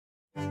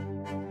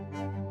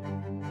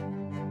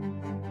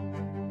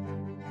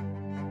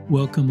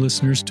Welcome,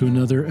 listeners, to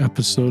another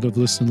episode of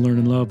Listen, Learn,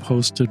 and Love,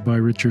 hosted by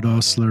Richard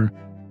Osler.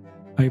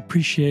 I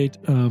appreciate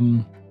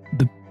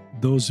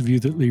those of you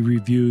that leave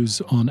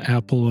reviews on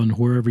Apple and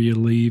wherever you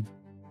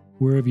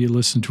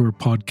listen to our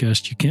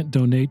podcast. You can't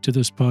donate to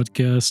this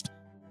podcast,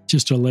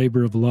 just a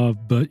labor of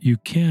love, but you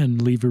can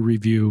leave a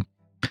review.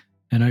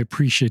 And I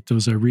appreciate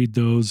those. I read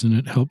those, and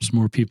it helps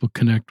more people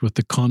connect with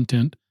the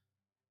content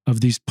of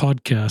these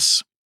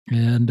podcasts.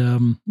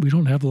 And we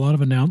don't have a lot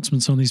of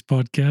announcements on these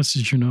podcasts,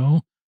 as you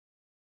know.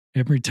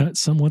 Every time,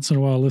 once in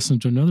a while, I listen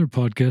to another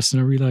podcast, and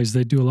I realize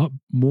they do a lot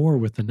more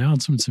with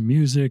announcements and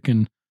music,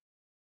 and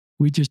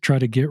we just try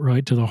to get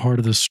right to the heart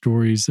of the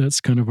stories.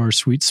 That's kind of our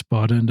sweet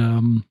spot.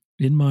 And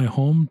in my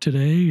home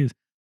today,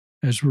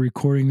 as we're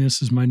recording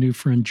this, is my new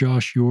friend,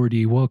 Josh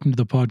Yordy. Welcome to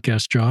the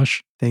podcast,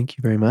 Josh. Thank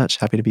you very much.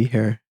 Happy to be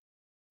here.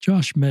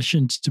 Josh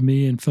messaged to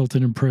me and felt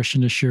an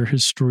impression to share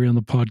his story on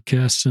the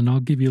podcast, and I'll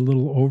give you a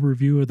little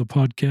overview of the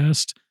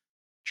podcast,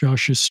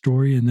 Josh's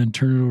story, and then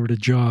turn it over to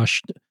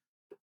Josh.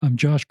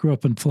 Josh grew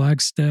up in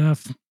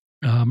Flagstaff,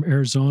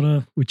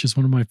 Arizona, which is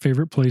one of my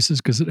favorite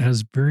places because it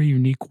has very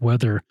unique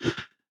weather.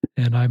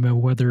 And I'm a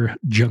weather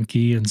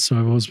junkie, and so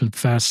I've always been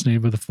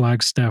fascinated with the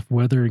Flagstaff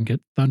weather and get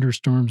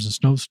thunderstorms and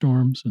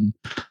snowstorms and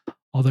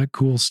all that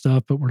cool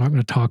stuff, but we're not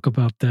going to talk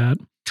about that.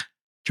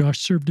 Josh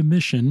served a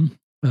mission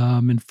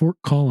in Fort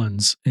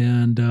Collins,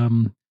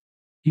 and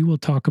he will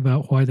talk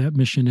about why that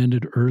mission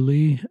ended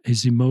early,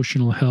 his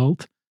emotional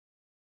health.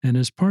 And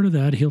as part of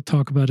that, he'll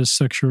talk about his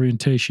sexual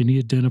orientation. He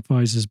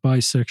identifies as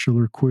bisexual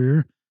or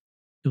queer.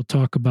 He'll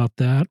talk about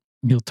that.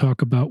 He'll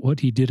talk about what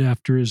he did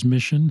after his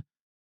mission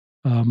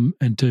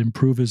and to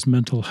improve his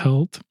mental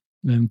health,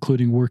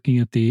 including working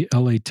at the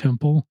LA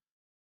Temple.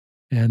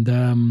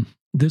 And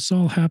this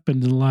all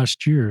happened in the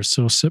last year.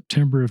 So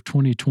September of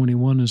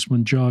 2021 is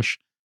when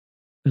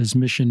his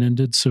mission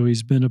ended. So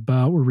he's been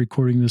we're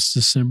recording this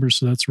December,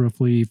 so that's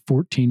roughly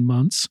 14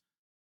 months.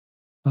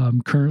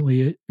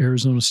 Currently at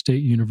Arizona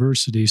State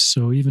University.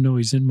 So even though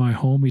he's in my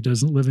home, he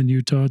doesn't live in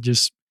Utah,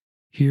 just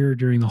here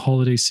during the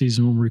holiday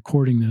season when we're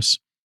recording this.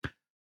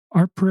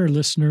 Our prayer,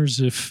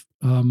 listeners, if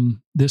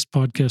this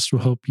podcast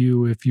will help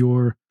you, if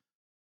you're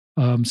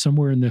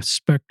somewhere in the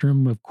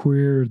spectrum of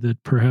queer,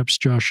 that perhaps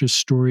Josh's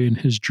story and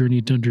his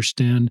journey to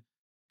understand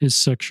his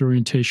sexual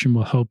orientation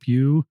will help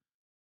you.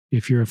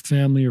 If you're a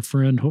family or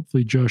friend,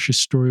 hopefully Josh's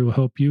story will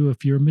help you.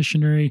 If you're a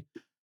missionary,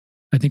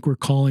 I think we're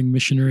calling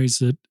missionaries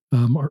that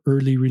are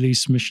early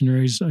release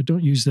missionaries. I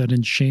don't use that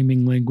in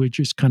shaming language.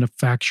 It's kind of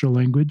factual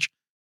language.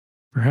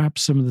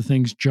 Perhaps some of the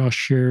things Josh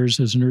shares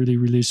as an early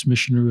release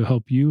missionary will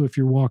help you if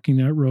you're walking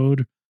that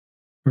road,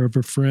 or if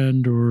a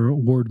friend or a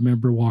ward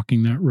member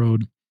walking that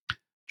road.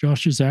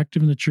 Josh is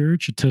active in the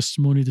church, a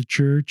testimony of the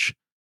church,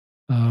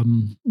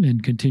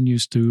 and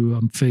continues to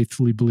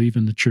faithfully believe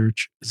in the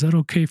church. Is that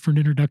okay for an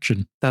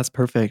introduction? That's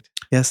perfect.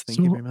 Yes, thank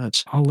you very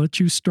much. I'll let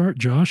you start,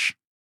 Josh.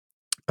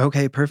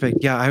 Okay, perfect.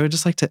 Yeah, I would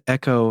just like to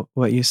echo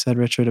what you said,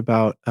 Richard,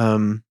 about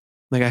I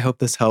hope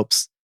this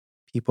helps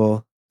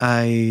people.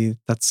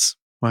 That's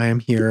why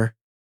I'm here.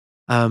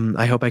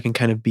 I hope I can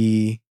kind of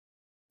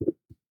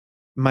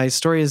my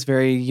story is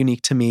very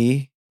unique to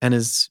me and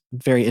is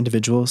very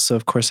individual. So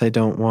of course I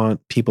don't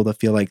want people to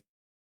feel like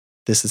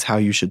this is how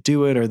you should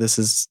do it or this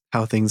is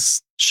how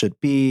things should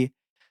be.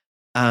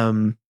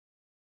 But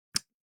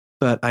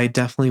I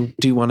definitely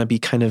do want to be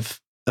kind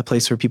of a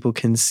place where people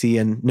can see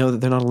and know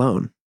that they're not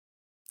alone.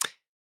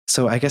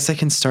 So I guess I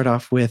can start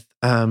off with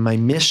my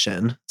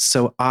mission.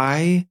 So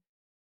I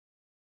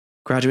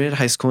graduated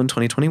high school in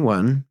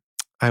 2021.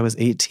 I was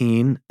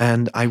 18,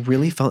 and I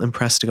really felt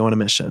impressed to go on a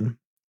mission.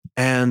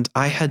 And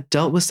I had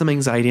dealt with some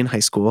anxiety in high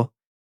school,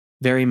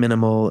 very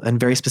minimal and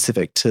very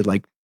specific to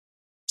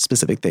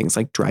specific things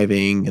like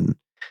driving.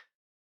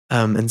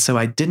 And so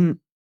I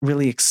didn't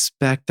really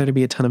expect there to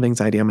be a ton of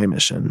anxiety on my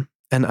mission.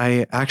 And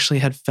I actually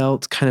had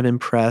felt kind of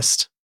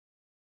impressed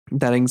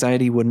that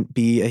anxiety wouldn't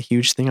be a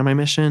huge thing on my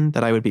mission,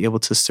 that I would be able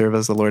to serve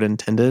as the Lord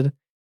intended,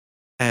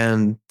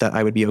 and that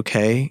I would be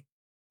okay.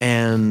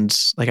 And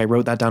I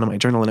wrote that down in my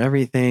journal and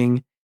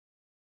everything.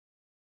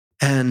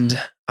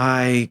 And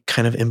I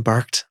kind of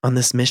embarked on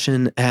this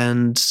mission.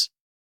 And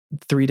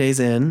 3 days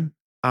in,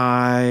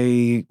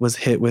 I was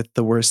hit with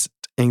the worst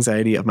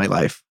anxiety of my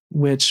life,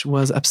 which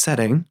was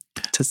upsetting,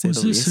 to say the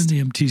least. Was this in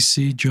the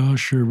MTC,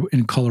 Josh, or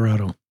in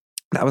Colorado?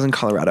 That was in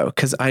Colorado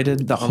because I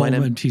did the home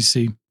online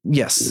MTC.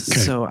 Yes. Okay.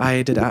 So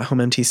I did at-home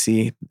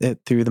MTC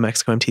through the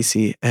Mexico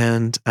MTC.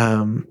 And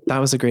that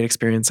was a great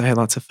experience. I had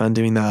lots of fun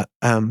doing that.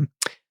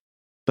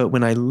 But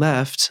when I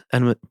left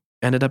and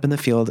ended up in the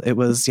field, it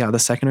was, the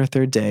second or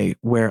third day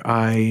where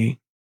I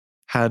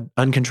had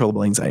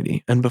uncontrollable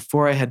anxiety. And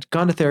before I had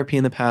gone to therapy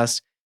in the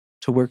past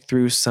to work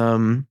through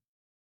some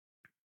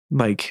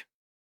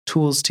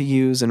tools to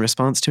use in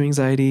response to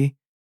anxiety,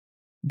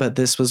 but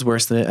this was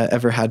worse than it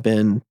ever had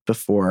been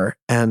before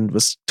and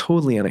was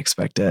totally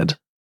unexpected.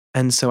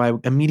 And so I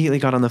immediately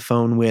got on the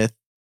phone with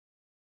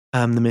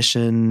the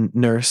mission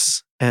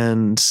nurse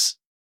and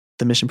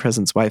the mission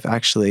president's wife,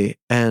 actually,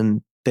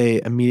 and they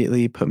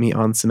immediately put me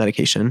on some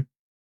medication,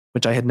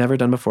 which I had never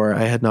done before.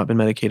 I had not been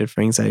medicated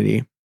for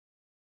anxiety.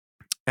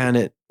 And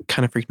it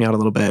kind of freaked me out a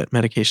little bit.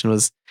 Medication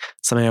was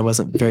something I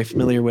wasn't very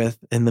familiar with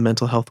in the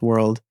mental health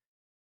world,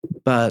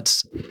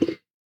 but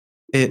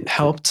it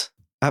helped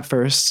at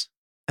first.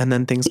 And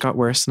then things got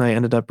worse and I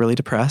ended up really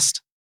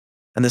depressed.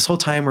 And this whole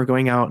time we're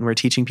going out and we're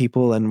teaching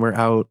people and we're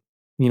out,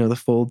 the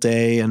full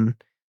day, and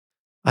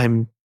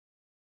I'm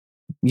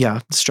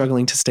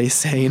struggling to stay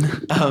sane.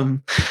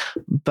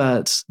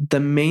 But the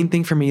main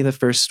thing for me the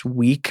first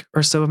week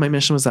or so of my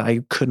mission was that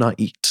I could not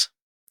eat,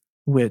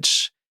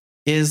 which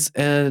is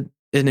an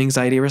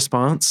anxiety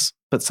response,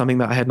 but something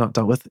that I had not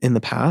dealt with in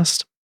the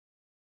past.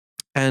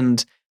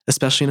 And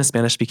especially in a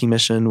Spanish speaking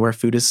mission where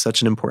food is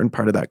such an important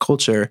part of that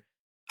culture,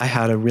 I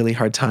had a really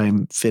hard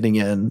time fitting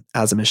in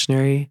as a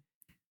missionary.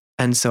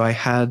 And so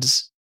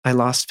I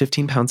lost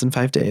 15 pounds in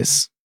 5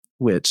 days,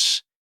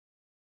 which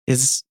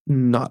is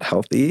not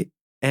healthy.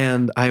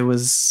 And I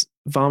was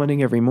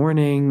vomiting every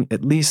morning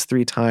at least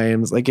 3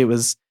 times. I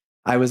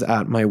was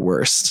at my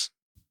worst.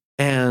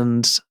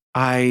 And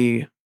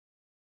I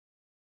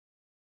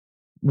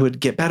would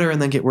get better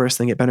and then get worse,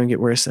 then get better and get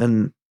worse.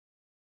 And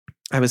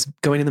I was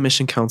going to the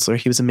mission counselor.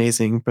 He was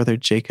amazing, Brother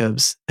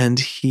Jacobs, and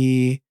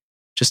he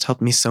just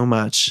helped me so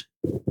much.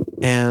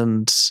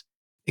 And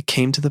it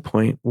came to the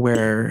point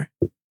where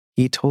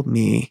he told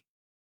me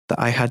that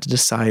I had to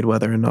decide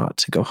whether or not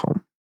to go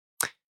home.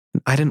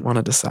 And I didn't want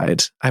to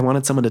decide. I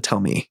wanted someone to tell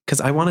me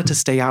because I wanted to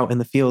stay out in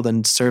the field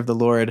and serve the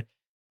Lord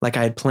like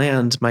I had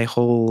planned my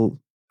whole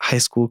high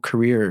school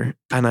career.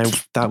 And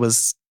that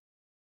was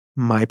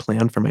my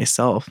plan for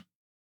myself.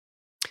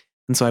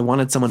 And so I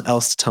wanted someone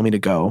else to tell me to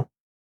go.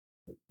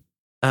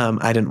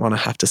 I didn't want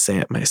to have to say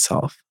it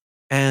myself.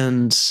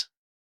 And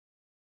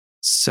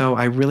so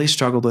I really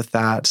struggled with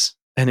that.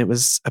 And it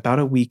was about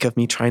a week of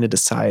me trying to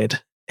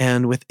decide.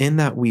 And within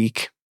that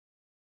week,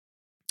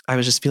 I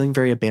was just feeling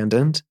very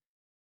abandoned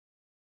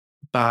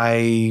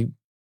by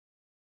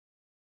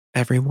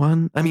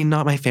everyone. I mean,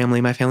 not my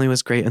family. My family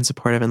was great and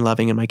supportive and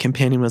loving, and my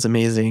companion was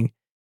amazing.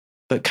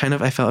 But kind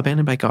of, I felt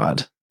abandoned by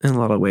God in a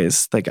lot of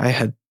ways. Like I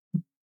had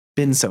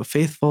been so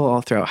faithful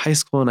all throughout high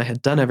school and I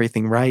had done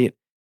everything right.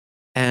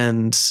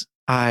 And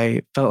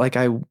I felt like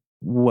I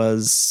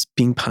was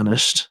being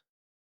punished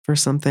for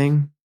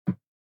something.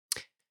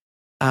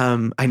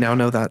 I now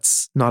know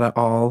that's not at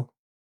all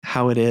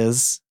how it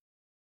is,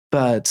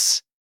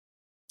 but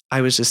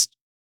I was just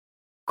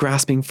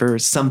grasping for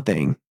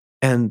something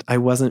and I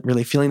wasn't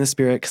really feeling the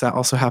Spirit, because that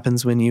also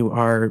happens when you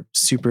are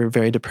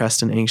very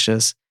depressed and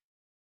anxious.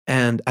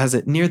 And as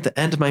it neared the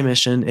end of my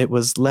mission, it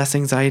was less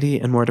anxiety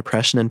and more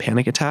depression and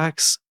panic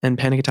attacks. And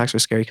panic attacks were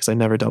scary because I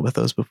never dealt with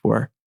those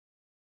before.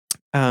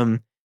 But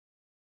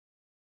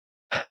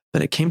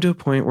it came to a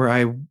point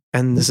where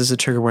and this is a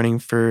trigger warning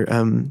for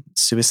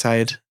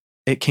suicide.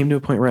 It came to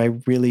a point where I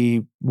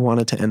really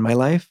wanted to end my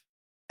life,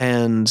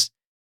 and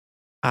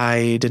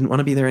I didn't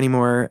want to be there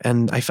anymore.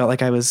 And I felt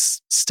like I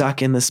was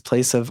stuck in this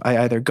place of I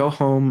either go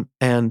home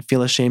and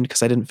feel ashamed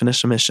because I didn't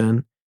finish a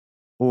mission,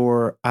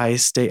 or I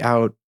stay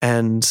out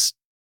and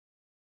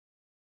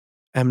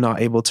am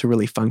not able to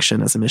really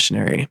function as a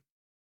missionary.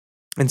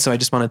 And so I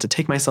just wanted to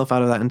take myself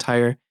out of that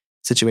entire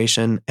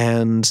situation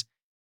and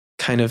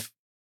kind of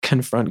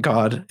confront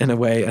God in a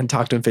way and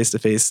talk to him face to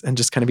face and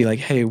just kind of be like,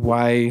 hey,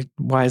 why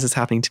is this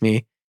happening to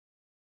me?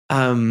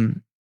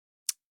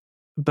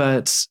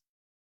 But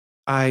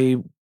I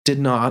did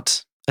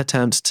not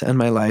attempt to end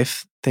my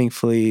life,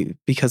 thankfully,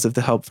 because of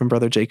the help from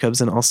Brother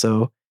Jacobs and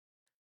also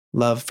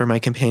love for my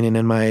companion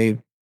and my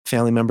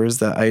family members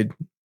that I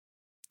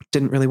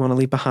didn't really want to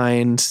leave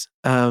behind.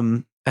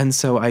 And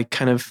so I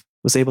kind of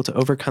was able to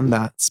overcome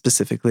that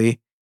specifically,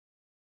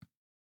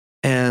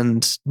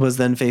 and was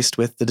then faced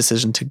with the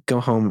decision to go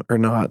home or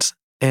not.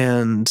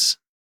 And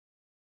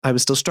I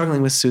was still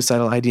struggling with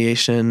suicidal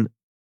ideation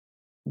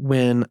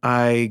when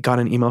I got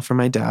an email from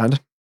my dad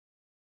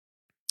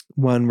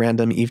one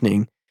random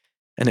evening,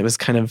 and it was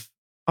kind of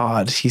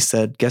odd. He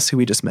said, "Guess who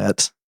we just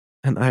met?"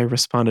 And I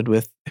responded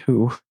with,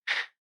 "Who?"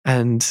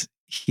 And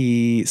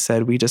he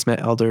said, "We just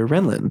met Elder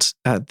Renland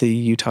at the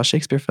Utah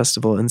Shakespeare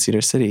Festival in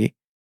Cedar City."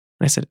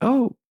 And I said,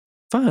 "Oh,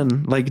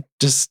 fun.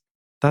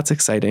 That's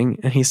exciting."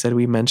 And he said,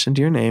 "We mentioned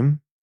your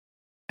name,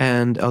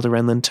 and Elder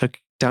Renland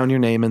took down your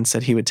name and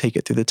said he would take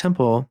it through the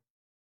temple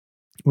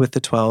with the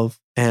 12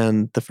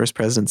 and the First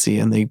Presidency.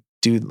 And they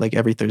do, like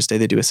every Thursday,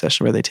 they do a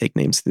session where they take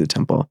names through the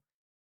temple."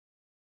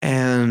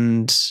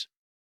 And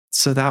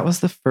so that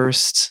was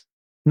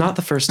not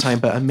the first time,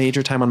 but a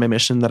major time on my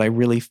mission that I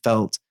really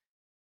felt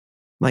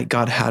like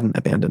God hadn't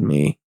abandoned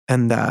me,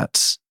 and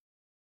that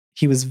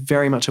he was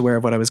very much aware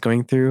of what I was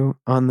going through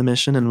on the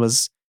mission and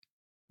was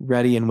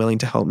ready and willing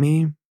to help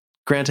me.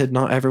 Granted,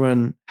 not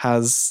everyone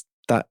has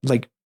that.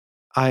 Like,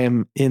 I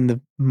am in the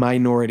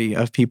minority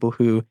of people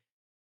who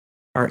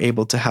are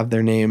able to have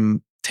their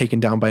name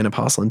taken down by an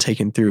apostle and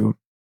taken through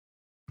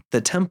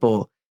the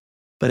temple.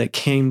 But it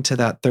came to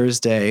that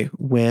Thursday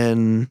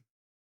when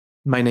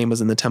my name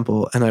was in the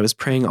temple, and I was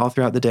praying all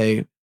throughout the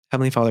day,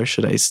 "Heavenly Father,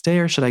 should I stay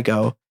or should I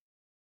go?"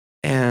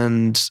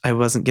 And I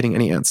wasn't getting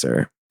any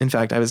answer. In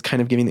fact, I was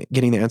kind of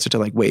getting the answer to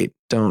like, "Wait,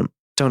 don't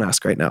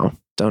ask right now.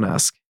 Don't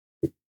ask."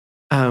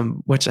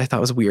 which I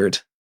thought was weird.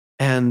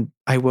 And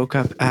I woke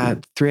up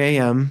at 3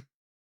 a.m.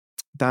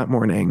 that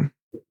morning,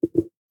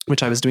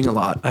 which I was doing a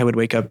lot. I would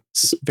wake up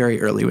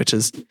very early, which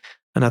is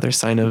another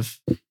sign of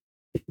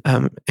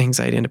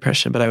anxiety and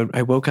depression. But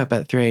I woke up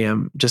at 3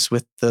 a.m. just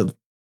with the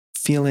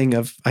feeling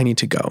of I need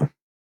to go,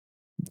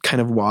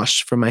 kind of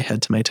washed from my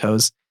head to my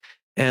toes.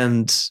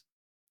 And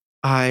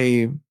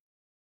I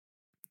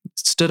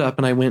stood up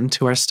and I went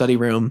into our study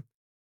room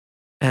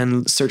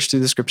and searched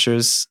through the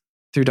scriptures,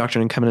 through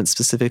Doctrine and Covenants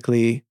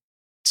specifically,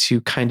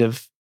 to kind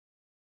of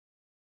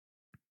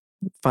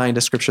find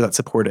a scripture that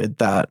supported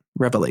that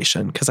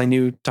revelation. Because I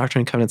knew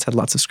Doctrine and Covenants had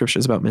lots of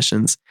scriptures about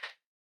missions.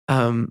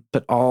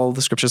 But all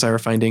the scriptures I were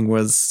finding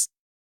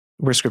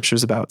were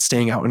scriptures about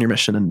staying out on your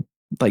mission and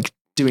like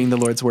doing the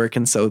Lord's work.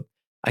 And so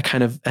I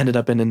kind of ended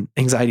up in an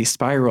anxiety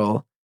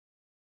spiral.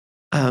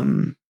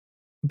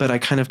 But I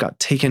kind of got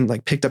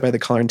picked up by the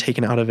collar and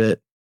taken out of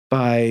it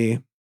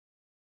by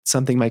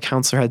something my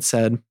counselor had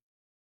said.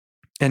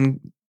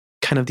 And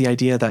kind of the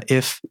idea that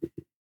if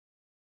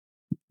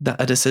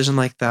a decision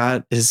like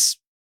that is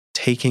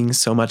taking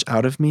so much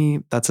out of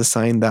me, that's a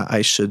sign that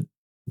I should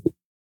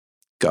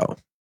go.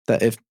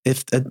 That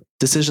if a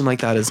decision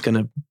like that is going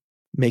to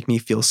make me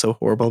feel so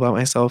horrible about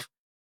myself,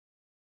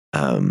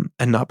 and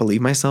not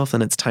believe myself,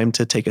 then it's time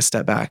to take a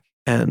step back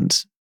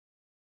and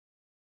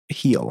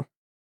heal.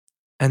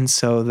 And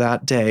so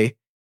that day,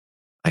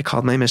 I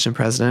called my mission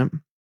president,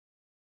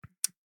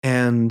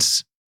 and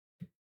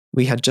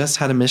we had just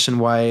had a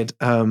mission-wide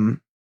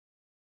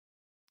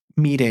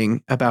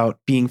meeting about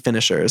being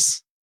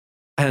finishers.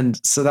 And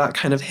so that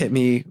kind of hit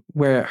me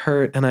where it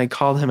hurt. And I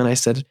called him and I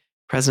said,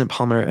 President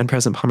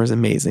Palmer's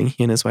amazing.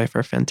 He and his wife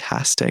are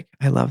fantastic.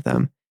 I love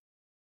them.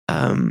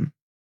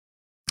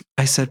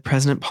 I said,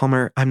 President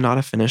Palmer, I'm not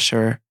a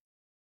finisher.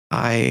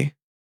 I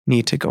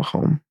need to go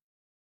home.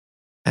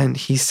 And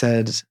he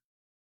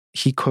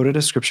quoted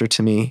a scripture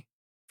to me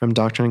from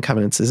Doctrine and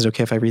Covenants. Is it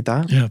okay if I read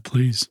that? Yeah,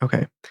 please.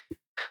 Okay.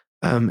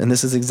 And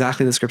this is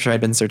exactly the scripture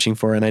I'd been searching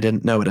for, and I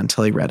didn't know it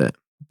until I read it.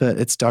 But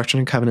it's Doctrine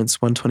and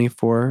Covenants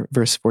 124,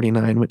 verse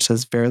 49, which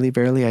says, Verily,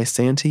 verily, I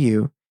say unto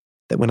you,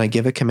 that when I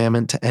give a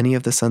commandment to any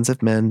of the sons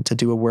of men to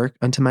do a work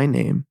unto my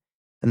name,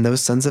 and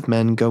those sons of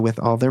men go with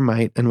all their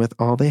might and with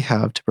all they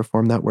have to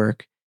perform that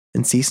work,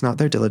 and cease not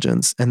their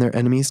diligence, and their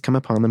enemies come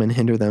upon them and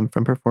hinder them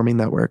from performing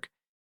that work,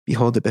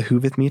 behold, it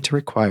behooveth me to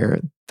require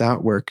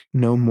that work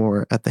no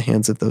more at the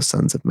hands of those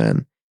sons of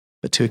men,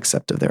 but to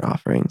accept of their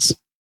offerings.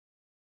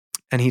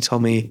 And he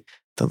told me,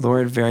 the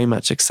Lord very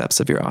much accepts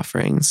of your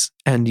offerings,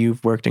 and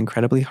you've worked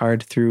incredibly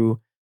hard through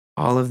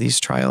all of these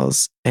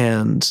trials,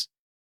 and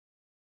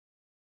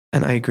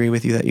I agree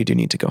with you that you do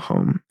need to go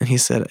home. And he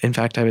said, in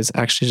fact, I was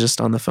actually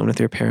just on the phone with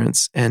your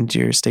parents and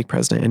your stake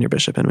president and your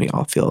bishop, and we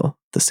all feel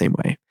the same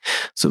way.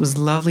 So it was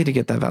lovely to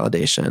get that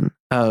validation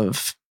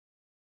of,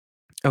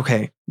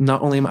 okay,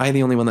 not only am I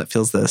the only one that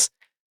feels this,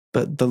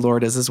 but the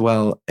Lord is as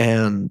well.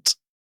 And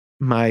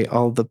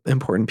all the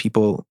important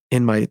people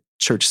in my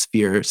church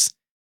spheres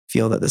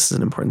feel that this is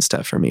an important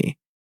step for me.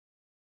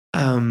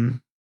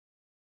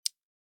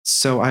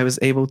 So I was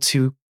able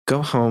to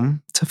go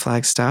home to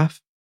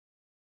Flagstaff,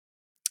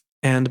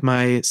 and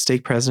my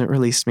stake president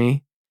released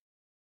me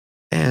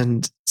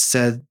and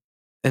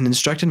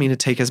instructed me to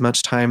take as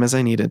much time as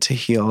I needed to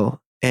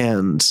heal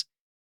and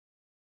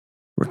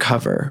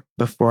recover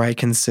before I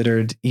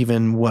considered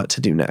even what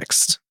to do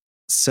next.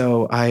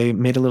 So I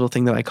made a little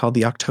thing that I called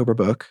the October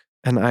book,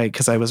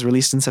 because I was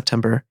released in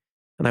September,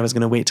 and I was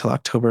going to wait till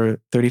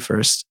October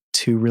 31st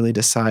to really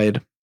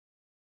decide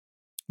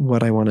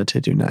what I wanted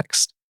to do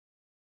next.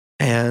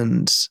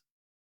 And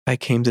I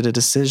came to the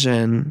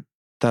decision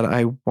that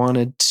I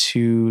wanted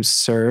to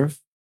serve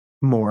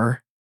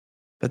more,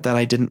 but that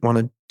I didn't want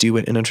to do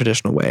it in a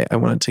traditional way. I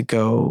wanted to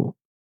go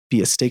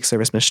be a stake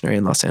service missionary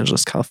in Los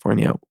Angeles,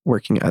 California,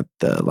 working at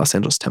the Los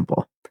Angeles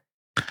Temple.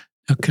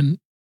 Now,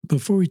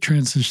 before we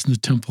transition to the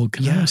temple,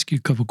 can I ask you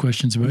a couple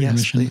questions about your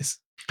mission? Yes,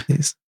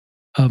 please.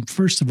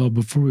 First of all,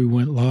 before we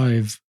went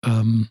live,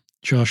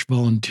 Josh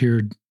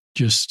volunteered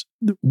just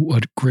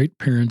what great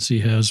parents he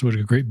has, what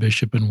a great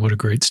bishop, and what a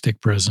great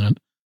stake president.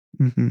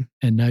 Mm-hmm.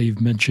 And now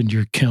you've mentioned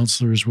your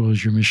counselor as well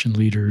as your mission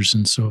leaders.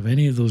 And so if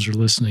any of those are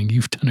listening,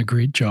 you've done a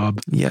great job.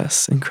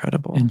 Yes,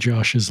 incredible. In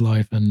Josh's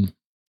life. And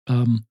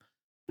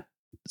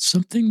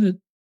something that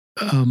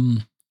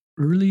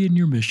early in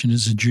your mission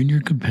as a junior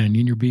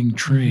companion, you're being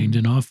trained,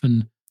 and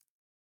often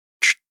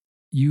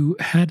you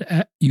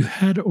had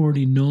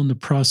already known the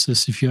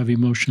process, if you have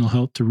emotional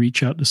health, to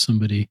reach out to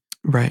somebody.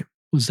 Right.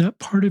 Was that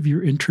part of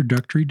your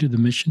introductory to the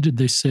mission? Did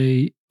they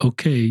say,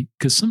 okay,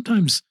 because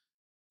sometimes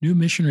new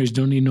missionaries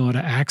don't even know how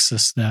to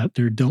access that.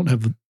 They don't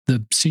have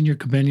the senior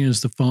companion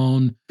has the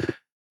phone.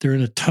 They're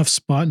in a tough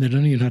spot and they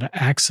don't even know how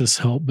to access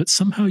help. But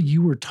somehow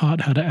you were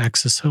taught how to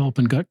access help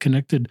and got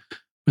connected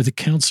with a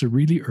counselor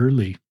really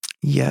early.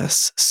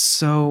 Yes.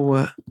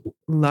 So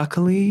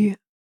luckily,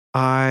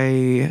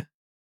 the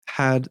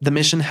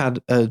mission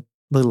had a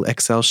little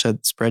Excel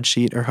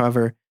spreadsheet, or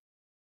however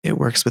it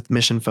works with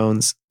mission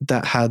phones,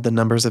 that had the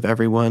numbers of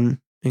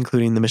everyone,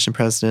 including the mission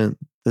president,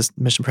 the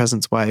mission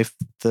president's wife,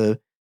 the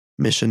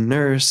mission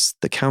nurse,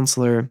 the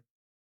counselor.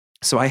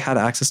 So I had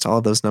access to all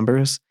of those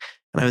numbers,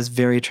 and I was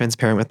very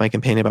transparent with my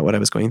companion about what I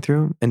was going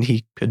through, and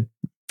he could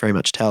very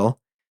much tell.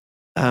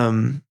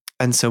 And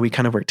so we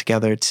kind of worked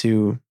together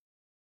to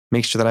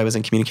make sure that I was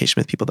in communication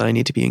with people that I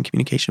need to be in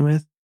communication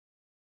with.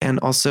 And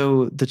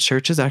also the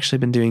church has actually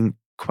been doing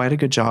quite a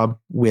good job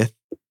with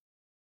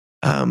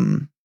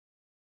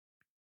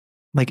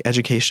like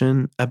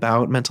education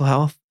about mental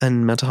health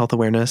and mental health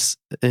awareness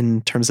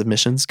in terms of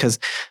missions, because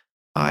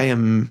I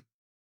am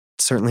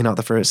certainly not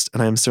the first,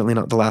 and I'm certainly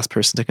not the last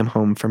person to come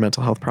home for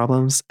mental health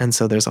problems. And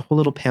so there's a whole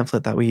little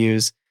pamphlet that we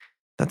use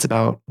that's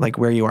about like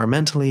where you are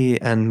mentally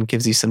and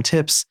gives you some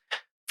tips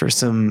for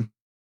some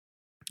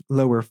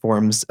lower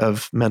forms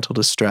of mental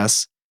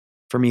distress.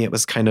 For me, it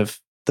was kind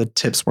of the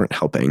tips weren't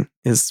helping,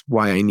 is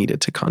why I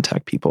needed to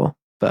contact people.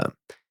 But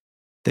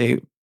there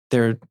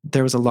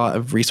was a lot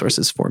of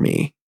resources for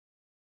me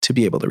to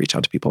be able to reach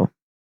out to people.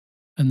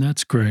 And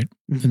that's great.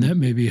 Mhm. And that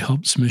maybe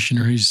helps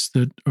missionaries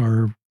that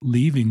are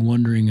leaving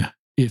wondering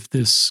if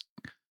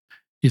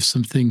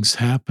some things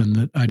happen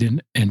that I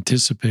didn't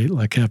anticipate,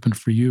 like happened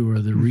for you, or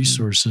the Mhm.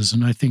 resources.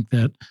 And I think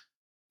that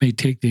may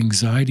take the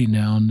anxiety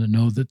down to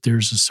know that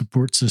there's a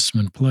support system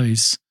in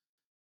place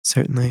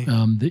Certainly.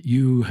 that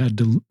you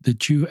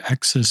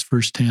accessed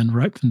firsthand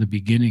right from the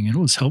beginning, and it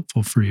was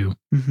helpful for you.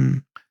 Mm-hmm.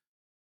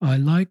 I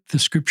like the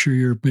scripture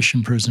your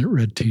mission president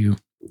read to you.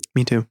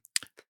 Me too.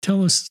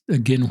 Tell us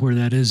again where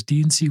that is.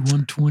 D&C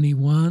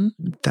 121.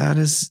 That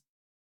is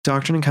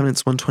Doctrine and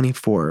Covenants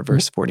 124,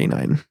 verse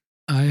 49.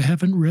 I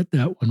haven't read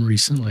that one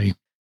recently.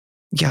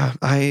 Yeah,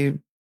 I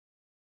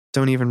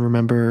don't even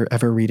remember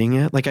ever reading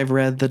it. Like, I've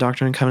read the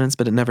Doctrine and Covenants,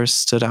 but it never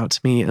stood out to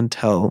me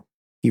until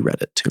he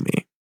read it to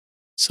me.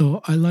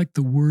 So I like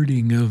the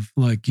wording of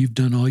like, you've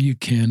done all you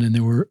can, and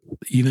there were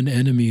even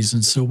enemies.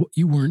 And so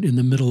you weren't in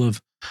the middle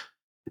of,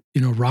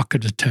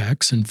 rocket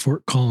attacks in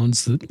Fort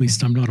Collins, that at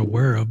least I'm not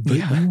aware of, but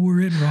Yeah. you were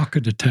in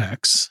rocket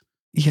attacks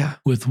Yeah.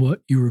 with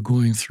what you were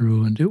going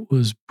through, and it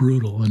was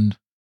brutal. And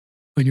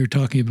when you're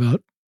talking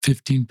about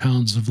 15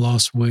 pounds of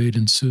lost weight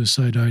and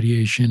suicide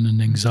ideation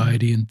and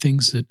anxiety and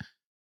things that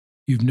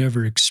you've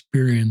never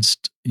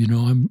experienced,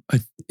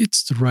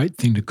 it's the right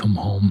thing to come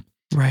home.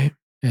 Right.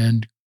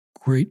 And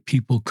great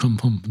people come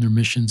home from their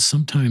missions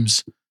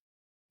sometimes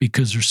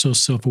because they're so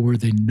self-aware,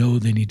 they know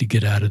they need to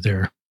get out of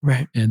there.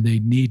 Right. And they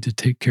need to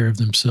take care of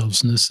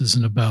themselves. And this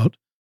isn't about,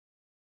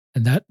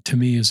 and that to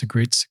me is a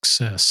great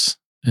success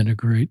and a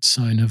great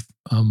sign of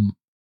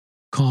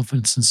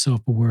confidence and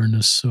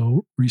self-awareness.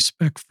 So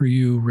respect for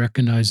you,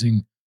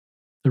 recognizing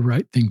the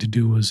right thing to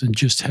do was, and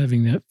just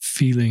having that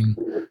feeling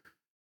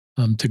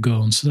to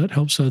go. And so that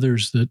helps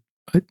others. That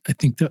I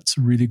think that's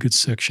a really good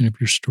section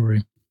of your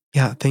story.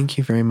 Yeah. Thank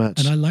you very much.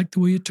 And I like the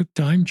way you took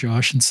time,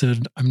 Josh, and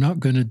said, I'm not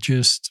going to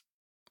just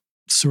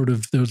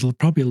there's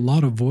probably a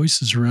lot of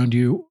voices around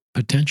you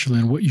potentially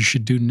on what you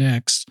should do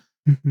next.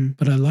 Mm-hmm.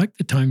 But I like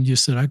the time you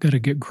said, I got to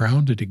get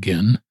grounded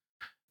again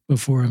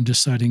before I'm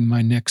deciding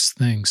my next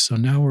thing. So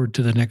now we're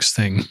to the next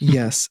thing.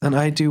 Yes. And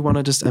I do want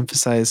to just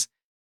emphasize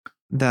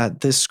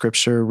that this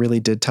scripture really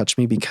did touch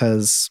me,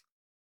 because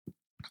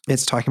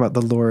it's talking about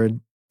the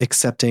Lord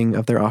accepting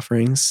of their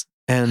offerings.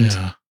 And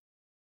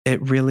it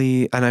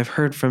really, and I've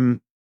heard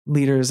from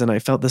leaders, and I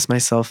felt this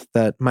myself,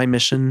 that my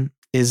mission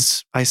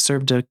is, I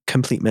served a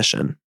complete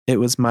mission. It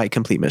was my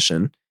complete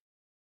mission.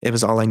 It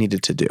was all I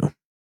needed to do.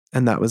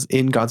 And that was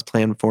in God's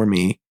plan for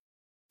me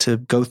to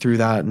go through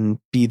that and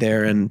be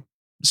there and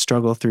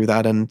struggle through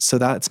that. And so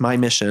that's my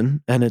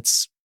mission, and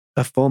it's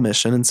a full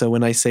mission. And so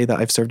when I say that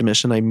I've served a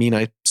mission, I mean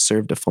I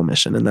served a full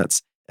mission. And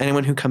that's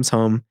anyone who comes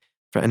home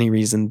for any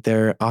reason,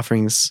 their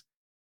offerings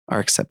are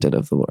accepted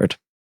of the Lord.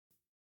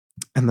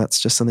 And that's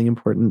just something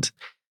important.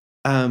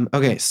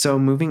 Okay, so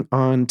moving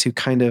on to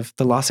kind of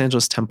the Los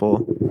Angeles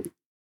Temple.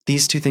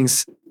 These two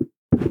things,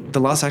 the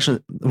Los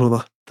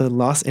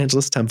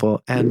Angeles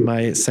Temple and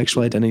my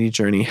sexual identity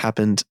journey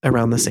happened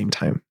around the same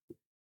time.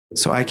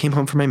 So I came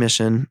home from my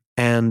mission,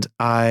 and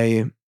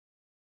I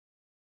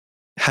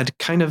had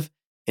kind of,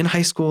 in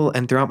high school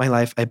and throughout my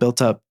life, I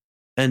built up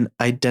an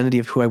identity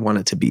of who I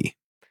wanted to be.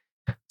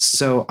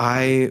 So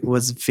I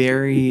was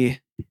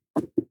very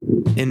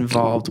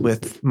involved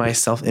with my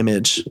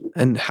self-image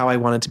and how I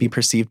wanted to be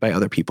perceived by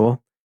other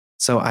people.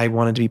 So I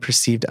wanted to be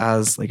perceived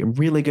as like a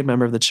really good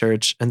member of the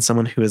church and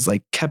someone who is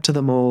like kept to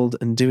the mold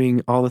and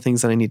doing all the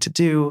things that I need to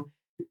do.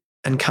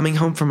 And coming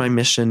home from my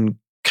mission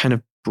kind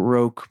of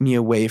broke me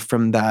away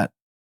from that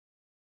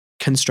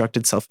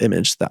constructed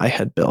self-image that I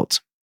had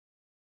built.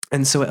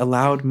 And so it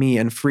allowed me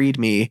and freed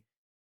me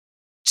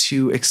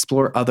to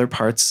explore other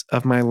parts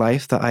of my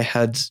life that I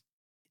had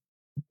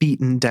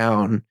beaten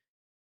down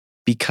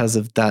because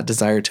of that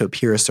desire to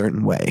appear a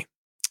certain way.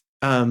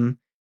 And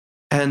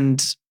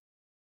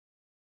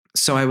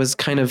so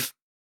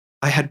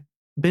I had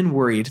been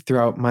worried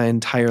throughout my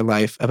entire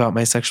life about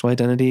my sexual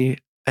identity.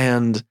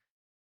 And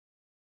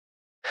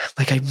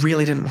like, I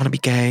really didn't want to be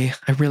gay.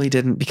 I really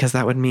didn't, because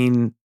that would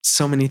mean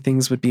so many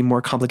things would be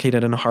more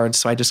complicated and hard.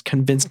 So I just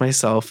convinced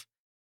myself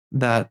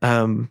that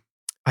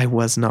I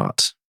was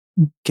not.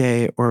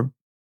 gay or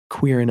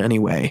queer in any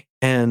way.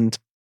 And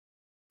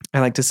I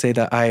like to say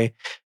that I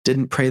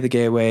didn't pray the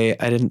gay away.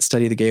 I didn't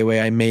study the gay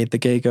away. I made the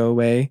gay go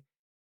away.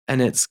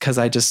 And it's because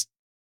I just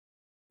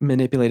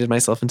manipulated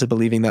myself into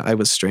believing that I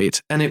was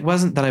straight. And it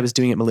wasn't that I was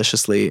doing it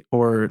maliciously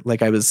or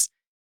like I was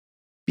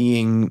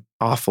being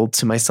awful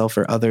to myself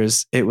or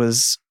others. It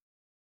was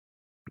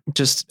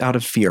just out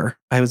of fear.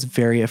 I was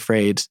very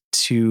afraid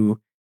to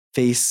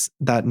face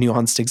that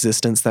nuanced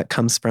existence that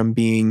comes from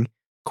being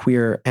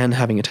queer and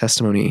having a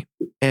testimony.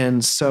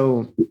 And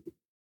so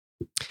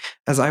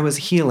as I was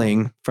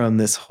healing from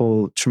this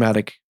whole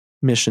traumatic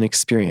mission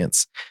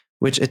experience,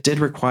 which it did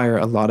require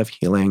a lot of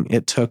healing, I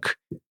took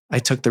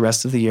the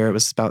rest of the year. It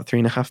was about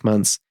 3.5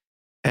 months.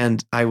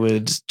 And I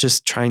would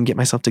just try and get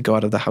myself to go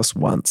out of the house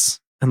once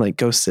and like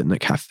go sit in a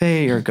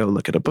cafe or go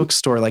look at a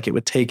bookstore. Like it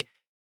would take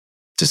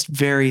just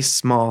very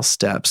small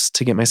steps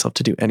to get myself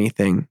to do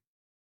anything.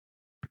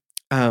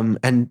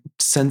 And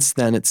since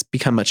then it's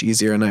become much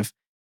easier. And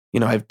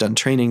I've done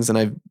trainings and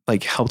I've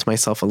like helped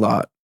myself a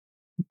lot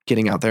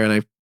getting out there, and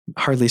I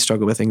hardly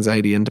struggle with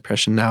anxiety and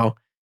depression now.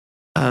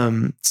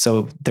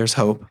 So there's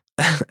hope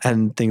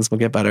and things will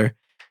get better.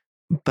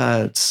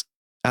 But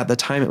at the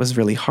time it was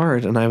really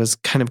hard. And I was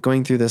kind of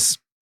going through this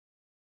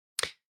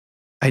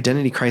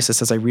identity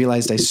crisis as I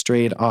realized I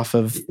strayed off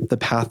of the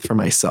path for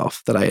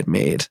myself that I had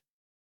made.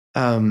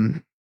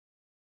 And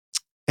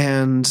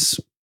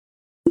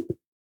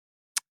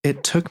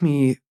it took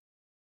me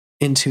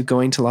into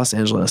going to Los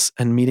Angeles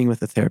and meeting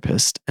with a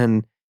therapist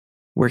and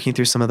working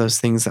through some of those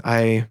things that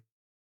I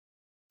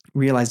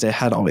realized I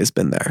had always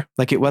been there.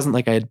 Like it wasn't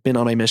like I had been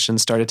on my mission,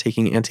 started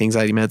taking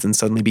anti-anxiety meds and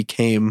suddenly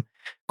became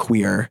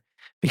queer,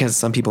 because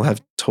some people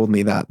have told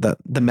me that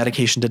the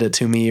medication did it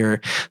to me or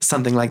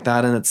something like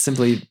that. And it's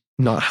simply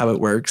not how it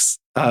works,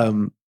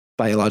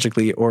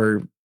 biologically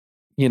or,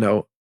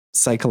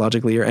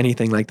 psychologically or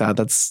anything like that.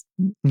 That's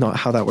not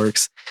how that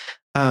works.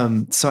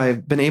 So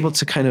I've been able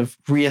to kind of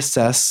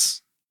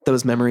reassess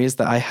those memories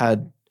that I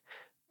had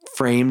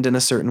framed in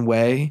a certain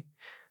way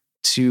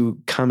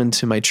to come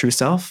into my true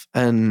self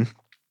and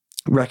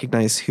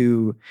recognize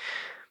who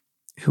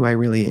I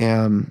really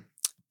am.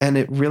 And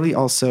it really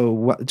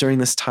also, during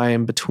this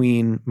time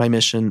between my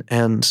mission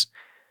and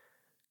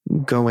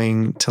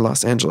going to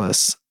Los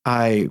Angeles,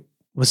 I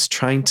was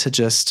trying to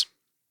just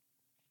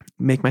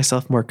make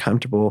myself more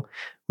comfortable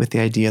with the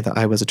idea that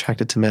I was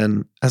attracted to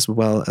men as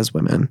well as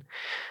women.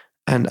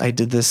 And I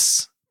did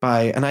this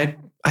and I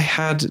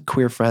had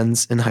queer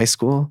friends in high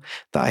school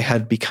that I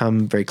had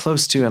become very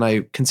close to, and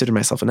I considered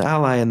myself an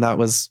ally. And that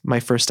was my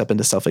first step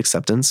into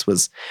self-acceptance,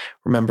 was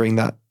remembering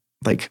that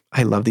like,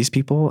 I love these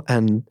people,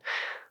 and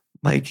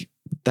like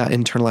that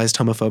internalized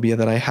homophobia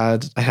that I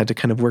had to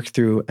kind of work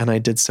through. And I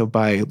did so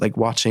by like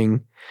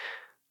watching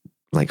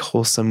like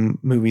wholesome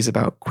movies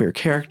about queer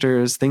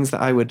characters, things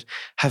that I would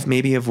have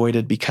maybe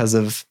avoided because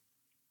of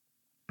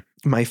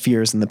my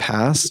fears in the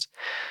past.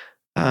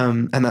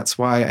 And that's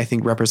why I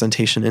think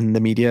representation in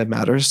the media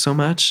matters so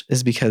much,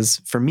 is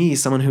because for me,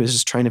 someone who is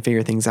just trying to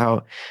figure things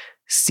out,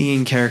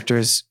 seeing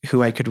characters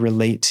who I could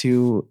relate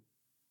to,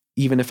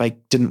 even if I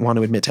didn't want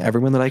to admit to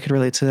everyone that I could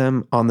relate to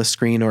them on the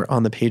screen or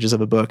on the pages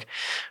of a book,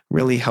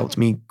 really helped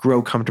me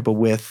grow comfortable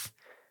with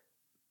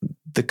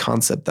the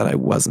concept that I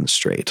wasn't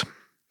straight.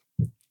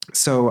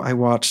 So I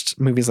watched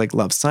movies like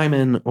Love,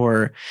 Simon,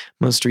 or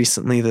most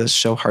recently the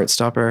show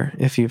Heartstopper,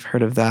 if you've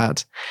heard of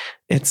that.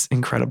 It's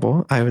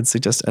incredible. I would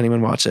suggest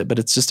anyone watch it, but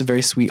it's just a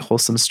very sweet,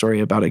 wholesome story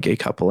about a gay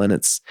couple. And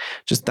it's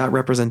just that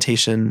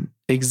representation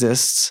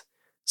exists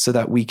so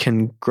that we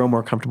can grow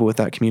more comfortable with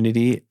that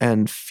community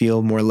and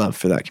feel more love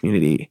for that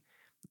community.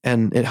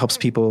 And it helps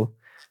people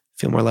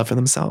feel more love for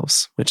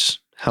themselves, which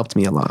helped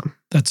me a lot.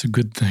 That's a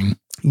good thing.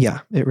 Yeah,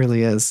 it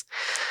really is.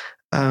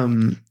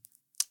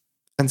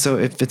 And so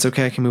if it's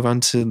okay, I can move on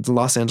to the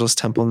Los Angeles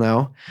Temple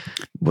now.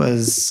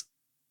 So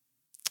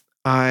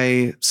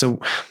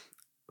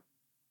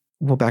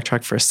we'll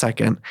backtrack for a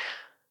second.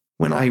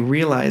 When I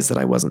realized that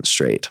I wasn't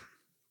straight,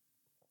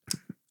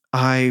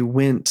 I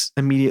went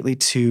immediately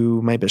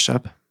to my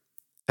bishop,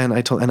 and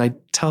I tell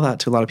that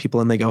to a lot of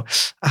people, and they go,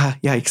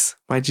 yikes,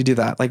 why'd you do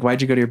that? Like,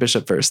 why'd you go to your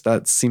bishop first?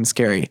 That seems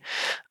scary.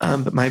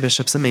 But my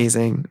bishop's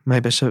amazing. My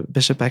Bishop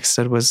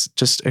Beckstead was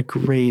just a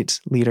great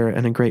leader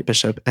and a great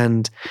bishop.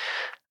 And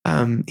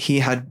he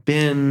had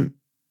been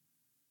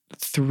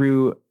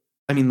through,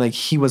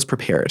 he was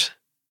prepared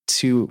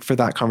for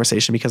that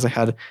conversation, because I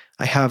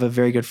have a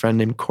very good friend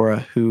named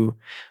Cora who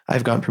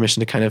I've gotten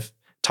permission to kind of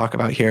talk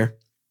about here,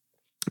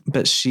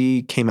 but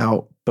she came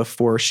out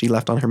before she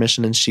left on her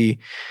mission, and she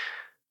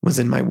was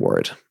in my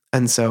ward.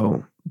 And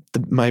so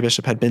my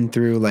bishop had been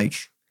through like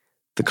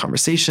the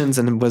conversations,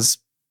 and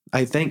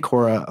I thank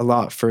Cora a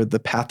lot for the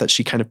path that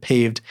she kind of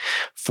paved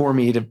for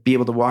me to be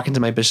able to walk into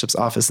my bishop's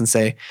office and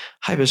say,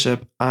 "Hi,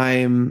 Bishop,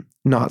 I'm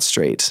not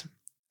straight.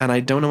 And I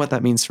don't know what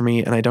that means for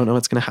me. And I don't know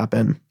what's going to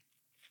happen."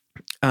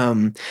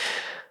 And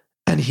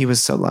he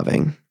was so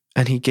loving.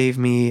 and he gave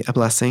me a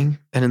blessing.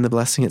 And in the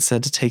blessing, it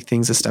said to take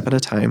things a step at a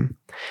time.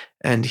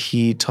 And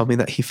he told me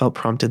that he felt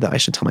prompted that I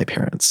should tell my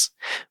parents,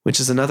 which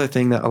is another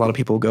thing that a lot of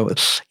people go,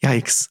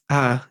 yikes,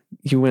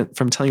 you went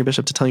from telling your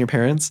bishop to telling your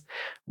parents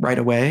right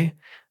away.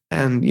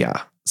 And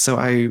yeah, so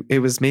it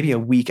was maybe a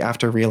week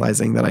after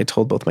realizing that I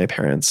told both my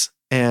parents,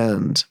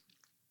 and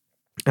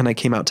I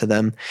came out to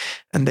them,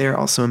 and they're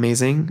also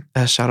amazing.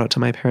 Shout out to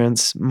my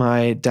parents.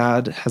 My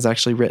dad has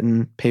actually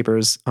written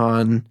papers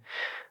on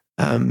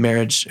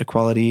marriage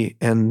equality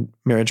and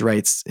marriage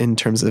rights in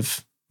terms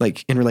of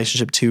like in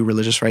relationship to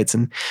religious rights.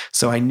 And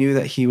so I knew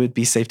that he would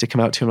be safe to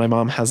come out to. And my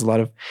mom has a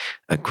lot of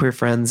queer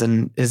friends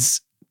and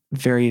is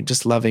very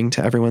just loving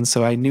to everyone.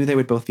 So I knew they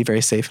would both be very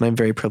safe. And I'm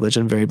very privileged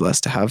and very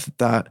blessed to have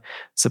that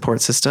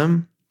support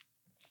system.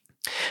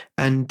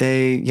 And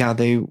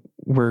they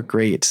were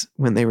great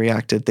when they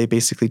reacted. They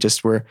basically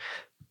just were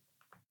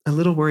a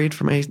little worried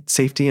for my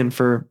safety and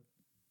for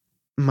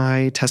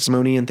my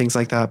testimony and things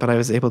like that. But I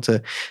was able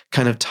to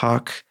kind of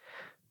talk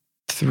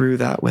through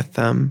that with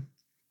them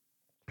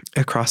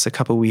across a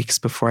couple weeks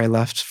before I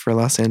left for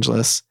Los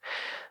Angeles.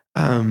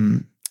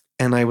 And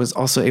I was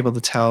also able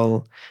to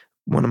tell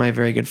one of my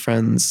very good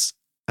friends,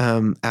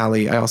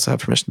 Allie, I also have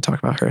permission to talk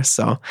about her.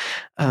 So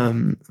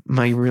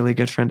my really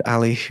good friend,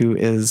 Allie, who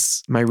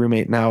is my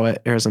roommate now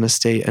at Arizona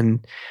State.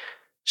 And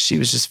she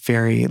was just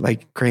very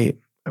like, great,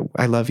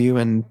 I love you.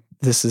 And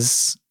this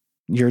is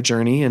your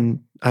journey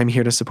and I'm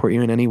here to support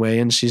you in any way.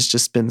 And she's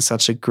just been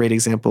such a great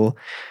example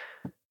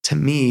to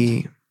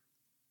me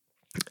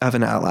of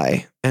an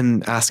ally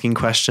and asking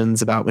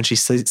questions about when she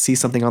sees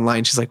something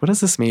online. She's like, what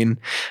does this mean?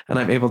 And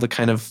I'm able to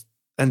kind of,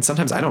 and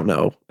sometimes I don't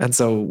know. And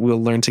so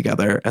we'll learn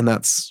together, and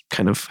that's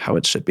kind of how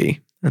it should be.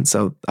 And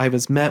so I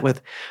was met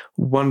with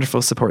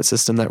wonderful support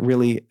system that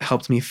really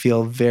helped me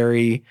feel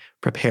very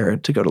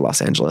prepared to go to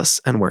Los Angeles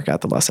and work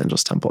at the Los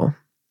Angeles Temple.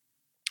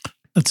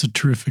 That's a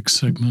terrific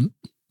segment.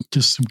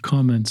 Just some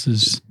comments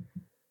is,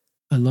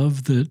 I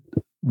love that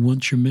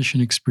once your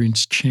mission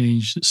experience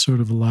changed, it sort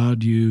of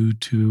allowed you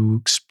to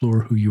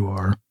explore who you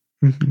are.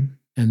 Mm-hmm.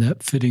 And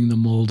that fitting the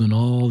mold and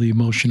all the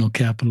emotional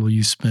capital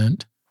you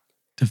spent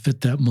to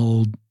fit that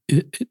mold,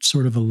 it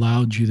sort of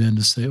allowed you then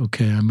to say,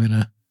 okay, I'm going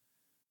to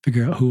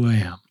figure out who I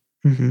am.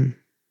 Mm-hmm.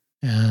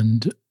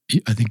 And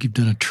I think you've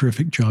done a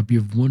terrific job. You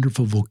have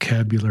wonderful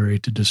vocabulary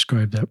to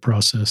describe that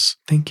process.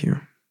 Thank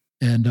you.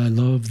 And I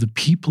love the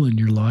people in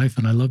your life,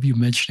 and I love you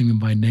mentioning them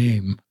by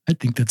name. I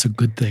think that's a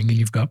good thing, and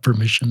you've got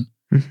permission.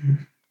 Mm-hmm.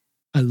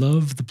 I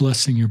love the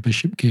blessing your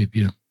bishop gave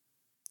you.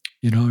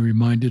 You know, I'm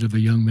reminded of a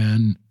young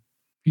man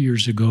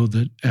years ago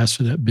that asked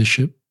for that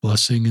bishop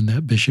blessing, and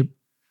that bishop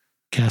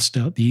cast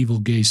out the evil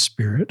gay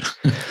spirit.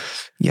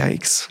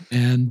 Yikes.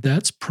 And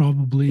that's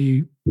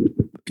probably,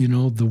 you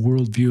know, the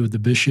worldview of the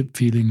bishop,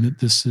 feeling that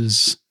this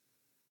is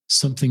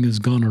something has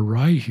gone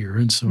awry here.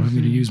 And so I'm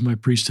going to use my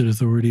priesthood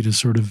authority to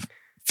sort of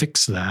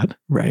fix that.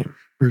 Right.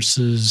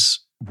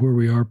 Versus where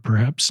we are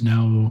perhaps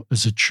now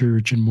as a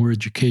church and more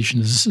education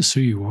is this is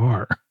who you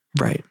are.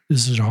 Right.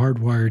 This is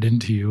hardwired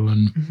into you.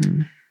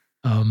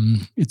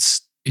 And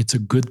it's a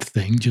good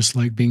thing, just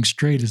like being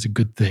straight is a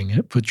good thing.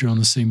 It puts you on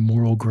the same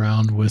moral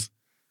ground with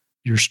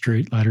your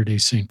straight Latter-day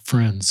Saint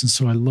friends. And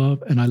so I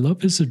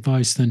love his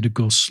advice then to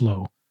go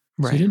slow.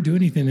 Right. So he didn't do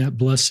anything that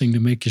blessing to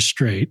make you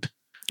straight.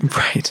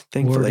 Right.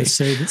 Thankfully. Or to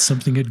say that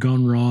something had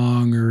gone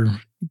wrong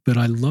but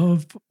I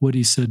love what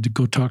he said to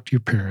go talk to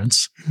your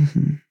parents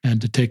and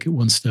to take it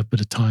one step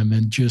at a time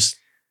and just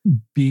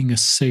being a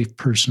safe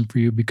person for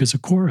you because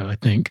of Cora, I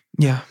think.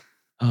 Yeah.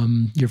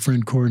 Your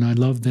friend Cora, and I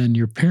love then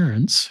your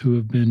parents who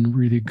have been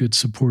really good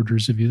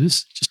supporters of you. This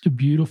is just a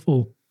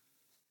beautiful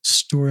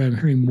story. I'm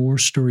hearing more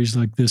stories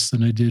like this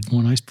than I did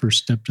when I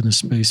first stepped in the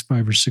space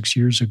 5 or 6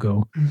 years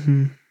ago.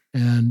 Mm-hmm.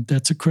 And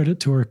that's a credit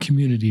to our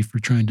community for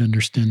trying to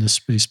understand this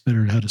space better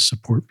and how to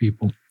support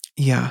people.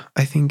 Yeah,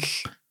 I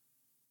think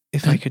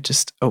I could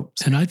just...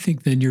 And I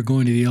think then you're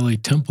going to the LA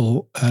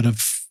Temple out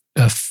of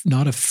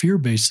not a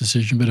fear-based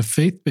decision, but a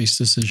faith-based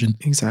decision.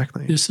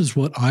 Exactly. This is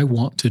what I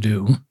want to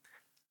do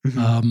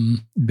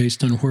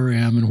based on where I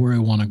am and where I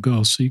want to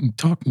go. So you can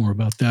talk more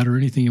about that or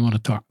anything you want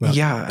to talk about.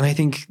 Yeah, and I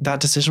think that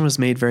decision was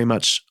made very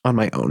much on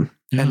my own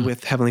and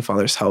with Heavenly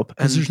Father's help.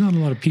 Because there's not a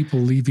lot of people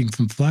leaving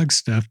from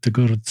Flagstaff to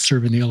go to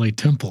serve in the LA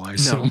Temple, I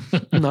assume.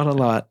 No, not a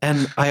lot.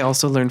 And I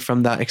also learned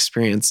from that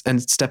experience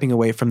and stepping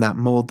away from that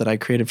mold that I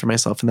created for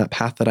myself and that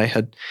path that I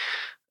had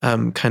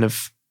kind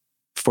of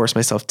forced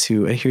myself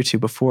to adhere to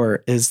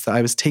before, is that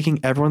I was taking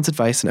everyone's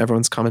advice and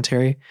everyone's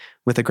commentary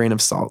with a grain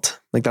of salt.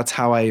 Like that's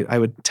how I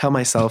would tell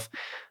myself,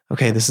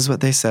 okay, this is what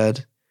they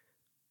said.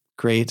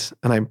 Great.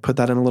 And I put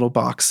that in a little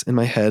box in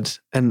my head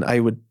and I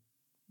would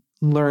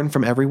learn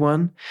from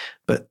everyone,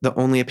 but the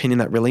only opinion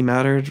that really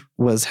mattered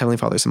was Heavenly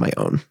Father's and my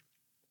own.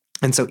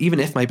 And so even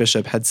if my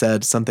bishop had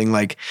said something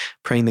like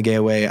praying the gay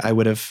away, I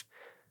would have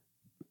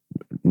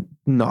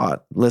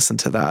not listened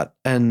to that.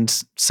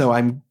 And so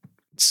I'm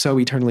so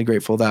eternally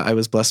grateful that I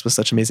was blessed with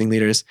such amazing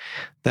leaders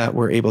that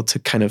were able to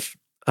kind of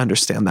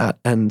understand that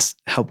and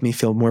help me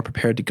feel more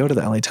prepared to go to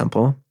the LA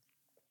Temple.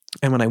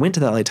 And when I went to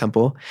the LA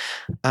Temple,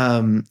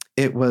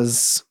 it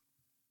was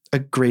a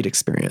great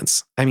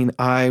experience. I mean,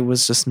 I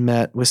was just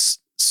met with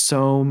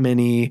so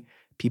many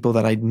people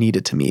that I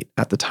needed to meet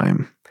at the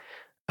time.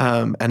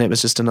 And it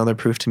was just another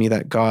proof to me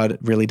that God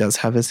really does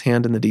have his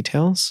hand in the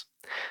details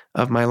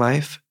of my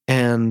life.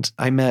 And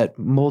I met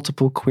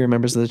multiple queer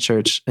members of the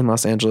church in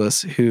Los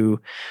Angeles who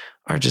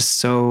are just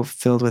so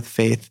filled with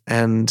faith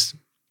and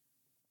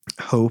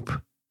hope.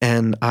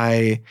 And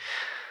it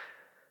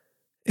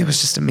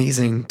was just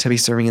amazing to be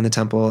serving in the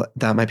temple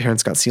that my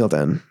parents got sealed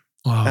in.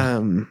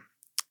 Wow.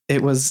 I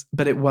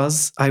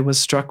was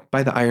struck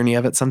by the irony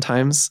of it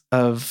sometimes,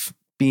 of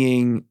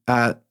being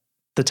at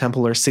the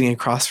temple or sitting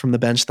across from the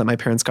bench that my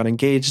parents got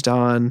engaged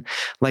on,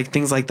 like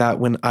things like that.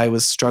 When I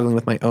was struggling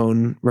with my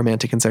own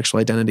romantic and sexual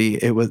identity,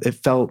 it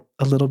felt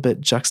a little bit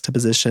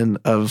juxtaposition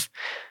of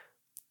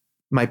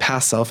my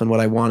past self and what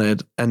I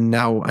wanted. And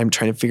now I'm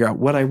trying to figure out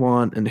what I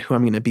want and who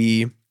I'm going to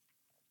be.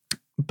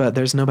 But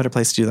there's no better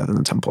place to do that than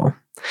the temple.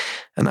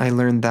 And I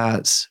learned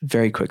that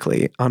very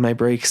quickly. On my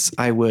breaks,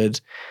 I'm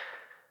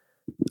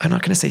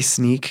not going to say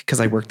sneak because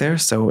I work there,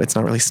 so it's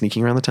not really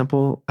sneaking around the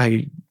temple.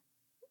 I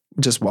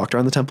just walked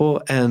around the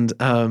temple and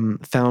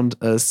found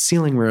a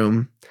ceiling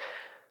room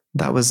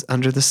that was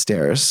under the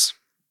stairs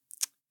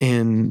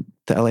in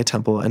the LA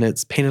temple, and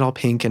it's painted all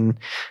pink, and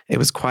it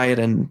was quiet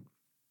and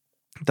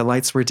the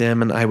lights were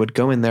dim, and I would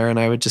go in there and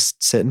I would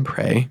just sit and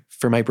pray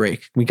for my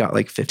break. We got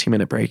like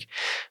 15-minute break,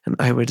 and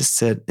I would just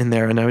sit in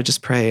there and I would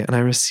just pray, and I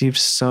received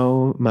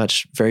so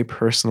much very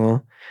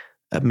personal,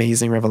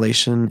 amazing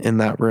revelation in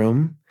that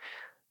room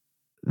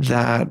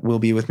that will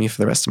be with me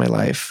for the rest of my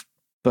life.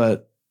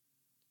 But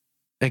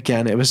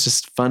again, it was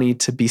just funny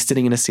to be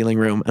sitting in a ceiling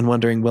room and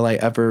wondering, will I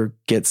ever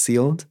get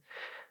sealed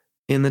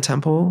in the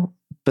temple?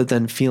 But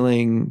then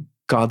feeling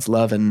God's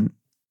love and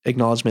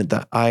acknowledgement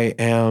that I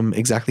am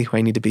exactly who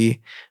I need to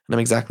be and I'm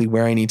exactly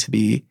where I need to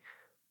be,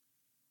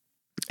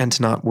 and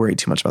to not worry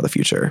too much about the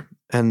future.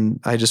 And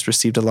I just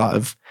received a lot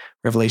of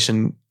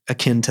revelation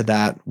akin to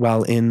that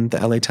while in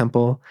the LA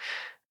temple.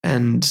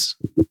 And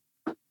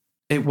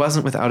it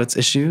wasn't without its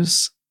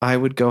issues. I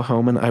would go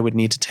home and I would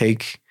need to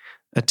take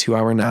a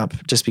 2-hour nap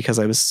just because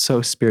I was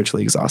so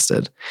spiritually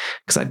exhausted.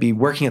 Because I'd be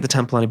working at the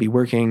temple and I'd be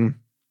working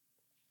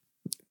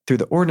through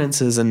the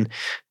ordinances and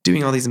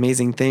doing all these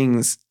amazing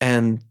things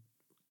and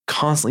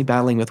constantly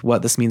battling with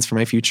what this means for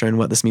my future and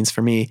what this means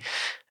for me.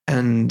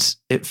 And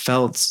it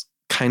felt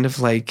kind of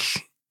like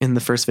in the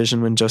first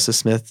vision when Joseph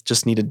Smith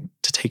just needed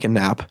to take a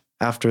nap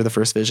after the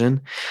first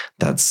vision.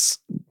 That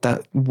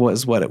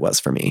was what it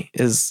was for me.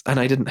 And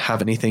I didn't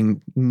have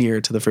anything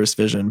near to the first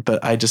vision,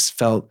 but I just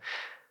felt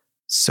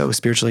so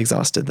spiritually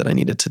exhausted that I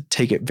needed to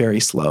take it very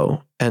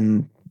slow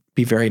and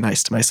be very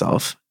nice to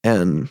myself.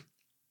 And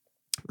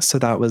so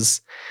that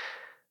was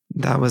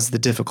the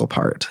difficult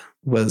part,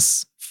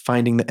 was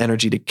finding the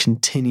energy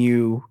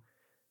to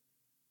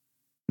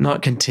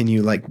not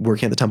continue like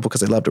working at the temple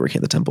because I loved working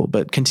at the temple,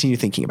 but continue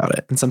thinking about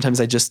it. And sometimes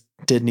I just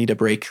did need a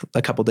break,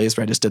 a couple days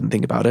where I just didn't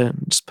think about it,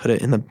 and just put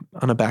it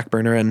on a back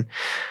burner and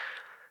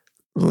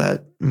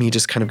let me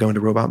just kind of go into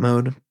robot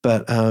mode.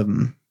 But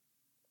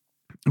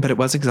it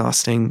was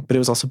exhausting, but it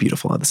was also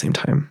beautiful at the same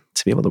time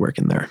to be able to work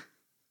in there.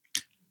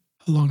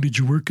 How long did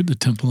you work at the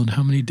temple, and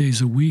how many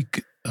days a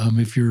week?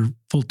 If your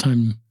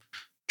full-time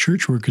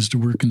church work is to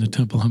work in the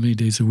temple, how many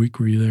days a week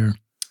were you there?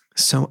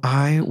 So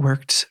I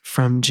worked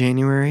from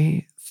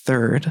January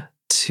 3rd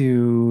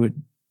to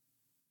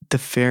the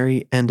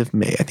very end of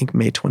May, I think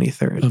May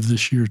 23rd. Of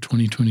this year,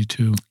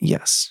 2022.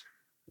 Yes.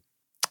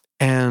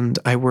 And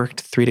I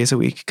worked 3 days a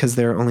week because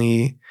there are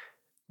only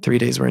 3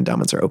 days where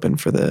endowments are open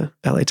for the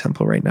LA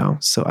temple right now.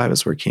 So I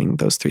was working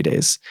those 3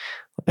 days,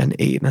 an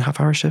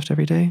 8.5-hour shift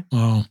every day.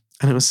 Wow.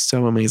 And it was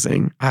so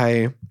amazing.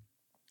 I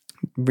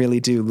really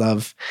do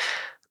love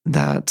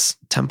that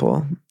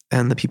temple,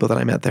 and the people that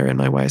I met there in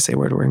my YSA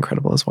word were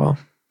incredible as well.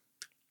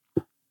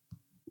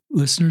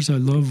 Listeners, I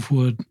love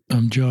what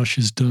Josh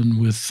has done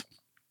with,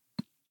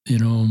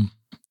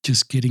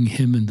 just getting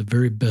him in the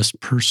very best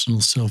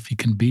personal self he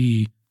can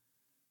be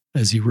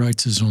as he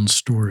writes his own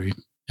story,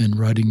 and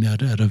writing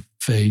that out of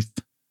faith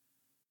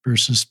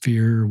versus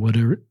fear or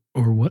whatever,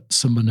 or what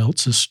someone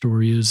else's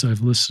story is.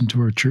 I've listened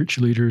to our church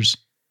leaders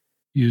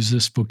use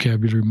this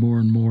vocabulary more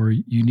and more.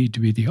 You need to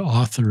be the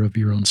author of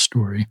your own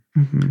story.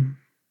 Mm-hmm.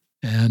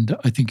 And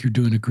I think you're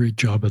doing a great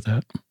job of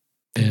that.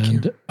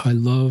 Thank you. I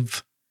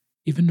love,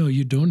 even though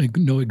you don't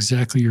know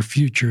exactly your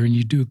future, and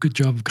you do a good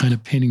job of kind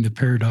of painting the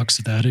paradox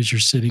of that as you're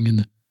sitting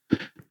in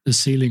the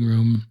ceiling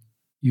room,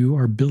 you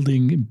are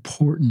building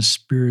important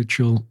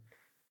spiritual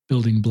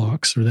building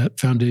blocks, or that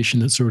foundation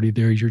that's already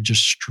there, you're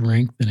just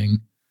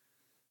strengthening.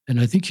 And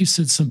I think you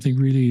said something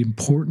really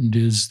important,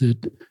 is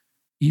that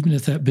even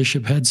if that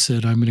bishop had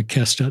said, I'm going to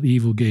cast out the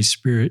evil gay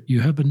spirit, you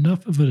have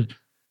enough of a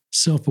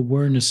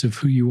self-awareness of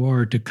who you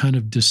are to kind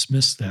of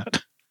dismiss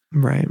that.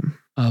 Right.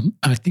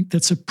 I think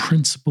that's a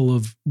principle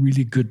of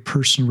really good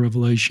personal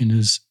revelation,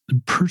 is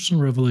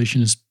personal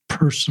revelation is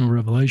personal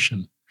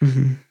revelation.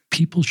 Mm-hmm.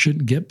 People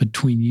shouldn't get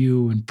between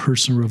you and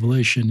personal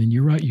revelation. And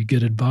you're right, you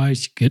get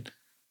advice, you get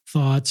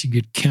thoughts, you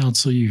get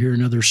counsel, you hear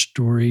another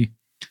story.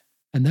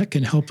 And that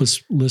can help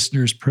us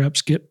listeners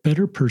perhaps get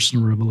better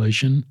personal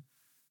revelation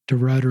to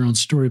write our own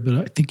story. But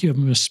I think you have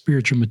a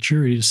spiritual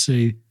maturity to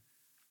say,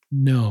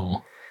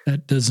 no,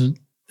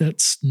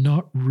 that's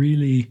not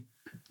really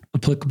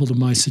applicable to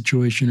my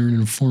situation or an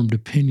informed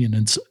opinion.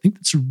 And so I think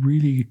that's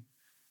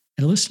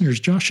and listeners,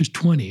 Josh is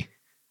 20.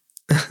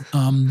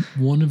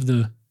 One of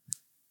the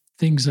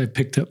things I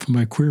picked up from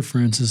my queer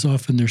friends is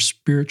often their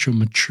spiritual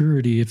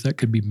maturity, if that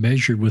could be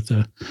measured with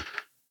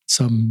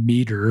some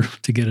meter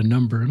to get a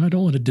number. And I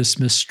don't want to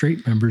dismiss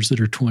straight members that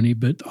are 20,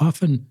 but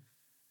often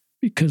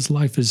because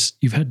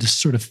you've had to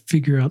sort of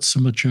figure out so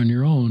much on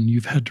your own,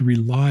 you've had to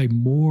rely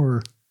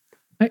more.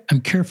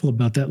 I'm careful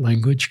about that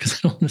language because I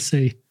don't want to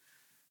say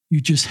you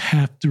just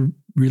have to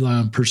rely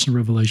on personal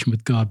revelation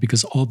with God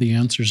because all the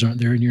answers aren't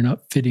there and you're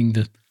not fitting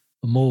the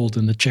mold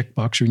and the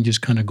checkbox, or you can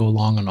just kind of go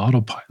along on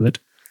autopilot.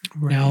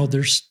 Right. Now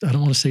I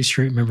don't want to say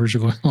straight members are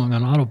going along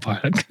on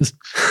autopilot because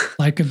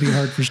life can be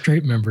hard for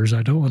straight members.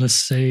 I don't want to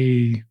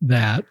say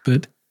that,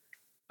 but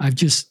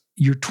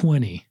you're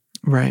 20.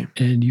 Right.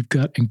 And you've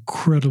got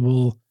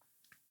incredible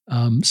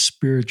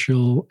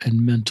spiritual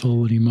and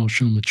mental and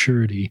emotional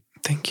maturity.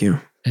 Thank you.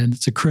 And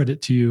it's a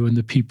credit to you and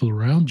the people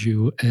around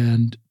you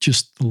and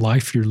just the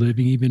life you're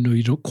living, even though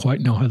you don't quite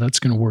know how that's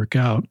going to work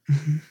out.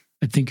 Mm-hmm.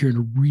 I think you're in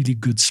a really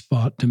good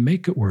spot to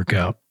make it work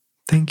out.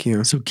 Thank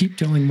you. So keep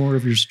telling more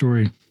of your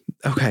story.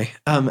 Okay.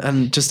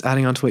 And just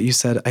adding on to what you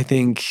said, I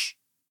think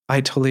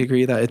I totally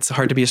agree that it's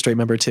hard to be a straight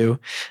member too.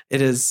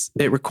 It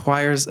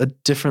requires a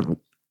different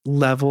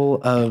level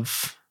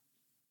of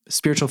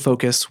spiritual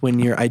focus when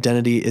your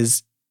identity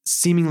is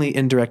seemingly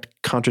indirect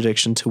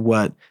contradiction to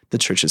what the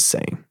church is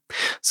saying.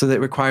 So that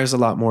requires a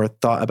lot more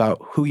thought about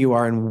who you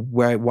are and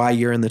why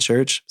you're in the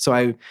church.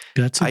 So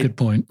that's a good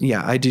point.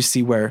 Yeah, I do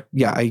see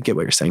I get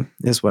what you're saying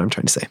is what I'm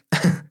trying to say.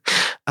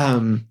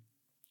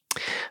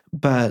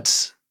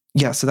 But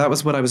yeah, so that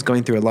was what I was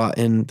going through a lot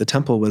in the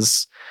temple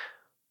was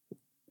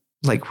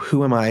like,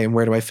 who am I and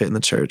where do I fit in the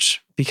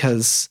church?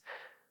 Because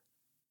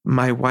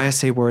my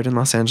YSA ward in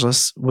Los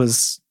Angeles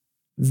was,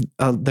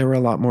 there were a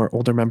lot more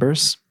older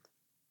members.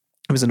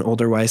 It was an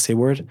older YSA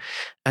ward.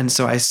 And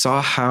so I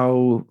saw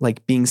how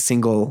like being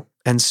single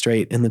and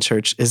straight in the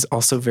church is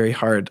also very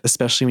hard,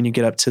 especially when you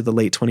get up to the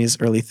late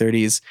 20s, early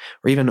 30s,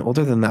 or even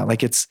older than that.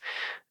 Like it's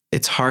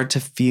hard to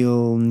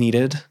feel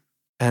needed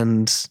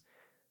and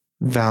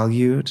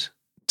valued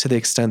to the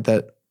extent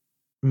that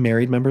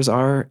married members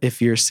are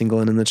if you're single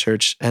and in the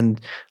church,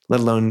 and let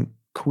alone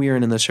queer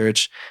and in the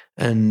church.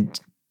 And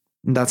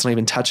that's not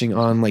even touching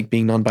on like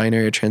being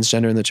non-binary or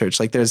transgender in the church.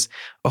 Like there's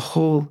a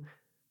whole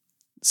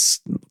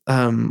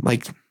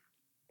like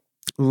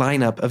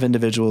lineup of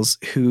individuals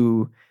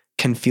who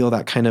can feel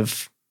that kind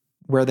of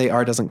where they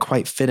are doesn't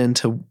quite fit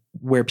into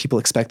where people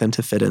expect them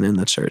to fit in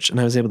the church. And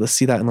I was able to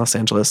see that in Los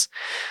Angeles,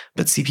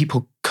 but see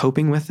people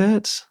coping with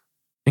it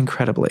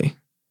incredibly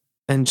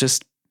and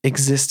just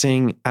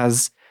existing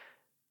as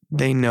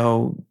they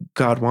know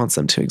God wants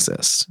them to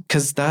exist.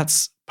 Because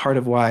that's part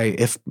of why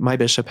if my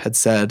bishop had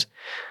said,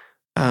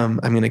 I'm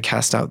going to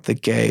cast out the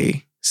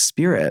gay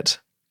spirit,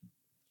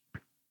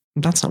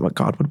 that's not what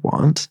God would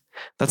want.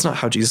 That's not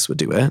how Jesus would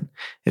do it.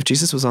 If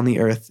Jesus was on the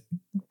earth,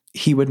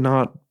 he would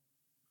not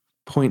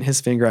point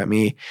his finger at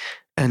me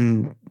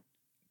and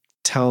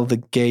tell the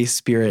gay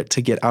spirit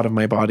to get out of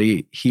my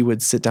body. He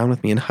would sit down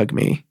with me and hug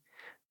me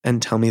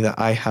and tell me that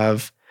I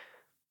have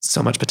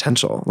so much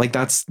potential. Like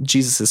that's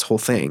Jesus's whole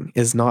thing,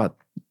 is not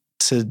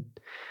to,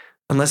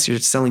 unless you're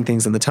selling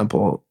things in the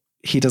temple,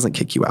 he doesn't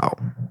kick you out.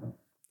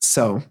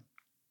 So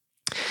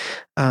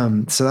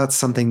that's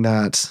something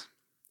that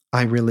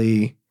I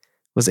really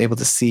was able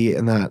to see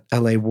in that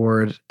LA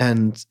ward,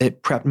 and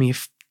it prepped me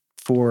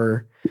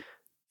for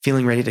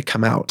feeling ready to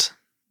come out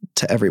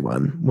to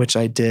everyone, which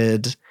I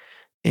did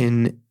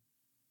in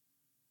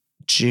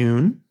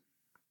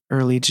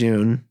early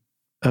June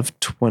of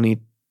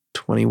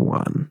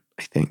 2021,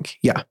 I think.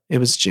 Yeah, it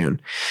was June.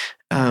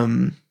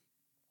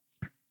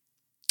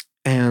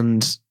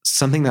 And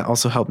something that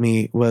also helped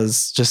me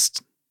was,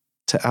 just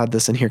to add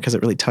this in here because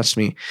it really touched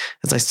me,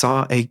 is I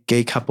saw a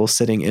gay couple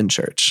sitting in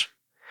church.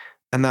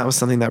 And that was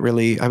something that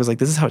really, I was like,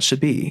 this is how it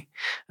should be.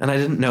 And I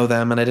didn't know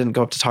them and I didn't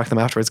go up to talk to them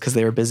afterwards because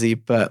they were busy.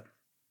 But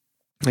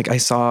like I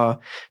saw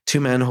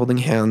two men holding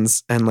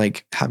hands and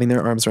like having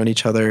their arms around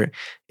each other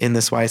in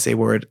this YSA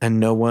ward, and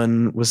no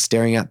one was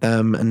staring at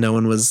them and no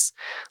one was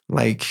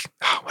like,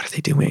 oh, what are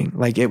they doing?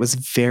 Like it was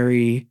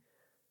very,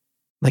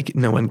 like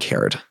no one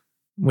cared,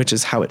 which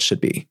is how it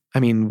should be.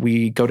 I mean,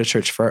 we go to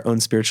church for our own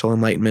spiritual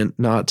enlightenment,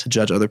 not to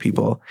judge other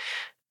people.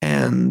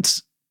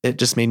 And it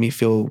just made me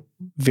feel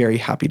very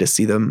happy to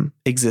see them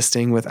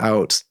existing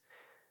without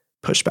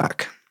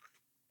pushback.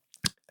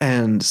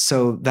 And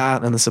so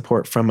that, and the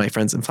support from my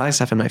friends in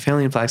Flagstaff and my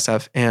family in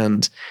Flagstaff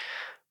and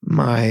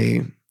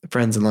my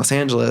friends in Los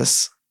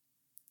Angeles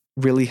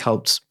really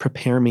helped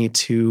prepare me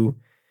to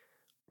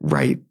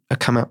write a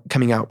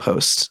coming out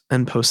post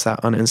and post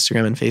that on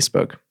Instagram and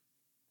Facebook.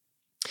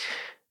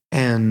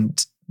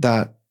 And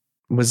that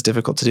was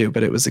difficult to do,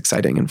 but it was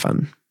exciting and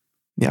fun.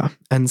 Yeah.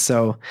 And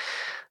so,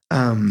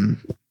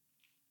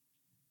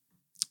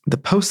 the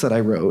post that I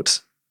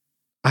wrote,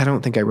 I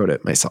don't think I wrote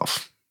it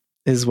myself,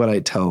 is what I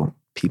tell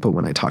people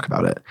when I talk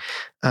about it.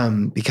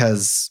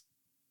 Because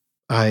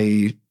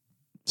I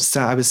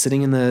was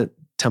sitting in the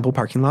temple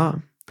parking lot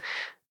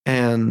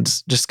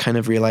and just kind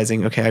of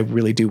realizing, okay, I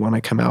really do want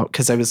to come out,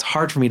 because it was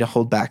hard for me to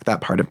hold back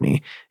that part of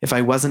me. If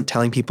I wasn't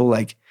telling people,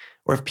 like,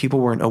 or if people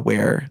weren't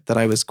aware that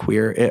I was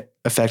queer, it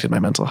affected my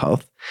mental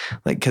health.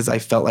 Like, because I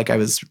felt like I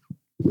was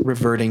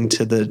reverting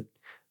to the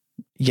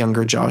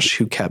younger Josh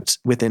who kept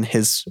within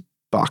his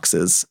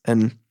boxes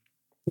and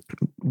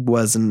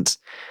wasn't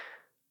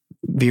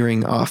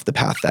veering off the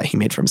path that he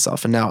made for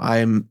himself. And now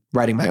I'm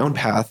writing my own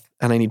path,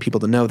 and I need people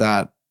to know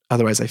that.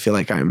 Otherwise, I feel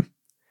like and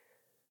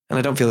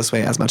I don't feel this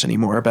way as much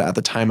anymore, but at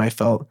the time I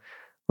felt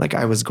like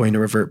I was going to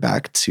revert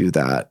back to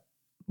that,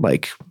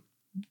 like,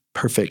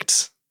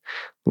 perfect,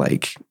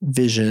 like,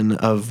 vision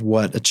of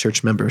what a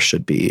church member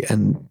should be.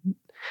 And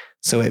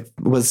so it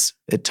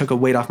took a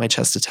weight off my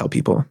chest to tell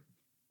people.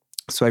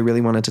 So I really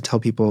wanted to tell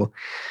people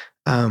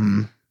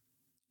in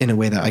a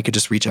way that I could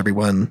just reach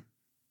everyone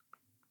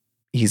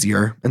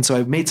easier. And so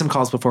I made some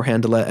calls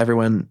beforehand to let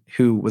everyone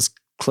who was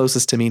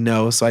closest to me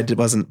know, so I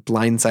wasn't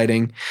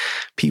blindsiding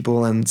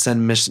people and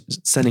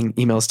sending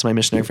emails to my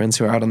missionary friends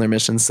who are out on their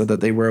missions, so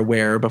that they were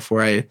aware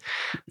before I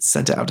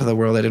sent it out to the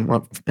world. I didn't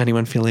want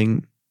anyone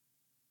feeling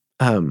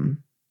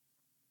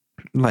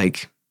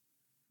like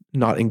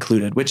not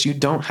included, which you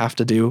don't have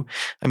to do.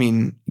 I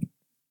mean,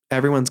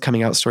 everyone's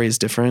coming out story is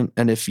different.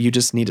 And if you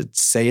just need to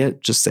say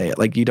it, just say it.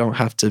 Like, you don't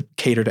have to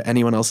cater to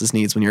anyone else's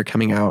needs when you're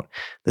coming out.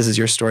 This is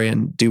your story,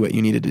 and do what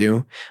you needed to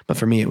do. But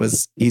for me, it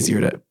was easier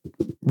to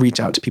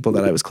reach out to people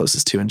that I was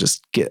closest to and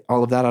just get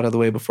all of that out of the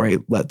way before I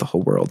let the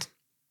whole world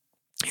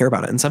hear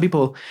about it. And some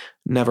people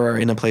never are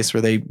in a place where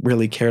they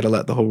really care to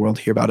let the whole world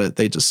hear about it.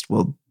 They just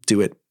will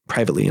do it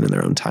privately and in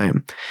their own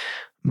time.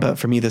 But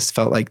for me, this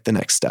felt like the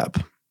next step.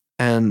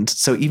 And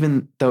so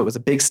even though it was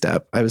a big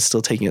step, I was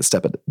still taking it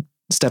step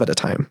at a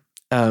time.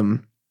 Now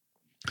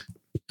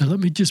let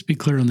me just be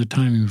clear on the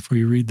timing before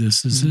you read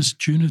this. Is this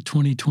June of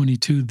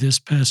 2022, this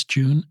past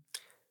June?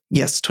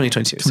 Yes,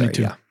 2022. 22.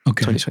 Sorry, yeah.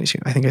 Okay. 2022.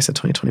 I think I said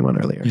 2021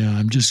 earlier. Yeah,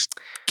 I'm just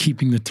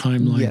keeping the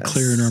timeline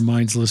clear in our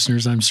minds,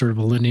 listeners. I'm sort of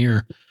a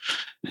linear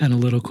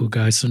analytical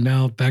guy. So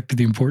now back to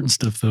the important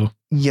stuff, though.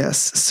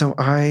 Yes. So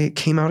I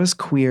came out as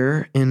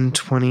queer in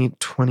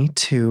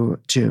 2022,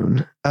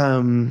 June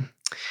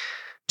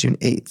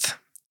 8th.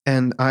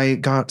 And I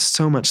got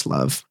so much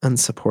love and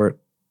support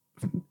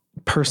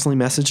personally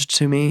messaged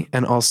to me,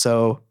 and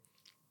also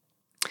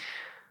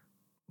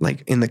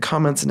like in the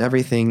comments and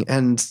everything.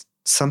 And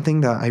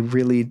something that I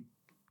really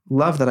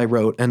love that I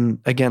wrote, and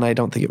again, I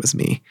don't think it was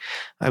me.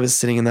 I was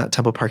sitting in that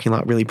temple parking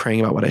lot really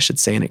praying about what I should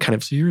say, and it kind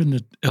of... So you're in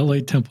the LA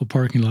temple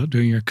parking lot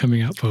doing your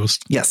coming out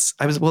post. Yes.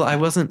 I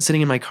wasn't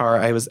sitting in my car.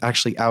 I was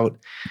actually out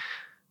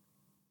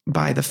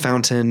by the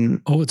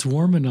fountain. Oh, it's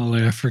warm in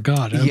LA. I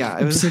forgot.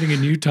 I was sitting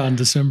in Utah in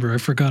December. I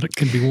forgot it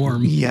can be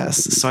warm.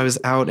 Yes. So I was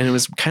out, and it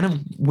was kind of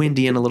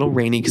windy and a little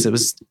rainy because it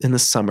was in the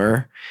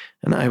summer.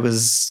 And I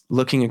was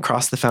looking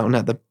across the fountain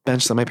at the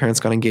bench that my parents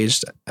got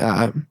engaged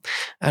at,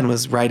 and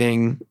was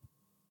writing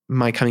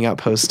my coming out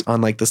post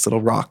on like this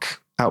little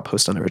rock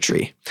outpost under a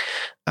tree.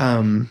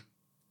 And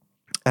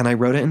I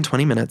wrote it in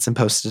 20 minutes and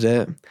posted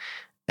it.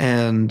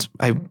 And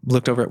I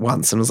looked over it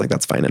once and was like,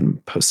 that's fine,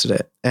 and posted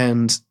it.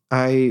 And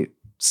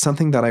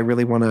something that I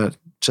really want to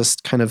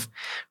just kind of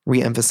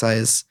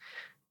reemphasize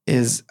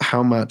is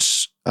how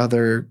much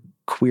other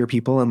queer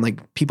people and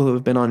like people who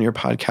have been on your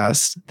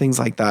podcast, things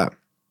like that,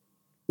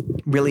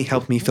 really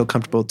helped me feel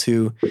comfortable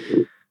to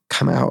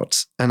come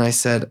out. And I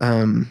said,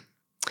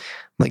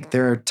 like,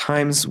 there are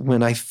times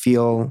when I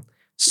feel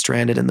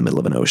stranded in the middle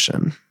of an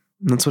ocean.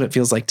 And that's what it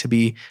feels like to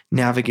be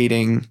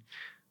navigating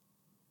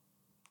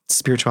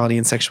spirituality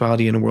and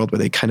sexuality in a world where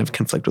they kind of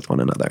conflict with one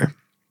another.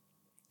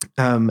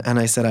 And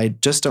I said, I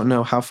just don't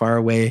know how far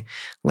away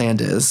land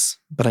is,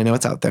 but I know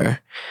it's out there.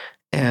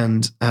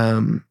 And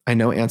I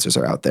know answers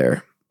are out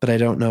there, but I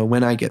don't know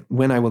when I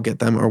will get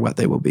them or what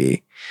they will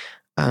be.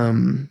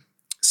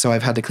 So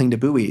I've had to cling to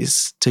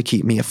buoys to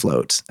keep me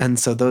afloat. And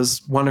so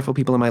those wonderful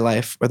people in my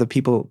life, or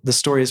the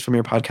stories from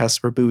your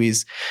podcast, were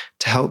buoys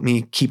to help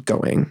me keep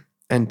going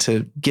and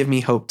to give me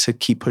hope to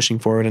keep pushing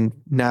forward and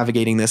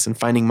navigating this and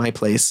finding my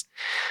place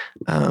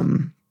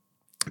in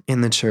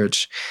the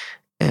church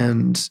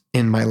and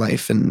in my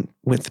life and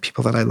with the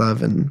people that I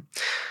love. And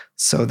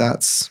so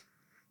that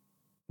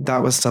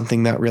was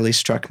something that really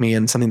struck me,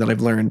 and something that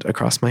I've learned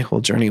across my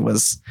whole journey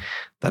was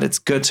that it's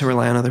good to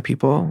rely on other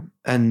people.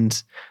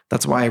 And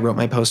that's why I wrote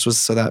my post, was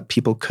so that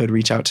people could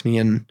reach out to me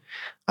and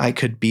I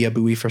could be a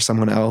buoy for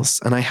someone else.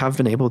 And I have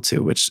been able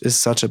to, which is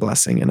such a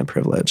blessing and a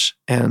privilege.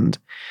 And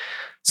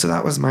so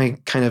that was my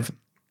kind of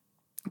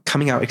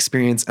coming out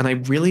experience. And I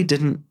really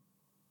didn't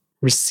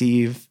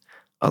receive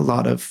a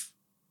lot of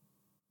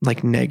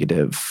like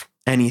negative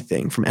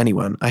anything from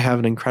anyone. I have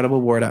an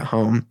incredible ward at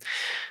home.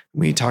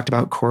 We talked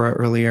about Cora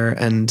earlier,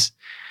 and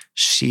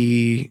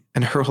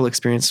her whole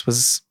experience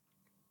was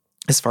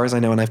as far as I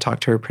know, and I've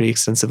talked to her pretty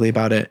extensively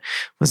about it,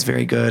 was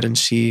very good. And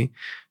she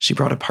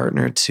brought a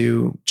partner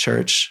to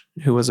church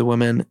who was a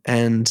woman,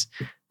 and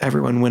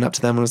everyone went up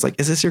to them and was like,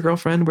 "Is this your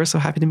girlfriend? We're so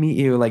happy to meet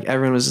you." Like,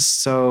 everyone was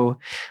just so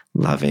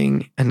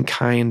loving and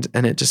kind.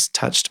 And it just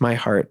touched my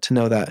heart to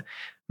know that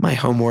my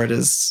home ward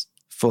is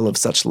full of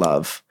such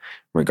love,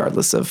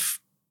 regardless of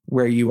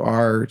where you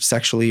are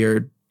sexually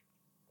or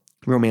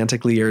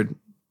romantically or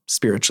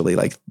spiritually.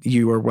 Like,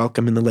 you are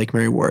welcome in the Lake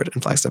Mary ward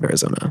in Flagstaff,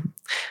 Arizona.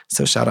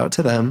 So shout out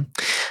to them.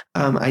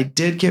 I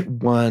did get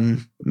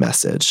one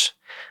message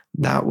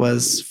that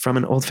was from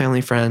an old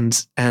family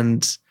friend,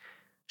 and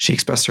she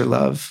expressed her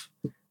love.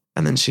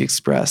 And then she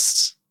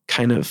expressed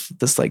kind of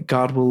this, like,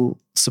 God will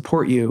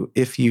support you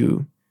if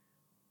you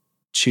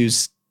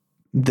choose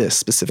this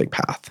specific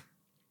path,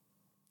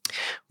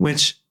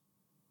 which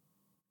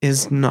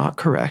is not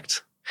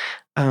correct.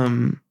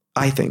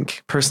 I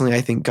think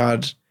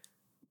God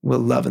will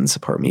love and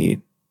support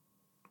me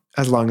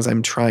as long as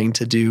I'm trying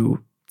to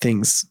do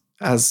things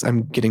as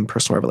I'm getting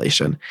personal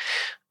revelation.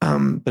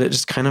 But it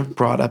just kind of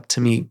brought up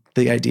to me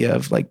the idea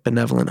of, like,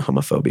 benevolent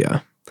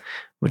homophobia,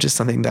 which is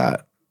something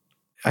that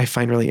I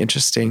find really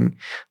interesting.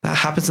 That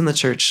happens in the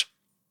church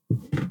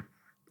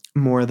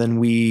more than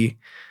we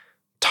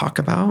talk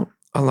about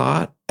a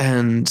lot.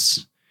 And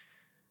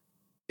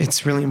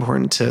it's really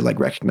important to, like,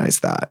 recognize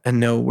that and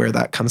know where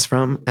that comes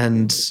from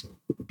and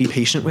be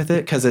patient with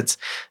it, because it's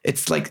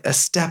like a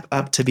step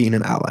up to being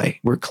an ally.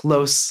 We're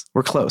close.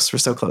 We're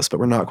so close, but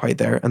we're not quite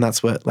there. And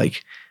that's what,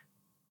 like,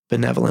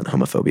 benevolent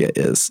homophobia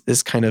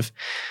is kind of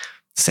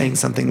saying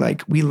something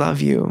like, we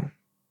love you,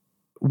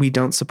 we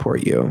don't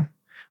support you,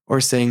 or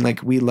saying,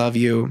 like, we love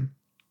you,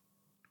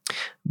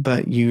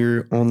 but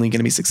you're only going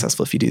to be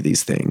successful if you do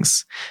these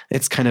things.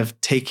 It's kind of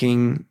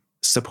taking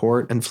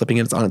support and flipping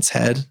it on its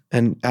head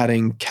and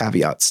adding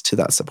caveats to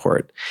that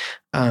support,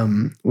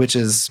 which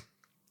is,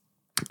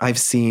 I've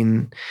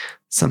seen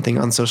something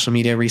on social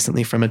media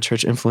recently from a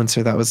church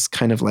influencer that was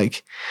kind of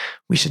like,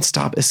 we should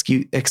stop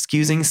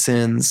excusing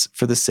sins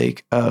for the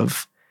sake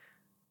of,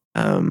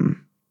 how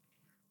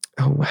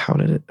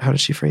did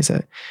she phrase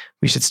it?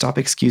 We should stop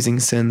excusing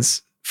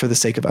sins for the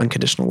sake of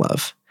unconditional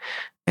love.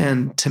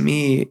 And to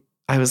me,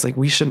 I was like,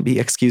 we shouldn't be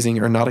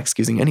excusing or not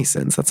excusing any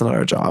sins. That's not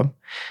our job.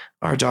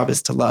 Our job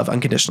is to love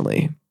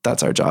unconditionally.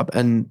 That's our job.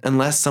 And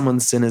unless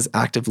someone's sin is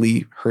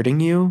actively hurting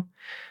you,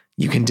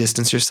 you can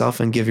distance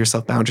yourself and give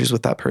yourself boundaries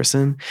with that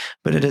person.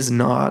 But it is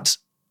not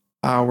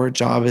our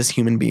job as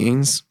human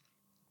beings,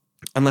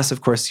 unless,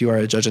 of course, you are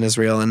a judge in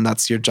Israel and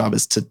that's your job,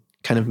 is to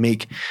kind of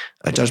make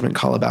a judgment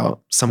call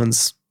about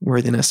someone's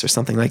worthiness or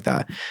something like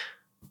that.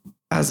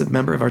 As a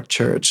member of our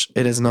church,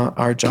 it is not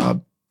our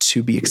job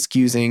to be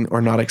excusing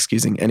or not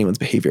excusing anyone's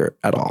behavior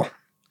at all,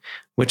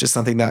 which is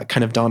something that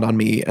kind of dawned on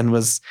me and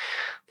was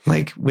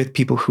like, with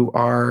people who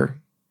are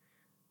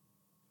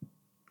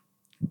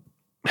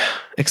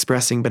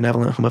expressing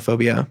benevolent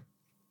homophobia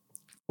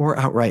or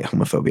outright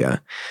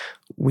homophobia,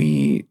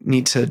 we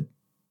need to,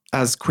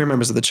 as queer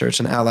members of the church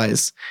and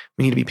allies,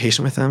 we need to be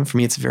patient with them. For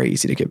me, it's very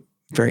easy to get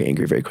very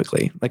angry very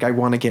quickly. Like, I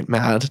want to get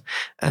mad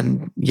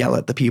and yell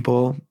at the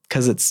people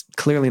because it's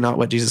clearly not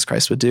what Jesus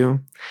Christ would do.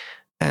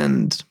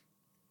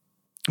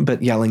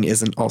 But yelling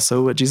isn't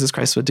also what Jesus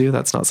Christ would do.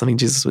 That's not something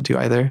Jesus would do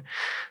either.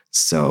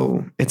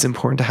 So it's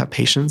important to have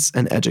patience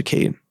and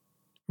educate,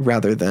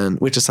 rather than,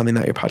 which is something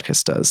that your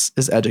podcast does,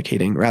 is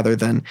educating rather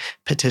than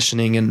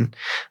petitioning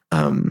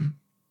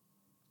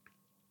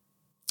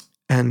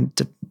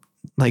and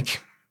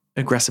like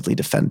aggressively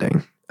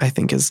defending. I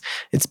think it's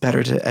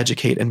better to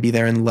educate and be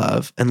there in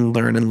love and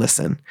learn and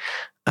listen,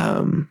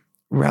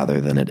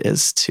 rather than it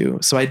is to.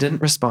 So I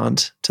didn't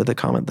respond to the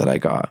comment that I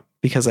got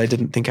because I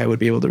didn't think I would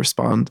be able to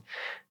respond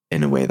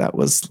in a way that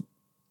was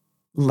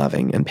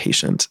loving and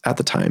patient at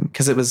the time,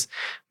 because it was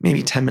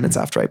maybe 10 minutes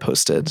after I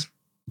posted.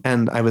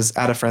 And I was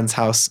at a friend's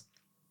house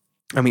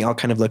and we all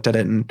kind of looked at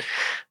it and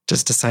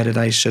just decided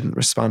I shouldn't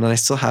respond. And I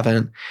still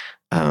haven't.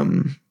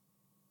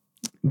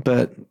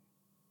 But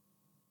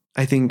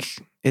I think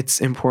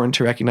it's important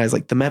to recognize,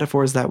 like, the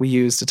metaphors that we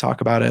use to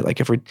talk about it. Like,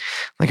 if we're,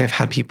 like, I've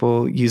had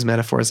people use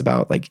metaphors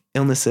about, like,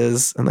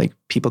 illnesses and, like,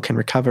 people can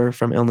recover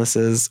from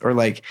illnesses, or,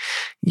 like,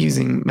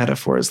 using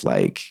metaphors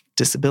like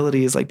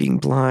disabilities, like being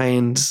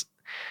blind.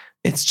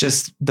 It's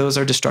just, those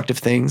are destructive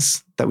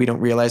things that we don't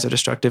realize are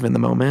destructive in the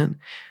moment.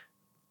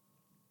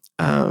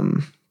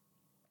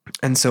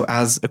 And so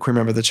as a queer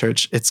member of the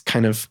church, it's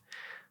kind of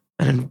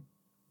a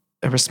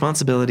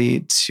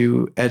responsibility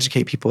to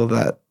educate people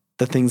that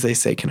the things they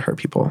say can hurt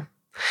people.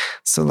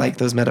 So, like,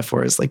 those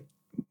metaphors, like,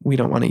 we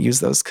don't want to use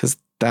those because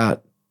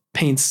that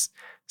paints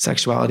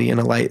sexuality in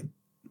a light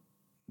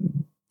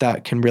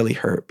that can really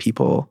hurt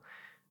people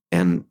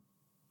and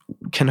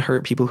can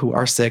hurt people who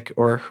are sick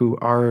or who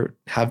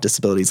have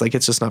disabilities. Like,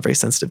 it's just not very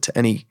sensitive to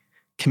any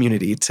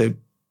community to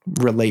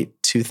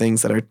relate to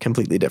things that are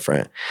completely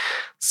different.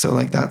 So,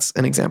 like, that's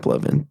an example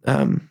of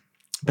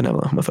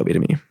benevolent homophobia to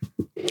me.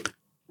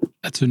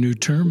 That's a new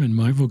term in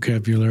my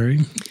vocabulary,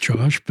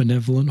 Josh,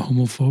 benevolent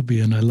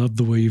homophobia. And I love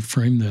the way you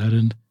frame that.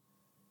 And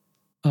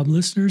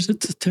listeners,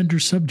 it's a tender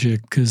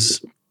subject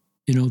because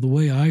the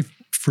way I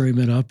frame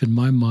it up in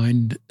my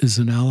mind as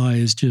an ally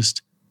is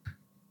just,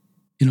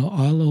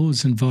 I'll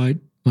always invite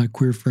my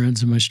queer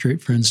friends and my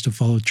straight friends to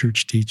follow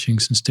church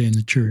teachings and stay in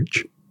the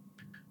church.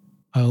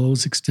 I'll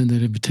always extend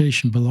that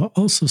invitation, but I'll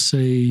also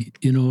say,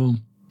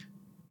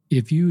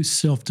 if you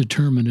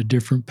self-determine a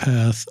different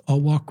path, I'll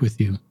walk with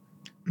you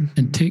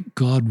and take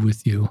God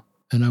with you.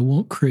 And I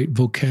won't create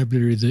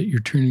vocabulary that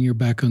you're turning your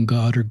back on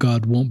God or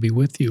God won't be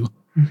with you.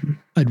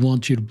 I'd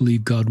want you to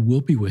believe God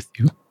will be with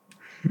you.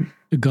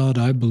 The God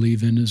I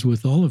believe in is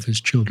with all of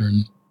his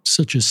children.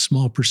 Such a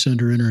small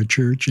percent are in our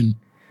church, and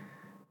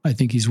I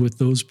think he's with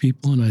those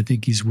people, and I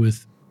think he's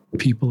with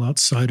people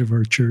outside of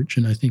our church,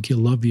 and I think he'll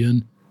love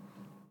you.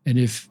 And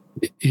if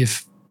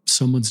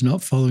someone's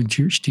not following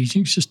church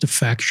teaching, it's just a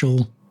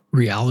factual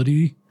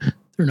reality.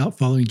 They're not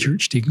following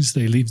church teachings.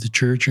 They leave the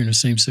church or in a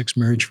same-sex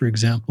marriage, for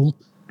example.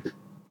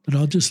 But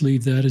I'll just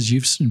leave that, as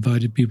you've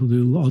invited people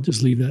to, I'll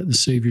just leave that at the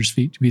Savior's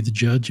feet to be the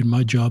judge, and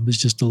my job is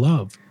just to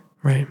love.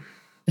 Right.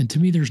 And to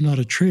me, there's not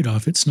a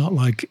trade-off. It's not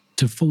like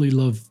to fully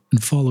love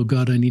and follow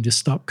God, I need to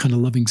stop kind of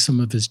loving some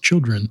of his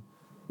children.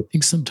 I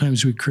think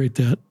sometimes we create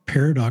that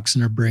paradox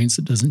in our brains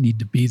that doesn't need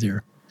to be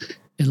there.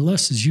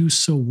 Unless, as you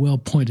so well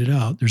pointed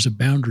out, there's a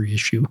boundary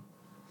issue,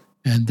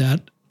 and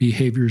that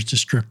behavior is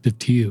destructive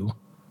to you,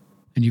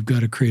 and you've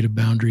got to create a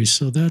boundary.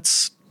 So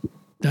that's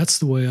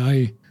the way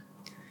I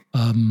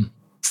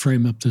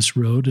frame up this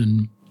road.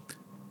 And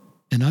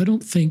I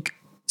don't think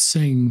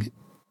saying,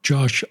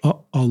 Josh,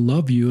 I'll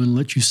love you and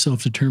let you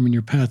self-determine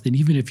your path. And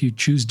even if you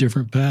choose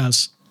different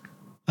paths,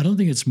 I don't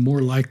think it's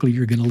more likely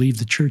you're going to leave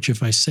the church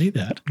if I say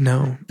that.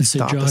 No. And say,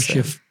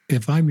 Josh,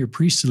 if I'm your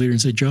priesthood leader,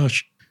 and say,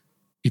 Josh,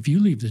 if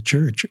you leave the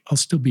church, I'll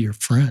still be your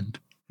friend.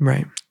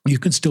 Right. You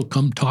can still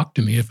come talk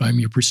to me if I'm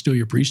still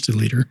your priesthood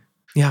leader.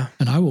 Yeah.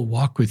 And I will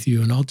walk with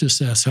you, and I'll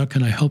just ask, how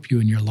can I help you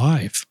in your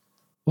life?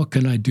 What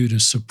can I do to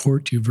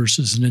support you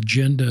versus an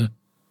agenda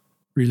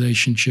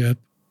relationship?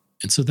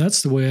 And so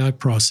that's the way I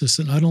process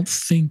it. And I don't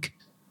think,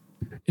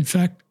 in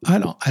fact, I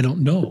don't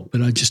know,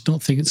 but I just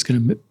don't think it's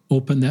going to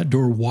open that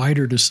door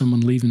wider to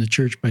someone leaving the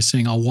church by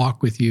saying, I'll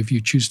walk with you if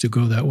you choose to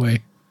go that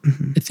way.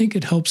 I think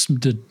it helps them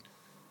to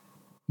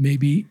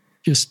maybe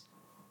just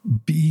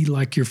be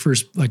like your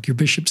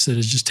bishop said,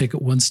 is just take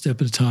it one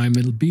step at a time.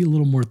 It'll be a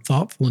little more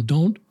thoughtful, and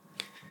don't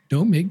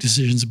make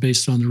decisions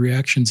based on the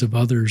reactions of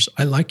others.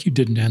 I like you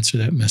didn't answer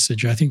that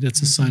message. I think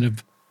that's a sign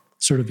of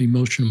sort of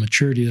emotional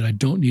maturity, that I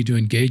don't need to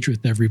engage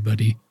with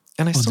everybody.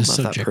 And I still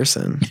love that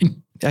person.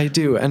 I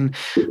do.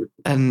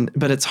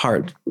 But it's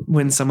hard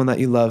when someone that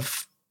you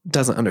love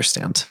doesn't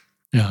understand.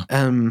 Yeah.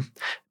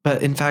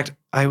 But in fact,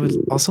 I would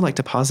also like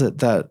to posit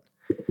that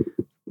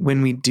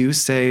when we do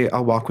say,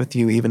 I'll walk with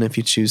you, even if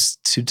you choose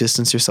to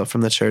distance yourself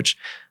from the church,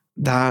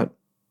 that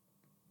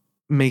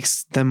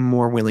makes them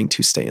more willing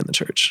to stay in the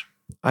church.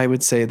 I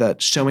would say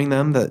that showing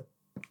them that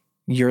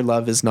your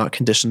love is not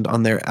conditioned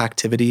on their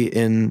activity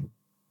in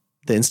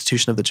the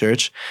institution of the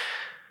church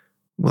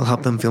will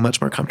help them feel much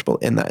more comfortable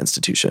in that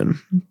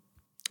institution.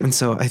 And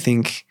so I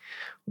think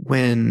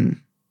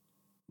when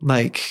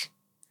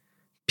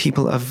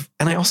and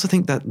I also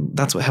think that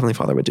that's what Heavenly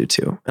Father would do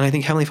too. And I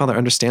think Heavenly Father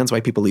understands why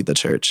people leave the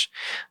church.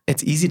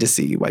 It's easy to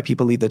see why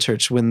people leave the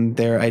church when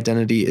their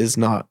identity is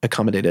not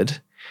accommodated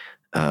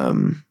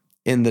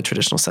in the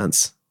traditional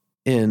sense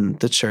in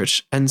the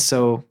church. And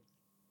so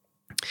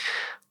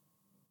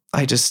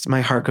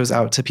my heart goes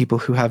out to people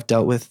who have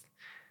dealt with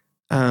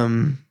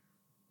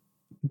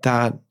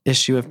that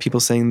issue of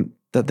people saying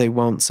that they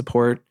won't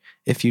support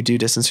if you do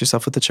distance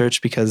yourself with the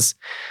church, because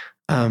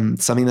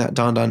something that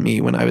dawned on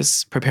me when I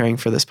was preparing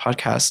for this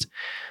podcast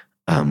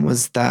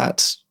was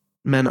that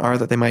men are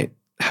that they might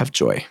have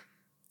joy.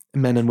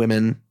 Men and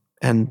women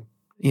and,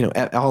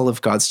 all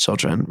of God's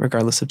children,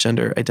 regardless of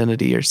gender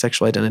identity or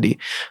sexual identity,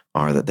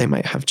 are that they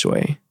might have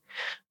joy.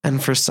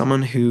 And for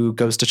someone who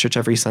goes to church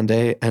every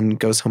Sunday and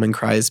goes home and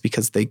cries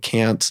because they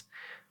can't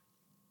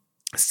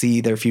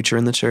see their future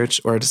in the church,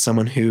 or to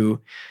someone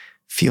who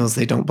feels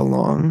they don't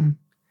belong,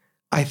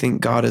 I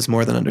think God is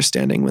more than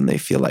understanding when they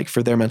feel like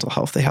for their mental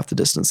health, they have to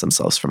distance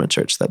themselves from a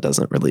church that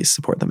doesn't really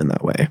support them in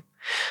that way.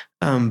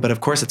 But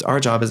of course, it's our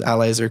job as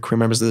allies or queer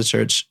members of the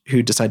church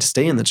who decide to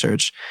stay in the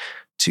church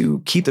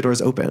to keep the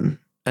doors open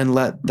and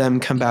let them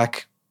come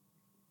back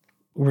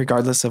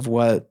regardless of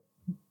what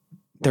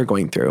they're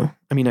going through.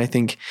 I mean, I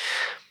think,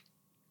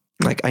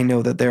 I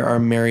know that there are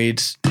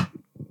married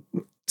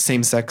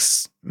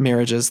same-sex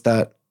marriages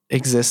that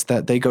exist,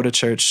 that they go to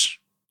church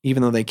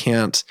even though they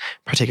can't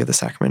partake of the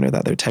sacrament, or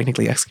that they're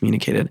technically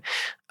excommunicated.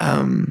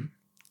 And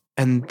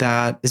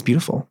that is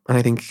beautiful. And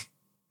I think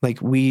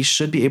we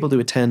should be able to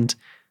attend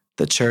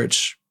the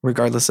church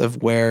regardless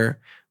of where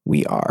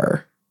we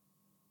are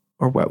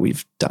or what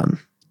we've done.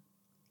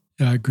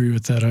 Yeah, I agree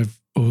with that. I've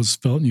always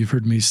felt, and you've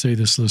heard me say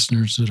this,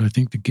 listeners, that I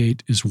think the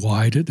gate is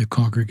wide at the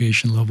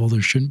congregation level.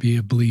 There shouldn't be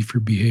a belief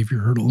or behavior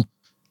hurdle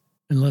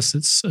unless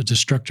it's a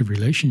destructive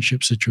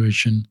relationship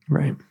situation.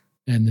 Right.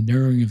 And the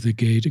narrowing of the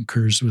gate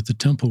occurs with the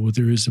temple, where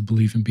there is a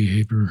belief and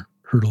behavior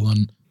hurdle.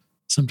 And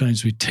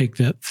sometimes we take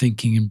that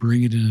thinking and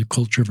bring it into the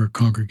culture of our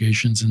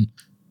congregations and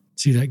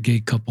see that gay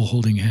couple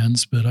holding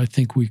hands, but I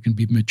think we can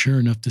be mature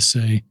enough to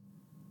say,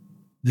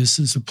 this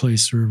is a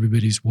place where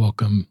everybody's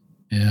welcome.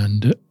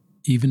 And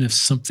even if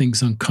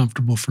something's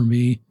uncomfortable for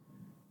me,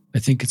 I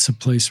think it's a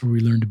place where we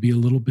learn to be a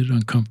little bit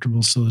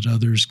uncomfortable so that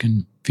others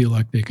can feel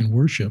like they can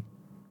worship.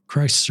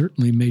 Christ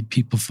certainly made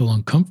people feel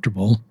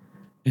uncomfortable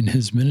in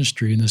his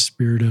ministry in the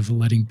spirit of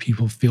letting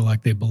people feel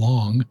like they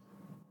belong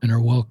and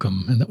are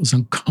welcome. And that was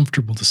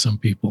uncomfortable to some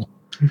people.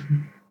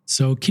 Mm-hmm.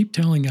 So keep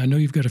telling. I know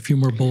you've got a few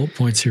more bullet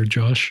points here,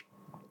 Josh.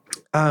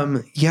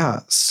 Yeah.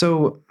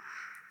 So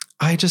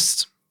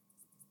I've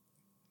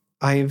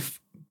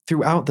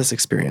throughout this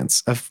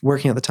experience of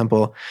working at the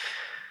temple,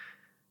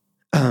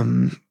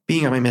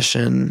 being on my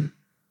mission,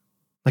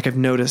 like I've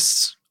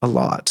noticed a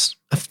lot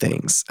of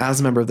things as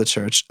a member of the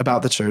church,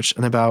 about the church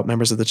and about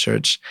members of the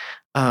church.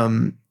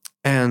 And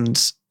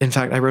in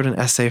fact, I wrote an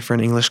essay for an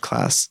English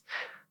class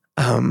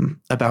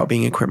about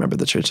being a queer member of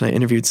the church. And I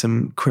interviewed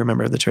some queer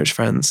member of the church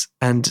friends.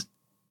 And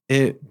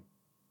it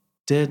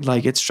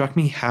struck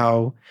me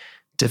how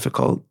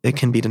difficult it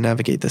can be to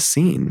navigate this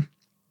scene.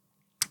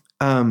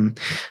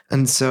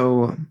 And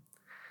so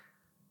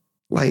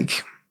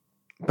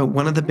but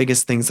one of the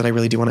biggest things that I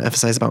really do want to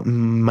emphasize about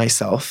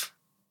myself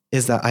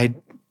is that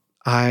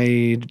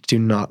I do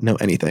not know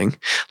anything.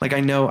 Like, I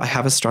know I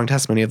have a strong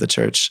testimony of the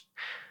church,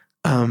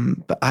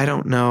 but I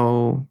don't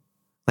know,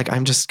 like,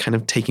 I'm just kind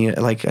of taking it,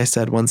 like I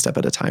said, one step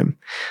at a time.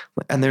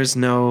 And there's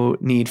no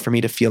need for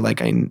me to feel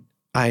like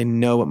I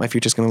know what my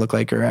future is going to look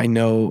like, or I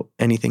know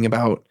anything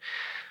about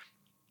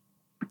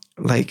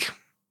like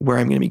where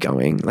I'm going to be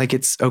going. Like,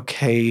 it's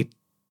okay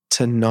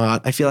to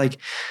not, I feel like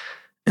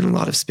in a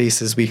lot of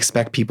spaces, we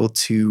expect people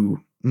to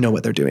know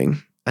what they're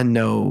doing and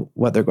know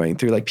what they're going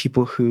through. Like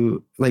people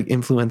who, like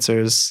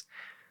influencers,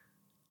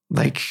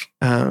 like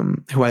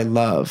who I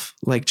love,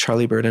 like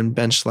Charlie Bird and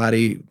Ben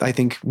Schlatti, I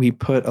think we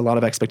put a lot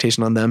of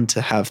expectation on them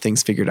to have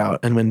things figured out.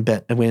 And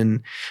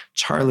when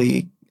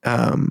Charlie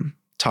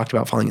talked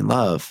about falling in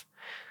love,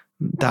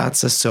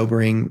 that's a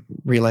sobering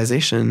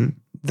realization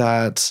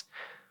that,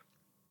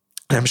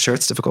 and I'm sure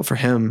it's difficult for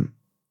him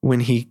when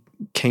he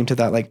came to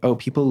that, like, oh,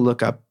 people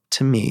look up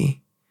to me.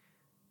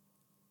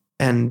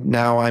 And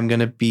now I'm going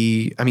to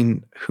be, I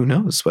mean, who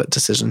knows what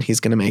decision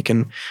he's going to make,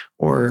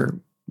 or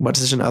what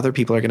decision other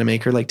people are going to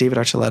make, or like David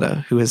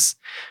Archuleta, who has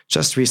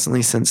just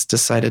recently since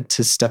decided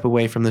to step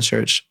away from the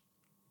church.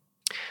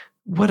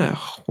 What a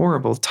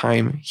horrible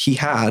time he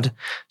had,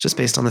 just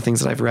based on the things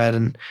that I've read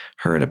and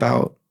heard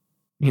about,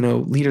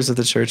 leaders of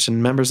the church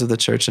and members of the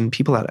church and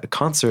people at a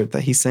concert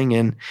that he sang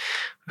in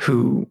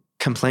who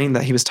complained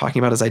that he was talking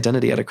about his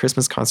identity at a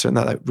Christmas concert and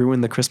that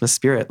ruined the Christmas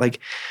spirit.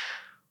 Like,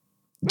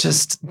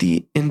 just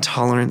the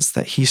intolerance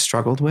that he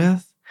struggled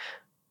with.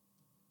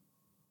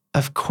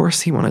 Of course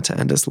he wanted to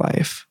end his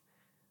life.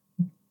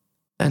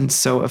 And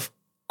so of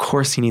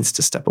course he needs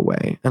to step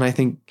away. And I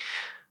think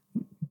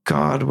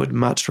God would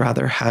much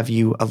rather have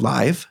you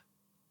alive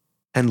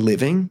and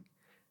living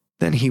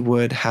than he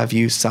would have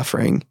you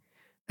suffering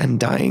and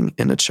dying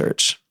in a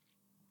church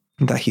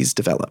that he's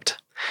developed.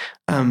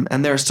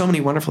 And there are so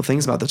many wonderful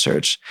things about the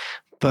church.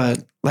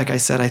 But like I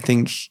said, I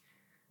think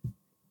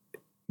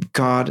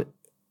God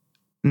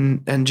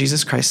and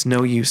Jesus Christ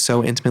know you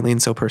so intimately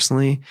and so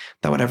personally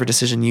that whatever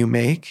decision you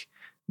make,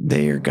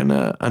 they are going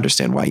to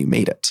understand why you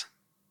made it,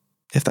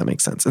 if that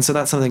makes sense. And so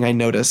that's something I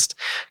noticed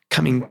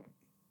coming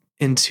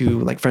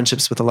into like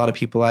friendships with a lot of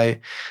people. I've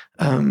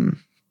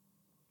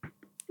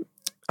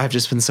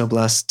just been so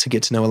blessed to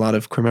get to know a lot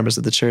of queer members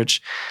of the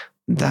church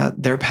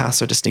that their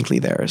paths are distinctly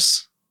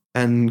theirs.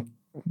 And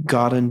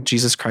God and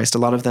Jesus Christ, a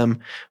lot of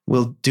them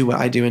will do what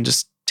I do and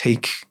just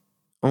take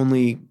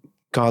only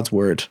God's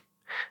word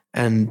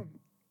and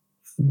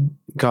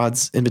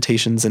God's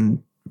invitations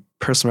and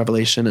personal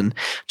revelation and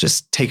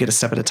just take it a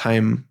step at a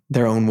time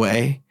their own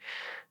way.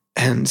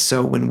 And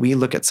so when we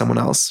look at someone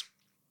else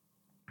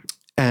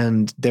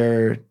and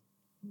their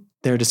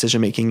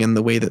decision-making and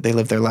the way that they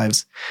live their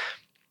lives,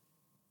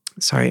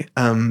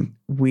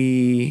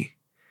 we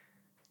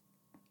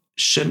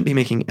shouldn't be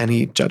making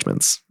any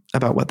judgments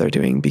about what they're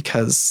doing,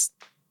 because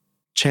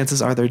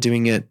chances are they're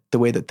doing it the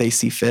way that they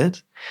see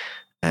fit.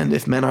 And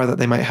if men are that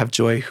they might have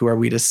joy, who are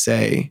we to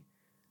say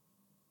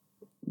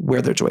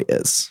where their joy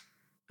is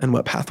and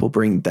what path will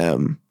bring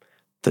them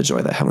the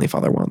joy that Heavenly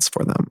Father wants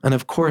for them? And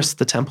of course,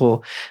 the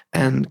temple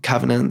and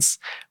covenants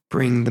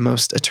bring the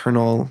most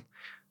eternal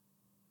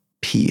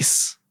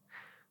peace.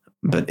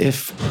 But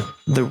if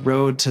the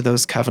road to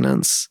those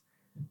covenants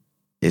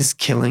is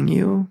killing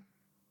you,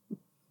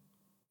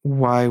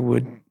 why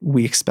would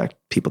we expect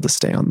people to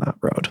stay on that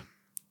road?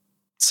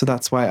 So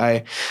that's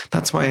why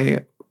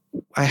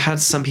I had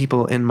some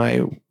people in my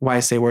Why I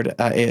Say Word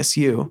at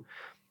ASU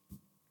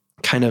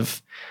kind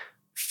of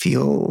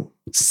feel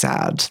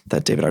sad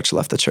that David Archer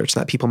left the church,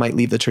 that people might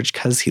leave the church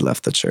because he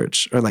left the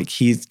church, or like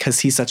because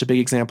he's such a big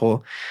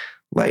example,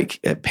 like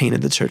it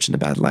painted the church in a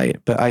bad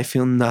light. But I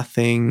feel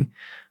nothing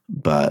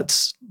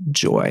but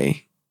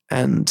joy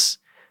and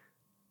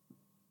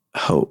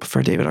hope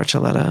for David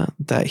Archuleta,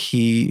 that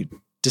he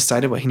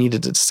decided what he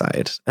needed to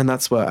decide. And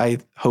that's what I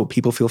hope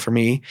people feel for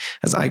me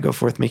as I go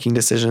forth making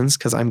decisions,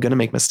 because I'm going to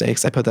make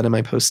mistakes. I put that in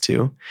my post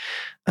too.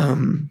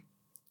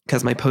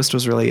 Because my post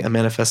was really a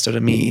manifesto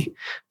to me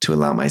to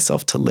allow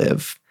myself to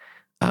live,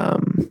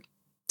 to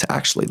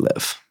actually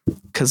live.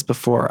 Because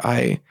before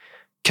I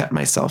kept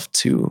myself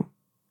to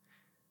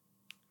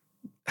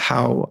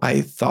how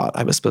I thought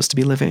I was supposed to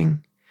be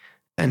living,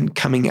 and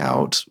coming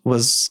out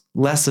was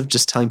less of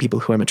just telling people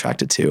who I'm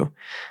attracted to,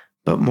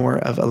 but more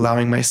of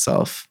allowing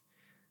myself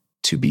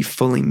to be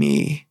fully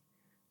me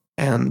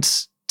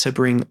and to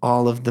bring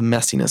all of the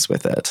messiness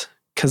with it.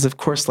 Because of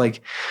course,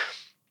 like,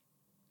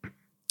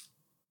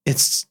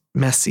 it's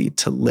messy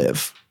to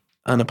live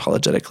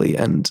unapologetically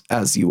and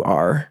as you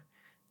are,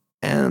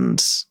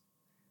 and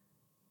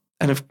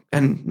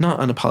not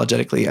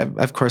unapologetically.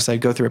 Of course, I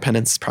go through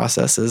repentance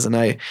processes,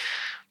 and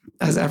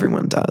as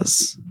everyone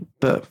does.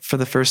 But for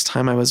the first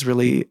time, I was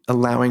really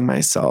allowing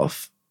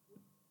myself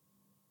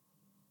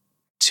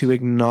to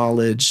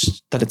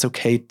acknowledge that it's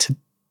okay to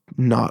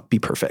not be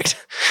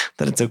perfect,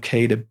 that it's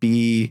okay to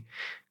be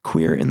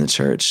queer in the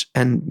church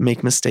and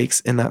make mistakes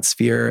in that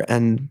sphere,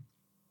 and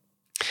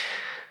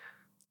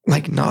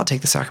like not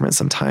take the sacrament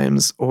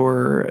sometimes,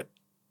 or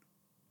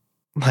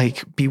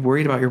like be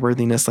worried about your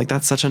worthiness. Like,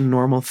 that's such a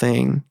normal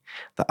thing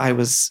that I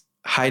was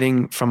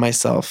hiding from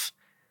myself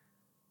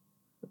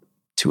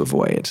to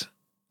avoid.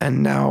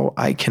 And now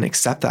I can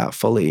accept that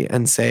fully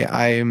and say,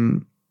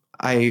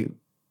 I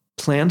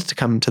planned to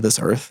come to this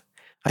earth.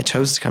 I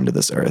chose to come to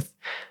this earth.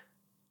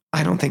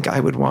 I don't think I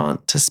would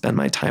want to spend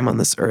my time on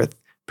this earth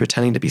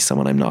pretending to be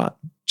someone I'm not,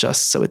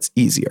 just so it's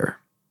easier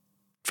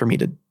for me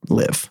to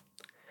live.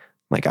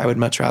 Like, I would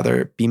much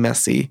rather be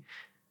messy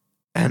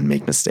and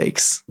make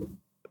mistakes,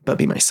 but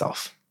be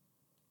myself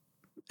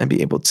and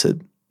be able to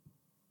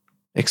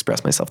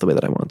express myself the way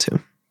that I want to.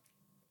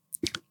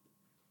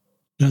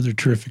 Another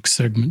terrific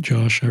segment,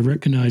 Josh. I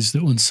recognize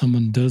that when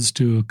someone does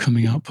do a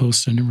coming out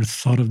post, I never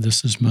thought of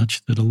this as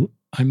much, that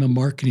I'm a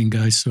marketing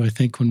guy. So I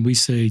think when we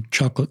say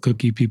chocolate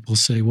cookie, people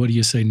say, what do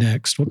you say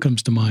next? What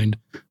comes to mind?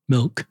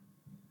 Milk.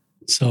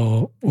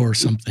 So, or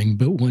something.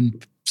 But when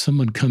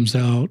someone comes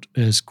out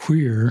as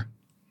queer,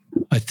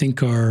 I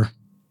think our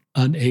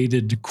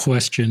unaided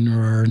question,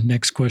 or our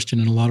next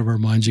question in a lot of our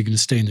minds, are you going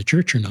to stay in the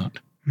church or not?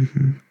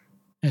 Mm-hmm.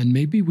 And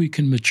maybe we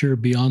can mature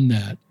beyond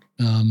that.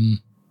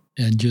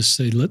 And just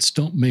say, let's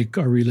don't make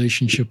our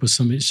relationship with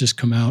somebody that's just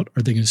come out,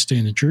 are they going to stay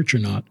in the church or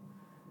not?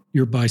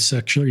 You're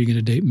bisexual, are you going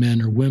to date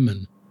men or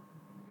women?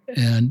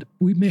 And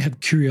we may have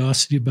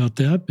curiosity about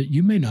that, but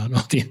you may not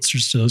know the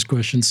answers to those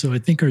questions. So I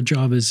think our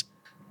job is,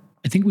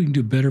 I think we can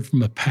do better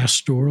from a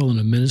pastoral and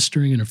a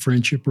ministering and a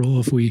friendship role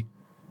if we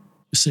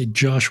say,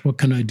 Josh, what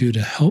can I do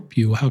to help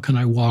you? How can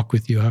I walk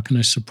with you? How can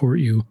I support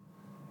you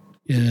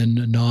in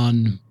a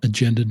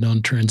non-agendaed,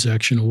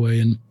 non-transactional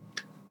way? And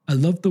I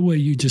love the way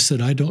you just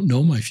said, I don't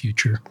know my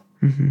future.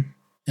 Mm-hmm.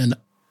 And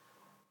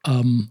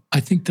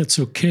I think that's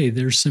okay.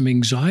 There's some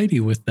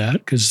anxiety with that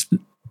because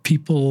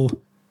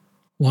people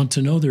want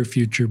to know their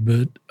future,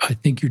 but I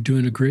think you're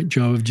doing a great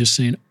job of just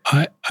saying,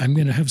 I'm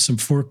going to have some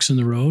forks in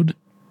the road,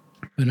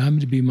 but I'm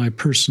going to be my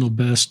personal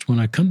best when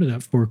I come to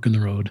that fork in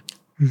the road.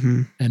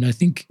 Mm-hmm. And I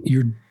think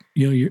you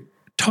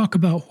talk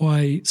about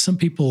why some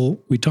people,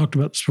 we talked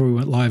about this before we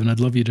went live, and I'd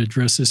love you to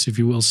address this, if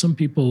you will. Some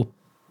people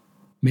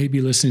may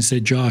be listening and say,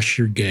 Josh,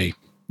 you're gay.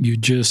 You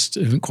just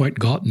haven't quite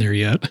gotten there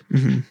yet.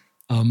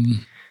 Mm-hmm.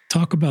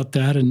 Talk about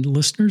that. And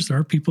listeners, there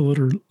are people that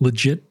are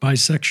legit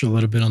bisexual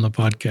that have been on the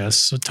podcast.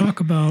 So talk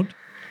about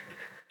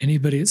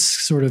anybody that's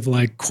sort of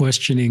like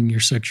questioning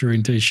your sexual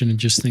orientation and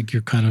just think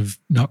you're kind of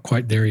not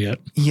quite there yet.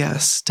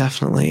 Yes,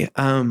 definitely.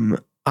 When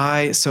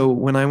I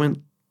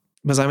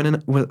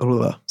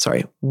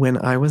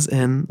was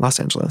in Los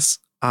Angeles,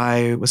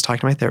 I was talking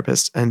to my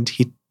therapist, and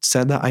he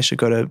said that I should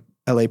go to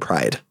LA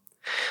Pride,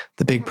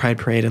 the big Pride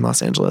parade in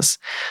Los Angeles,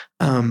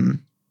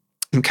 and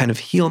kind of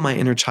heal my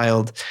inner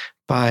child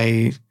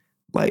by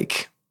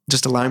like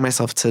just allowing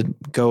myself to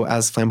go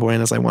as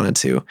flamboyant as I wanted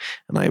to.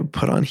 And I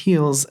put on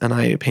heels and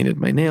I painted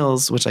my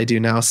nails, which I do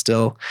now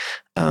still.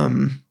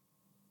 And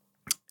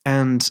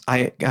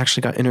I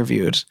actually got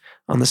interviewed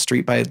on the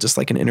street by just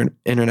like an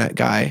internet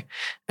guy.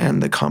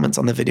 And the comments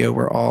on the video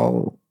were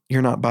all,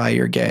 you're not bi,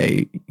 you're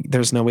gay.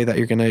 There's no way that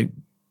you're going to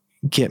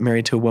get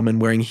married to a woman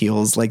wearing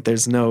heels. Like,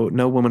 there's no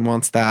woman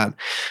wants that,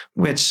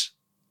 which,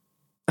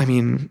 I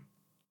mean,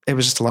 it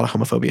was just a lot of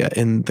homophobia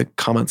in the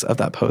comments of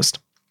that post.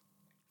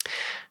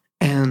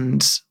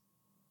 And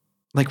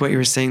like what you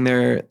were saying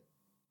there,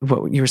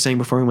 what you were saying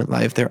before we went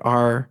live, there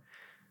are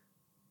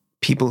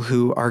people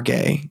who are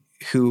gay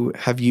who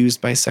have used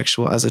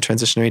bisexual as a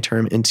transitionary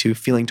term into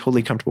feeling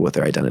totally comfortable with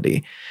their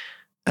identity.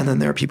 And then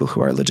there are people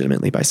who are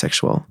legitimately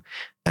bisexual.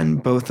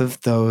 And both of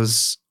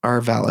those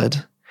are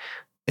valid.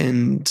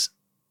 And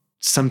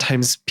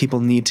sometimes people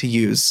need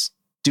to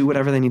do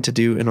whatever they need to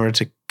do in order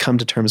to come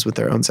to terms with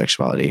their own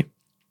sexuality.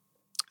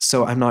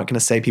 So I'm not going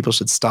to say people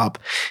should stop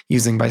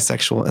using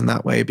bisexual in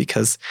that way,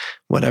 because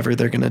whatever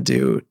they're going to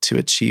do to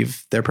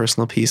achieve their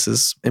personal peace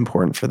is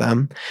important for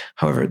them.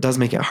 However, it does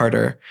make it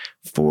harder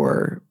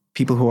for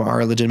people who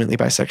are legitimately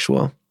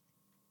bisexual,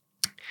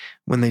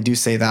 when they do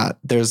say that,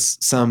 there's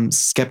some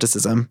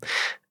skepticism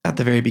at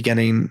the very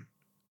beginning,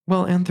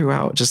 well, and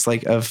throughout, just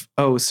like of,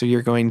 oh, so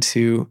you're going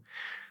to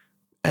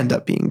end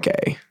up being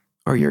gay,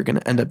 or you're going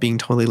to end up being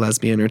totally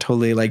lesbian, or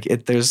totally like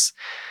it.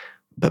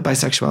 But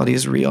bisexuality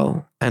is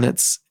real, and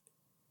it's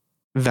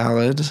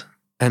valid,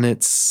 and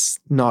it's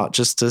not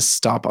just a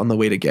stop on the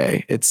way to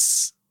gay.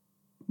 It's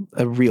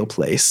a real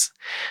place,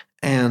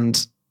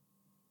 and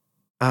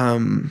a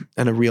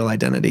real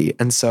identity.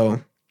 And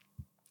so,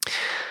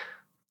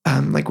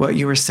 like what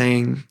you were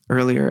saying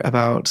earlier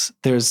about,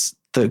 there's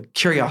the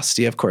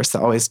curiosity, of course,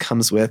 that always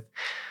comes with,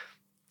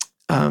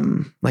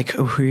 like,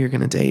 oh, who you're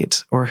going to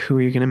date, or who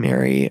are you going to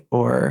marry,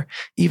 or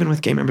even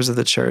with gay members of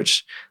the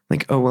church,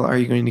 like, oh, well, are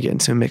you going to get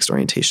into a mixed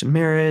orientation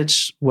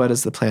marriage? What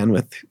is the plan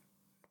with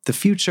the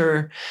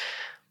future?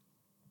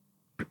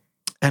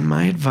 And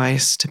my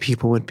advice to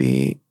people would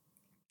be,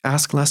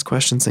 ask less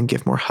questions and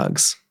give more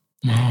hugs.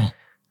 Wow.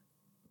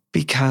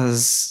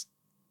 Because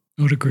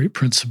what a great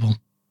principle.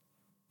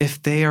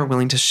 If they are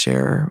willing to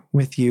share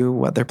with you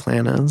what their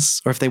plan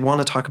is, or if they want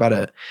to talk about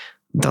it,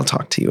 they'll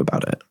talk to you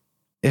about it.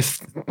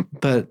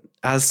 But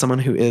as someone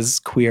who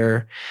is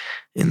queer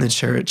in the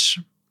church,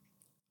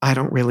 I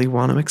don't really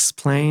want to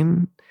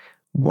explain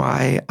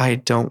why I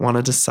don't want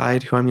to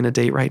decide who I'm going to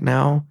date right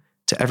now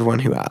to everyone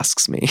who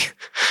asks me.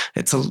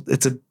 It's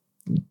a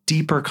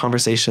deeper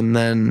conversation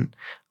than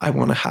I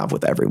want to have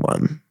with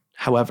everyone.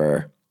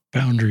 However,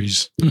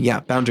 boundaries.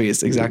 Yeah,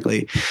 boundaries,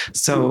 exactly.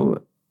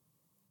 So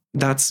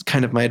that's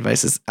kind of my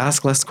advice, is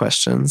ask less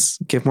questions,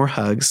 give more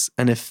hugs.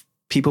 And if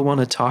people want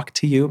to talk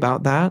to you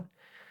about that,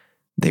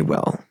 they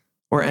will.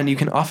 And you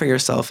can offer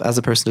yourself as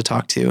a person to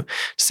talk to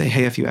say,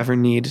 hey, if you ever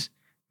need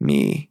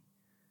me,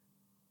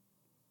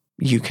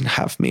 you can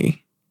have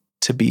me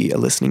to be a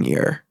listening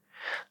ear.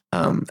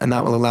 And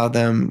that will allow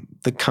them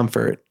the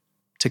comfort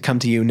to come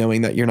to you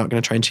knowing that you're not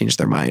going to try and change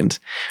their mind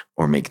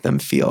or make them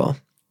feel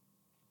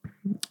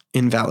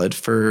invalid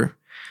for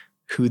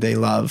who they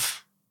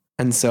love.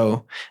 And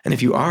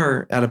if you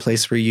are at a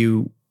place where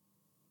you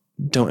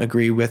don't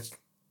agree with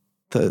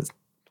the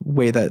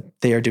way that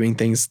they are doing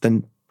things,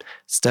 then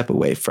step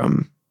away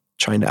from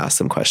trying to ask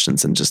them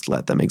questions and just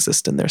let them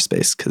exist in their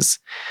space, because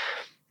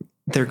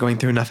they're going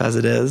through enough as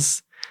it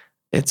is.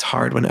 It's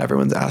hard when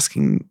everyone's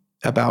asking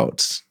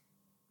about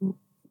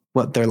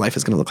what their life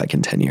is going to look like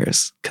in 10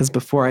 years. Because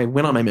before I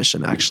went on my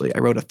mission, actually, I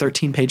wrote a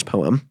 13-page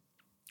poem,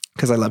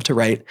 because I love to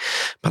write,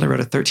 but I wrote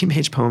a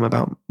 13-page poem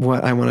about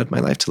what I wanted my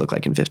life to look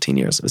like in 15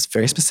 years. It was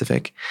very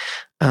specific.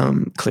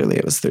 Clearly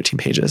it was 13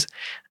 pages.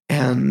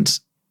 And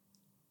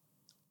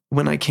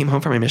when I came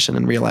home from my mission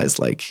and realized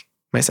like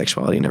my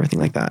sexuality and everything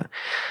like that,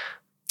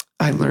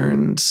 I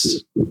learned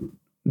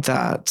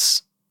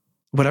that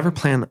whatever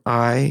plan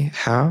I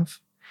have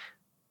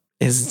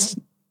is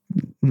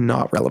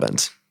not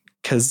relevant,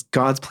 because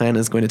God's plan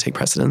is going to take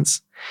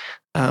precedence.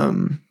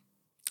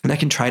 And I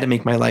can try to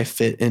make my life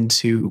fit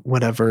into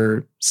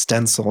whatever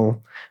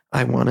stencil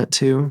I want it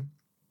to.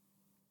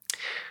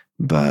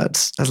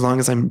 But as long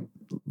as I'm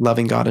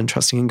loving God and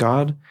trusting in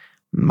God,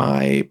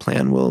 my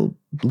plan will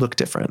look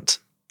different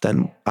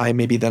than I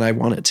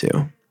want it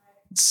to.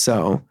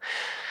 So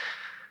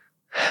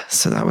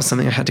that was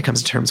something I had to come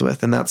to terms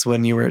with. And that's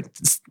when you were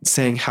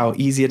saying how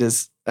easy it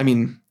is. I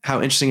mean,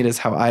 how interesting it is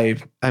how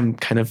I'm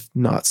kind of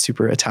not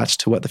super attached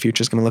to what the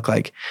future is going to look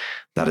like.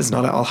 That is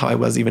not at all how I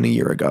was even a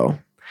year ago.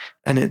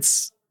 And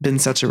it's been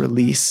such a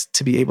release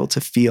to be able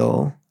to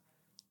feel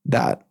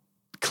that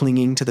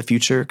clinging to the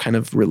future kind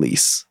of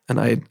release. And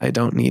I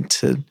don't need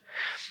to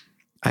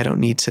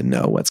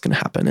know what's going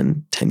to happen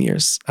in 10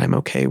 years. I'm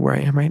okay where I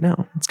am right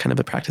now. It's kind of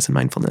a practice in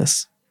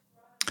mindfulness.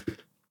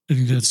 I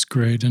think that's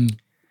great. And,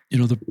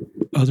 the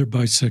other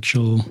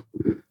bisexual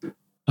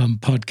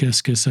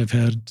podcast guests I've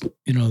had,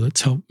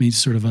 that's helped me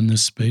sort of on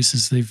this space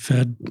is they've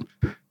had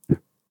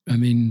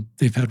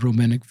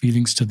romantic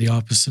feelings to the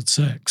opposite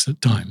sex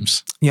at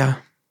times. Yeah.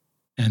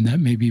 And that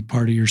may be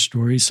part of your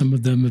story. Some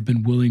of them have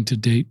been willing to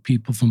date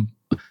people from,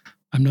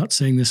 I'm not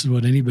saying this is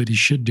what anybody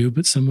should do,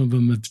 but some of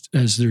them have,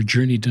 as their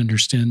journey to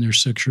understand their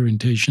sexual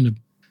orientation, have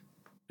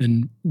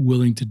been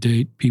willing to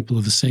date people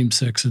of the same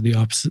sex or the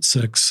opposite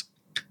sex.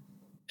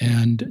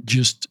 And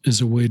just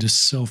as a way to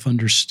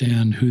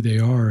self-understand who they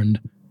are. And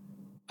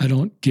I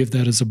don't give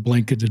that as a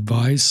blanket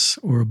advice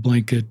or a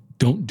blanket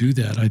don't do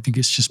that. I think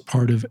it's just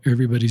part of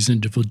everybody's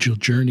individual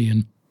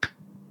journey.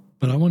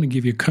 But I want to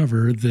give you a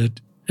cover that,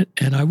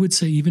 and I would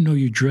say even though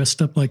you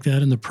dressed up like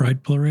that in the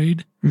Pride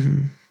Parade,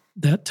 mm-hmm.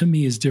 that to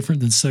me is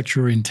different than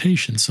sexual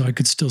orientation. So I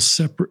could still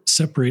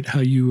separate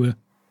how you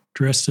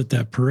dressed at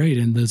that parade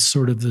and the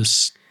sort of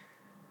the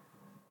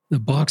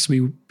box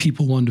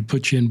people wanted to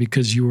put you in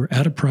because you were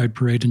at a Pride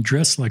Parade and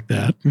dressed like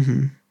that.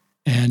 Mm-hmm.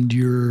 And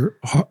your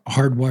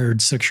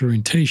hardwired sexual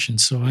orientation.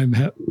 So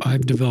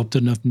I've developed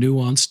enough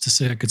nuance to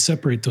say I could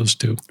separate those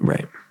two.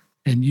 Right.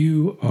 And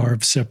you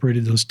have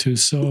separated those two.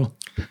 So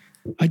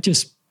I'm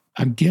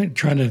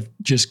trying to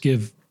just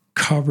give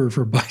cover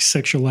for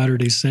bisexual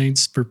Latter-day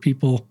Saints, for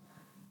people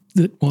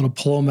that want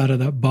to pull them out of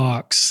that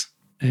box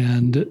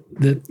And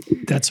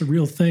that's a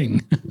real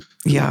thing.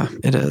 Yeah,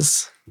 it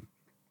is.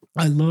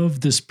 I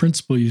love this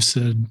principle you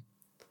said.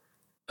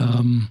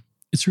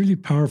 It's really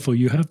powerful.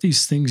 You have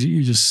these things that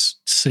you just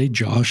say,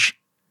 Josh,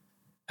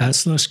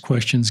 ask less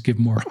questions, give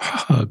more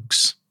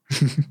hugs.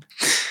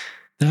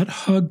 That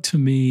hug to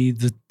me,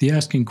 the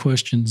asking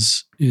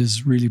questions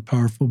is really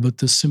powerful, but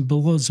the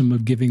symbolism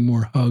of giving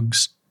more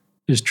hugs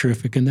is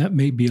terrific. And that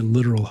may be a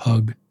literal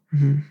hug,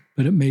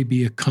 but it may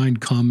be a kind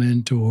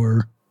comment,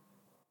 or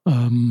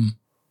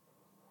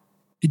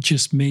it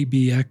just may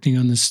be acting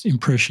on the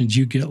impressions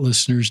you get,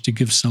 listeners, to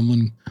give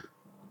someone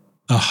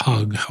a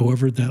hug,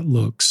 however that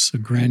looks, a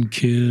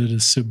grandkid, a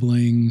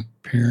sibling,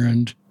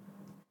 parent,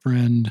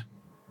 friend.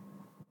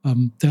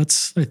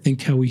 That's, I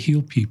think, how we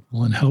heal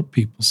people and help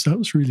people. So that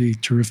was really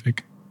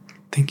terrific.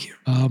 Thank you.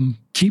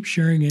 Keep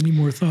sharing any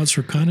more thoughts.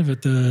 We're kind of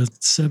at the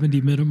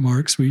 70-minute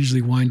marks. We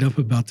usually wind up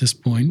about this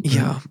point.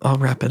 Yeah, I'll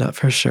wrap it up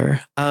for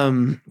sure.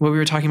 What we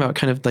were talking about,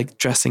 kind of like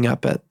dressing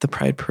up at the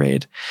Pride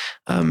Parade.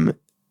 And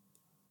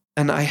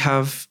I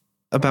have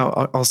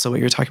about also what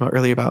you were talking about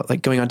earlier about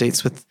like going on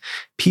dates with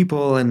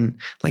people, and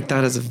like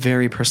that is a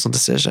very personal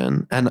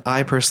decision. And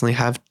I personally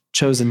have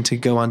chosen to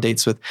go on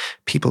dates with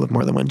people of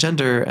more than one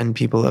gender, and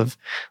people of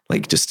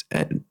like just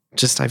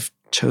I've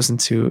chosen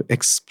to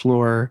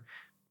explore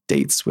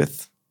dates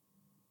with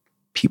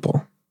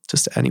people,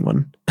 just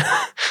anyone.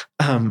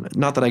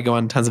 Not that I go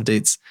on tons of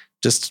dates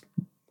just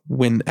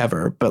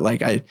whenever, but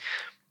like I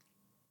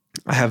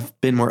have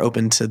been more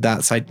open to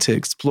that side to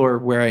explore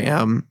where I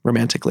am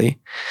romantically.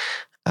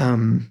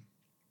 And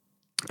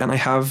I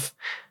have,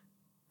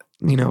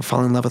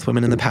 fallen in love with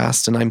women in the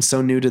past, and I'm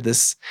so new to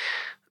this,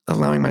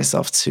 allowing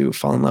myself to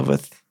fall in love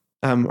with,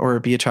 or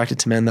be attracted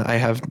to men, that I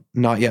have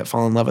not yet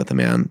fallen in love with a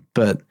man.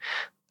 But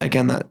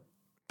again, that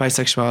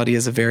bisexuality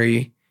is a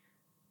very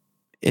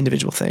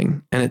individual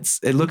thing, and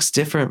it looks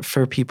different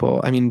for people.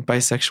 I mean,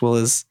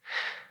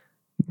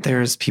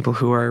 there's people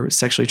who are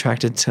sexually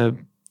attracted to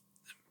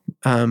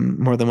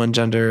more than one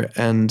gender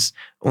and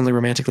only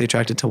romantically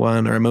attracted to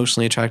one, or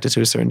emotionally attracted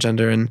to a certain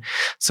gender. And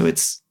so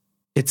it's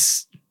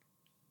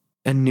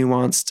a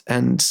nuanced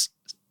and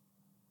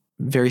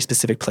very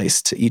specific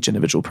place to each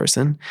individual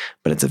person,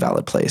 but it's a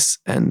valid place,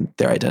 and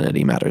their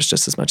identity matters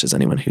just as much as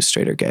anyone who's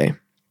straight or gay.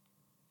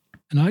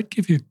 And I'd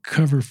give you a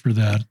cover for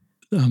that.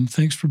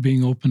 Thanks for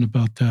being open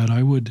about that.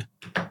 I would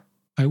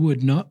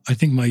not, I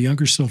think my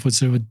younger self would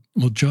say,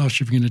 well,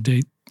 Josh, if you're going to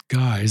date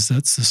guys,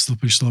 that's the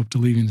slippery slope to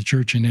leaving the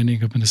church and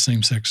ending up in a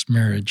same-sex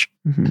marriage.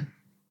 Mm-hmm.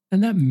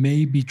 And that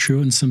may be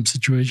true in some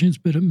situations,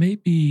 but it may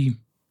be,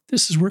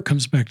 this is where it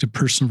comes back to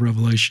personal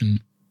revelation.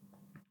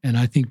 And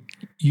I think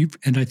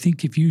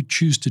if you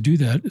choose to do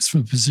that, it's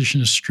from a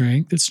position of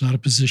strength. It's not a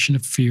position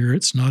of fear.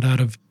 It's not out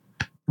of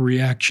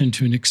reaction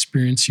to an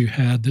experience you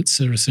had that's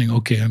sort of saying,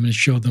 okay, I'm going to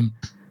show them,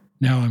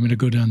 now I'm going to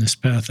go down this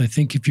path. I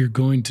think if you're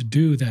going to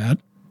do that,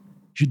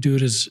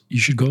 you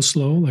should go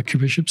slow, like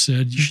your bishop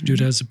said. You should do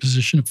it as a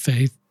position of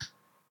faith,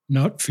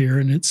 not fear.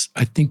 And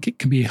I think it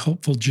can be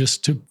helpful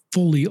just to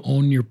fully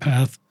own your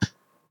path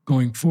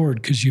going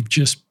forward, because you've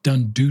just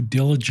done due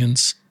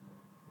diligence,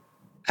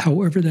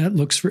 however that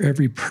looks for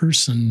every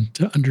person,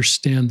 to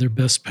understand their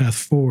best path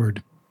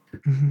forward.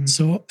 Mm-hmm.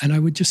 So, and I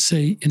would just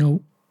say,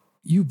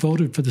 you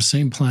voted for the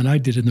same plan I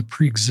did in the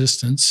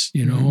pre-existence,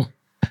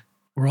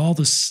 we're all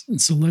this. And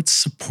so let's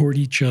support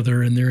each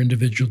other in their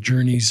individual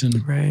journeys,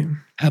 and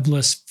have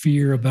less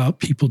fear about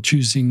people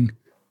choosing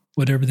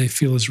whatever they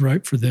feel is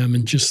right for them,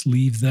 and just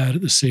leave that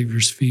at the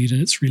Savior's feet.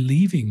 And it's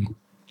relieving.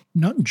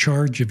 I'm not in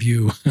charge of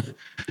you.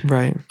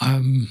 Right.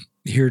 I'm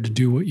here to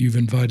do what you've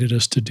invited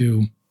us to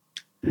do.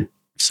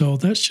 So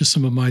that's just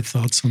some of my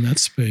thoughts on that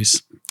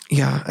space.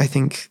 Yeah, I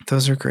think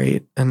those are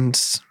great. And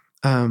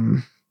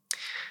I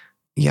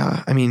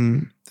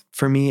mean,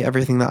 for me,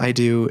 everything that I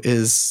do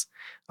is,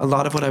 a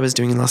lot of what I was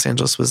doing in Los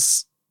Angeles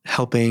was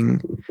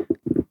helping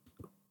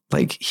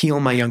like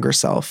heal my younger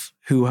self,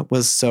 who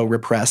was so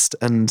repressed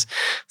and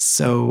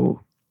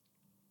so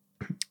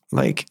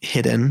like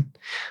hidden,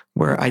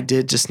 where I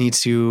did just need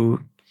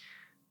to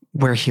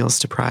wear heels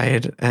to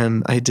Pride,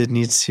 and I did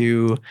need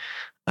to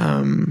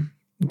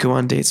go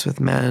on dates with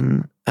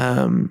men,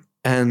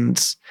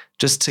 and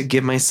just to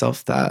give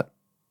myself that,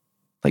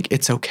 like,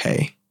 it's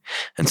okay.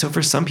 And so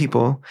for some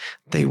people,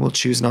 they will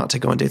choose not to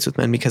go on dates with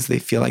men because they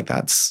feel like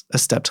that's a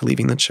step to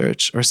leaving the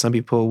church. Or some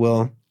people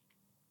will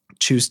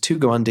choose to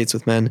go on dates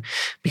with men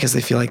because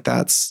they feel like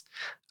that's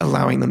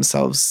allowing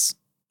themselves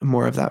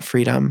more of that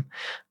freedom.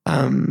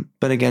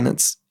 But again,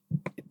 it's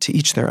to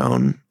each their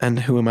own. And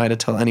who am I to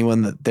tell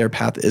anyone that their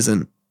path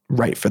isn't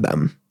right for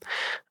them?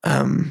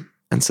 And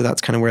so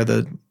that's kind of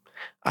where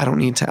I don't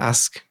need to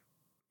ask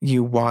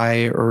you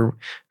why or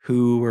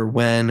who or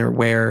when or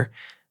where.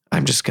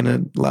 I'm just going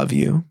to love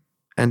you.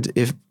 And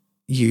if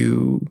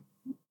you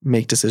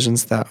make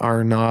decisions that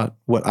are not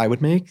what I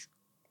would make,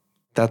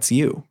 that's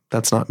you.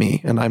 That's not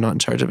me. And I'm not in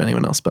charge of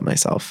anyone else but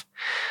myself,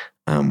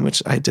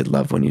 which I did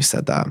love when you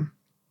said that.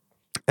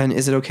 And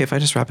is it okay if I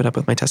just wrap it up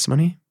with my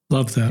testimony?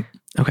 Love that.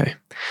 Okay.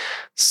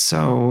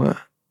 So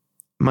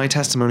my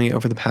testimony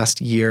over the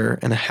past year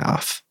and a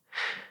half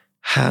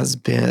has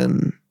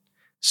been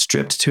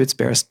stripped to its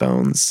barest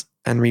bones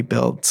and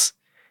rebuilt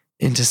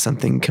into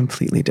something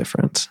completely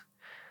different.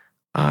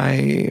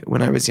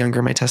 When I was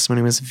younger, my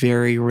testimony was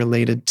very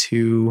related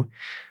to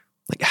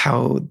like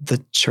how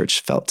the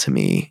church felt to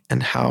me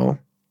and how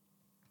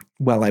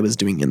well I was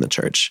doing in the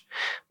church.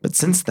 But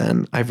since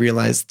then, I've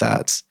realized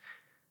that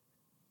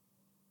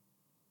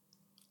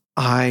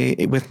I,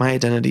 with my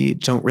identity,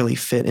 don't really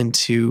fit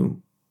into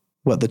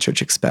what the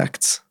church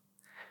expects.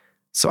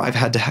 So I've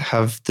had to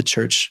have the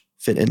church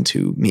fit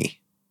into me.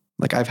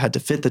 Like I've had to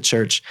fit the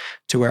church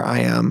to where I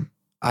am.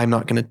 I'm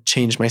not going to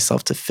change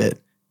myself to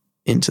fit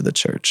into the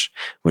church,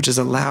 which has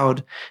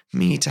allowed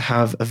me to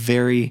have a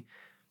very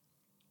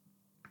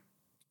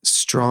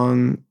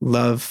strong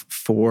love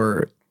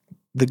for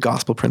the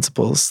gospel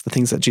principles, the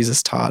things that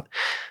Jesus taught,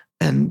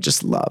 and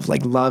just love.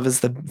 Like love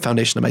is the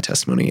foundation of my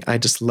testimony. I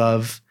just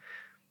love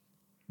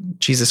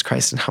Jesus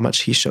Christ and how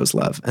much he shows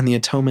love. And the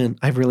atonement,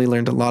 I've really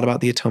learned a lot about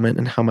the atonement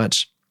and how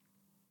much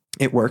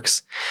it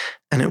works.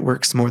 And it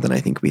works more than I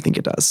think we think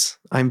it does.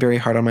 I'm very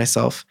hard on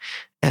myself.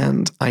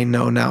 And I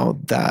know now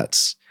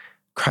that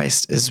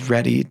Christ is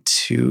ready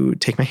to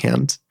take my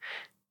hand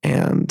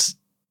and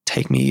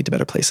take me to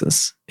better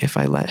places if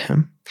I let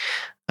him.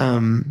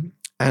 And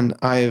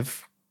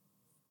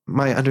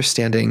my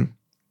understanding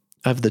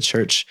of the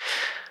church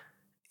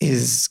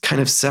is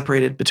kind of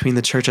separated between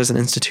the church as an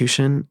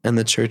institution and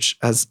the church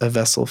as a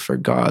vessel for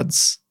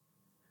God's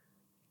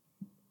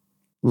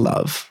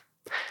love.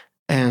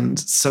 And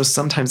so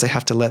sometimes I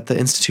have to let the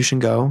institution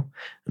go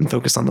and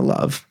focus on the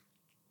love.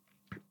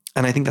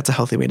 And I think that's a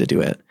healthy way to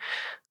do it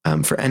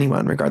for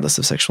anyone, regardless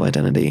of sexual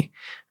identity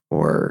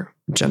or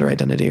gender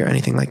identity or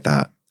anything like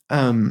that.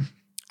 And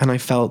I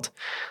felt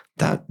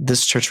that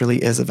this church really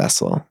is a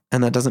vessel.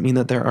 And that doesn't mean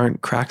that there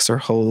aren't cracks or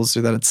holes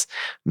or that it's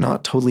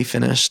not totally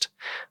finished,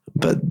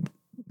 but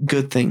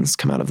good things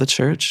come out of the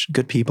church.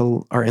 Good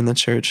people are in the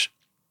church,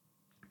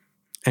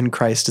 and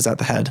Christ is at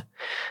the head.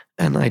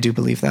 And I do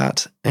believe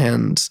that.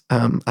 And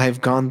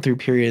I've gone through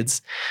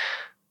periods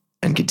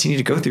and continue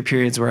to go through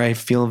periods where I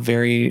feel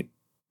very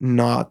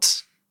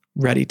not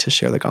ready to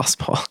share the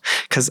gospel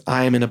because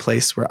I'm in a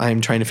place where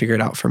I'm trying to figure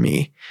it out for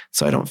me.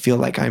 So I don't feel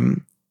like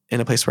I'm in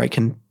a place where I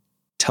can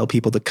tell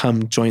people to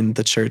come join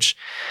the church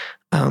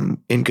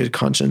in good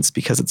conscience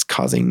because it's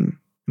causing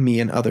me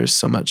and others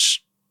so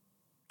much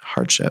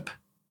hardship.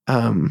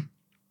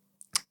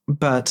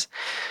 But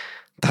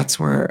that's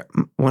where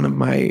one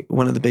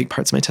of the big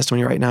parts of my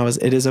testimony right now is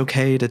it is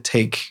okay to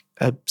take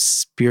a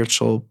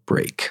spiritual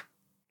break.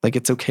 Like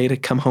it's okay to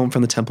come home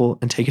from the temple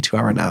and take a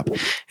 2-hour nap.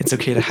 It's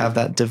okay to have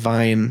that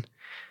divine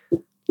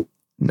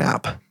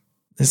nap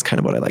is kind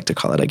of what I like to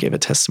call it. I gave a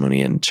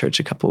testimony in church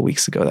a couple of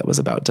weeks ago that was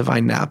about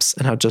divine naps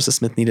and how Joseph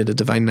Smith needed a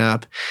divine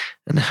nap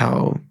and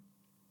how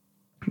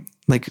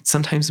like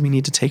sometimes we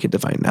need to take a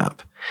divine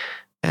nap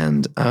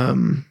and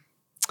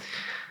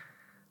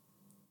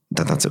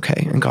that's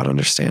okay. And God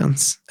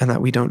understands and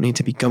that we don't need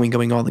to be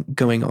going all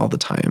the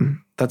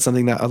time. That's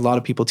something that a lot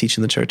of people teach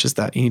in the church is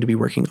that you need to be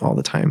working all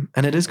the time.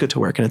 And it is good to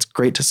work and it's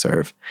great to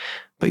serve,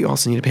 but you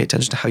also need to pay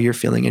attention to how you're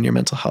feeling and your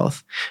mental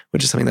health,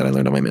 which is something that I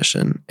learned on my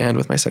mission and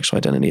with my sexual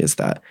identity is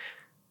that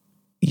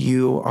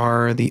you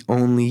are the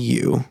only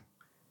you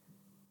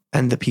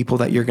and the people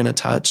that you're going to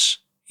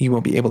touch, you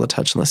won't be able to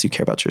touch unless you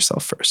care about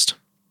yourself first.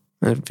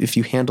 And if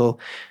you handle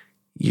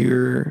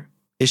your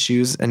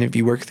issues and if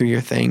you work through your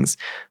things,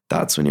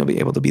 that's when you'll be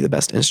able to be the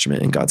best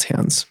instrument in God's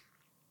hands.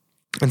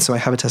 And so I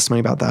have a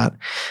testimony about that.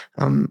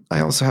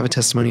 I also have a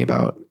testimony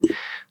about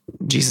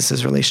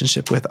Jesus's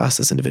relationship with us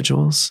as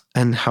individuals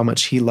and how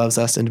much he loves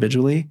us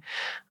individually,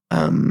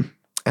 and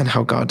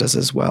how God does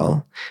as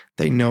well.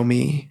 They know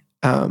me,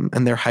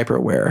 and they're hyper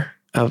aware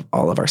of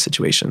all of our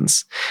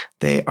situations.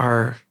 They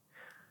are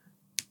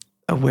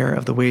aware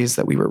of the ways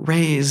that we were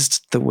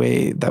raised, the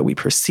way that we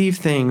perceive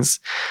things.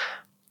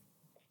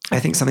 I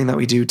think something that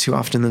we do too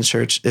often in the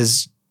church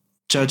is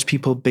judge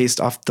people based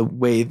off the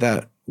way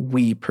that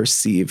we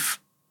perceive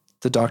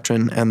the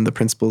doctrine and the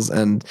principles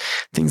and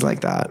things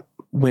like that,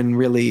 when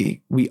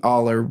really we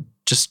all are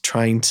just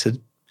trying to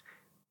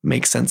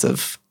make sense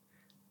of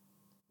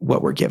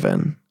what we're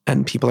given,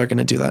 and people are going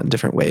to do that in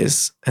different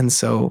ways. And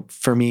so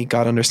for me,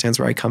 God understands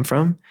where I come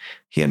from.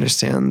 He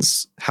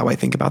understands how I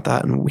think about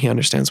that, and he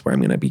understands where I'm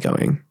going to be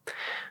going.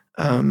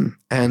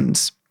 And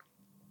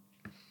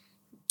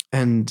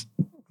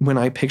when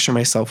I picture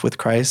myself with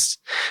Christ,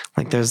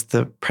 like there's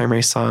the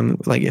primary song,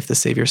 like If the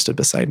Savior Stood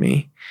Beside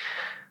Me,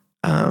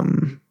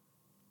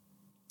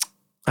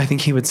 I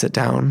think he would sit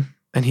down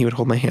and he would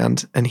hold my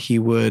hand and he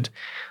would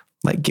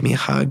like give me a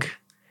hug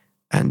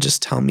and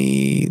just tell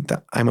me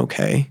that I'm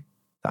okay,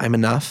 that I'm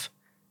enough,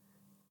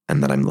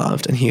 and that I'm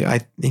loved. And he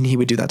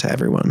would do that to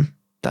everyone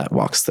that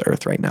walks the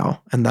earth right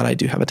now, and that I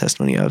do have a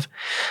testimony of.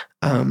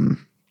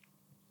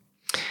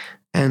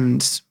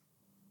 And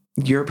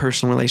your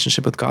personal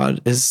relationship with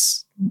God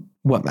is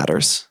what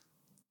matters.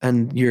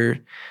 And your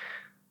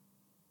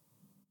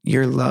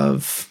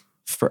love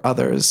for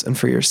others and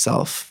for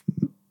yourself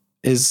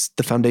is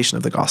the foundation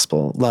of the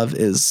gospel. Love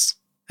is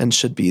and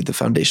should be the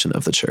foundation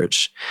of the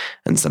church.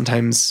 And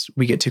sometimes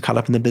we get too caught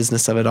up in the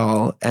business of it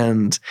all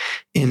and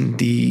in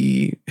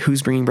the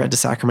who's bringing bread to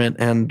sacrament,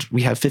 and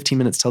we have 15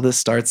 minutes till this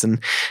starts, and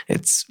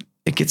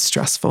it gets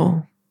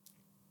stressful.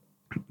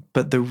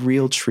 But the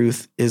real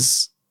truth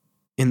is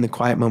in the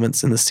quiet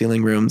moments in the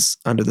ceiling rooms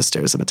under the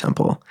stairs of a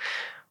temple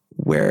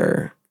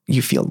where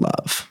you feel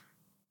love.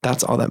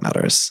 That's all that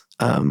matters.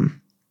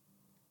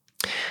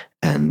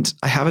 And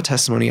I have a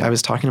testimony. I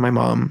was talking to my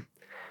mom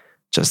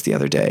just the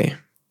other day,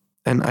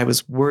 and I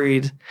was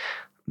worried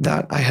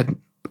that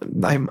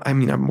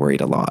I'm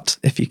worried a lot,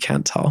 if you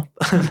can't tell,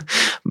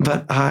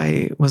 but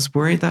I was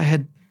worried that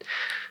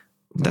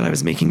I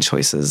was making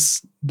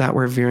choices that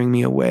were veering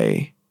me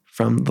away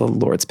from the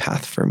Lord's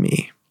path for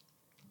me.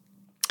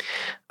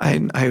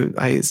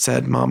 I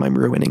said, Mom, I'm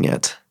ruining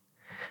it.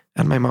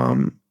 And my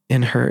mom,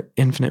 in her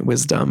infinite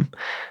wisdom,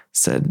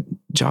 said,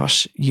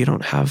 Josh, you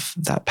don't have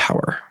that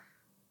power.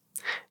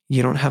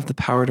 You don't have the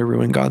power to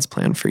ruin God's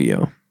plan for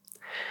you.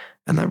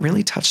 And that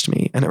really touched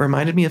me. And it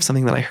reminded me of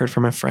something that I heard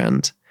from a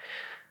friend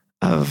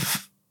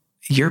of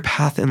your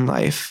path in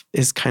life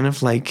is kind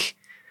of like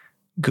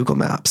Google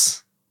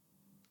Maps,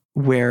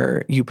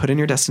 where you put in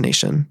your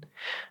destination.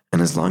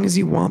 And as long as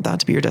you want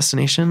that to be your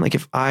destination, like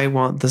if I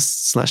want the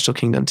celestial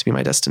kingdom to be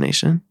my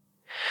destination,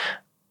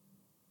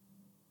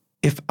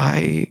 if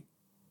I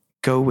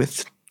go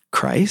with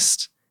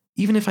Christ,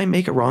 even if I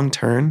make a wrong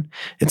turn,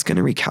 it's going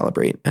to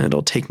recalibrate and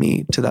it'll take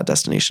me to that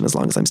destination as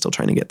long as I'm still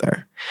trying to get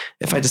there.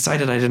 If I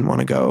decided I didn't want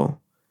to go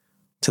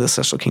to the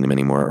celestial kingdom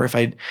anymore, or if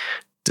I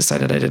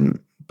decided I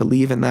didn't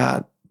believe in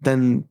that,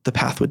 then the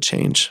path would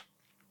change.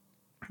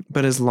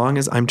 But as long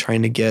as I'm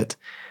trying to get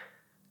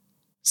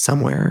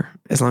somewhere,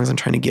 as long as I'm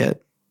trying to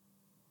get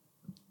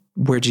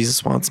where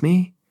Jesus wants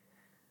me,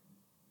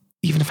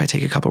 even if I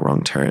take a couple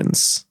wrong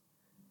turns,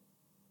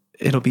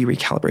 it'll be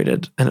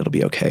recalibrated and it'll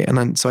be okay. And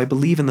then, so I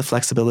believe in the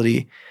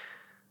flexibility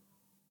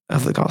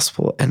of the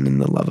gospel and in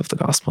the love of the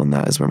gospel. And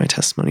that is where my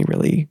testimony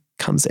really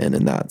comes in.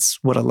 And that's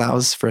what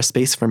allows for a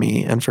space for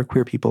me and for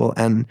queer people,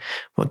 and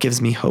what gives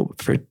me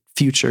hope for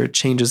future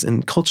changes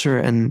in culture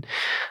and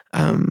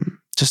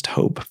just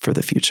hope for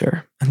the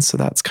future. And so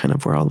that's kind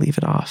of where I'll leave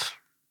it off.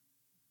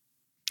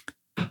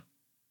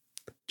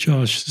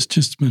 Josh, it's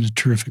just been a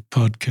terrific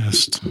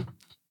podcast.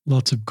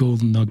 Lots of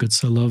golden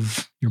nuggets. I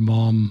love your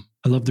mom.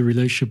 I love the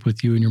relationship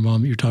with you and your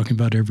mom. You're talking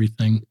about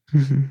everything.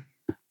 Mm-hmm.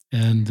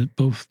 And that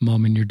both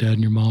mom and your dad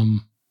and your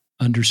mom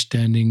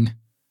understanding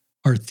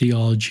our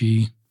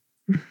theology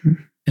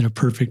in a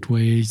perfect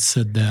way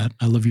said that.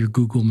 I love your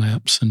Google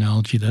Maps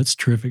analogy. That's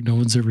terrific. No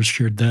one's ever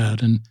shared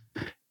that. And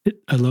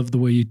I love the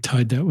way you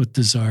tied that with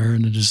desire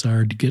and a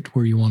desire to get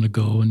where you want to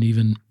go. And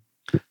even,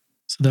 so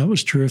that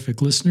was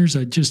terrific. Listeners,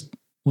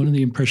 one of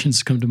the impressions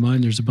that come to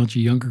mind, there's a bunch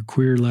of younger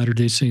queer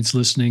Latter-day Saints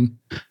listening.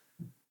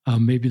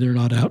 Maybe they're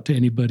not out to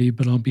anybody,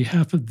 but on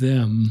behalf of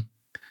them,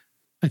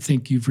 I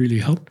think you've really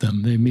helped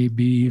them. They may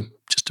be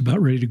just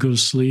about ready to go to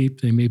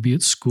sleep. They may be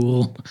at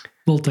school,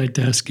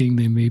 multitasking.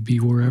 They may be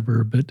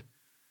wherever, but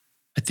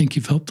I think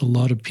you've helped a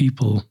lot of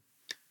people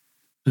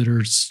that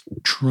are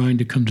trying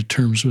to come to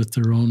terms with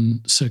their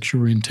own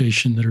sexual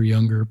orientation, that are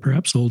younger,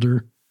 perhaps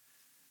older.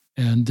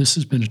 And this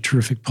has been a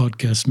terrific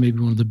podcast, maybe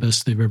one of the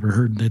best they've ever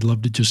heard. And they'd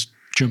love to just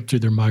jump through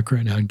their mic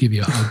right now and give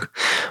you a hug.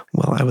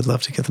 Well, I would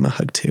love to give them a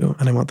hug too.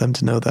 And I want them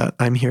to know that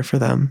I'm here for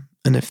them.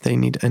 And if they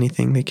need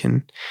anything, they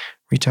can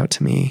reach out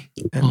to me.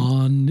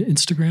 On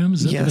Instagram?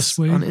 Is that the best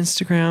way? On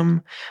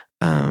Instagram.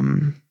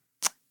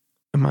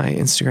 My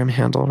Instagram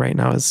handle right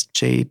now is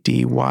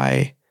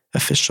JDY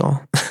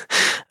official.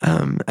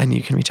 And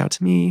you can reach out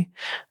to me.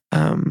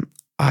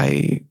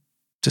 I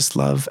just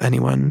love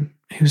anyone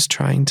who's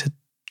trying to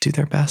do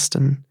their best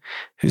and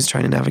who's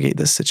trying to navigate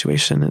this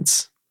situation.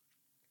 It's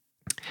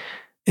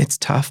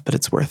tough, but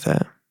it's worth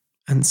it.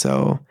 And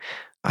so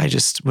I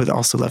just would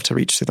also love to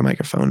reach through the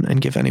microphone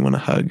and give anyone a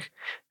hug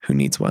who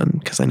needs one,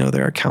 because I know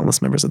there are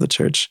countless members of the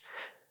church.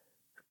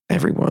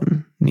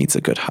 Everyone needs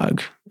a good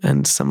hug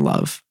and some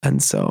love.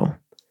 And so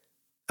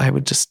I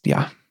would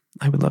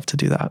love to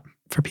do that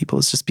for people,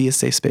 is just be a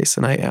safe space.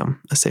 And I am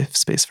a safe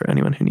space for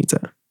anyone who needs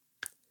it.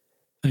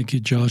 Thank you,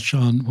 Josh.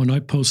 When I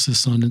post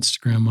this on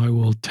Instagram, I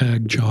will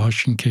tag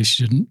Josh in case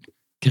you didn't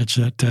catch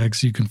that tag,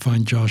 so you can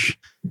find Josh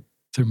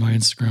through my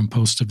Instagram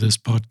post of this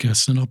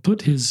podcast. And I'll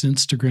put his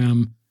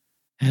Instagram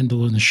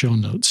handle in the show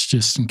notes,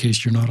 just in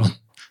case you're not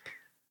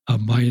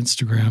on my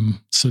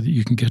Instagram, so that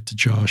you can get to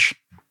Josh.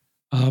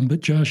 But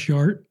Josh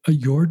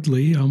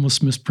Yardley, I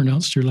almost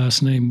mispronounced your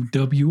last name,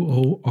 Wordy.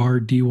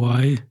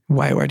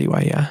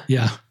 Yordy, yeah.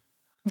 Yeah.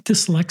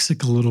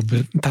 Dyslexic a little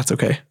bit. That's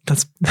okay.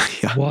 That's,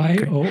 yeah.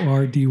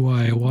 Yordy,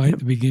 Y at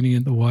the beginning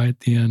and the Y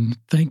at the end.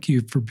 Thank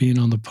you for being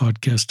on the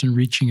podcast and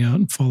reaching out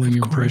and following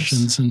your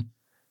impressions. And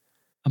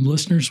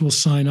listeners will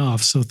sign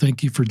off. So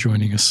thank you for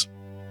joining us.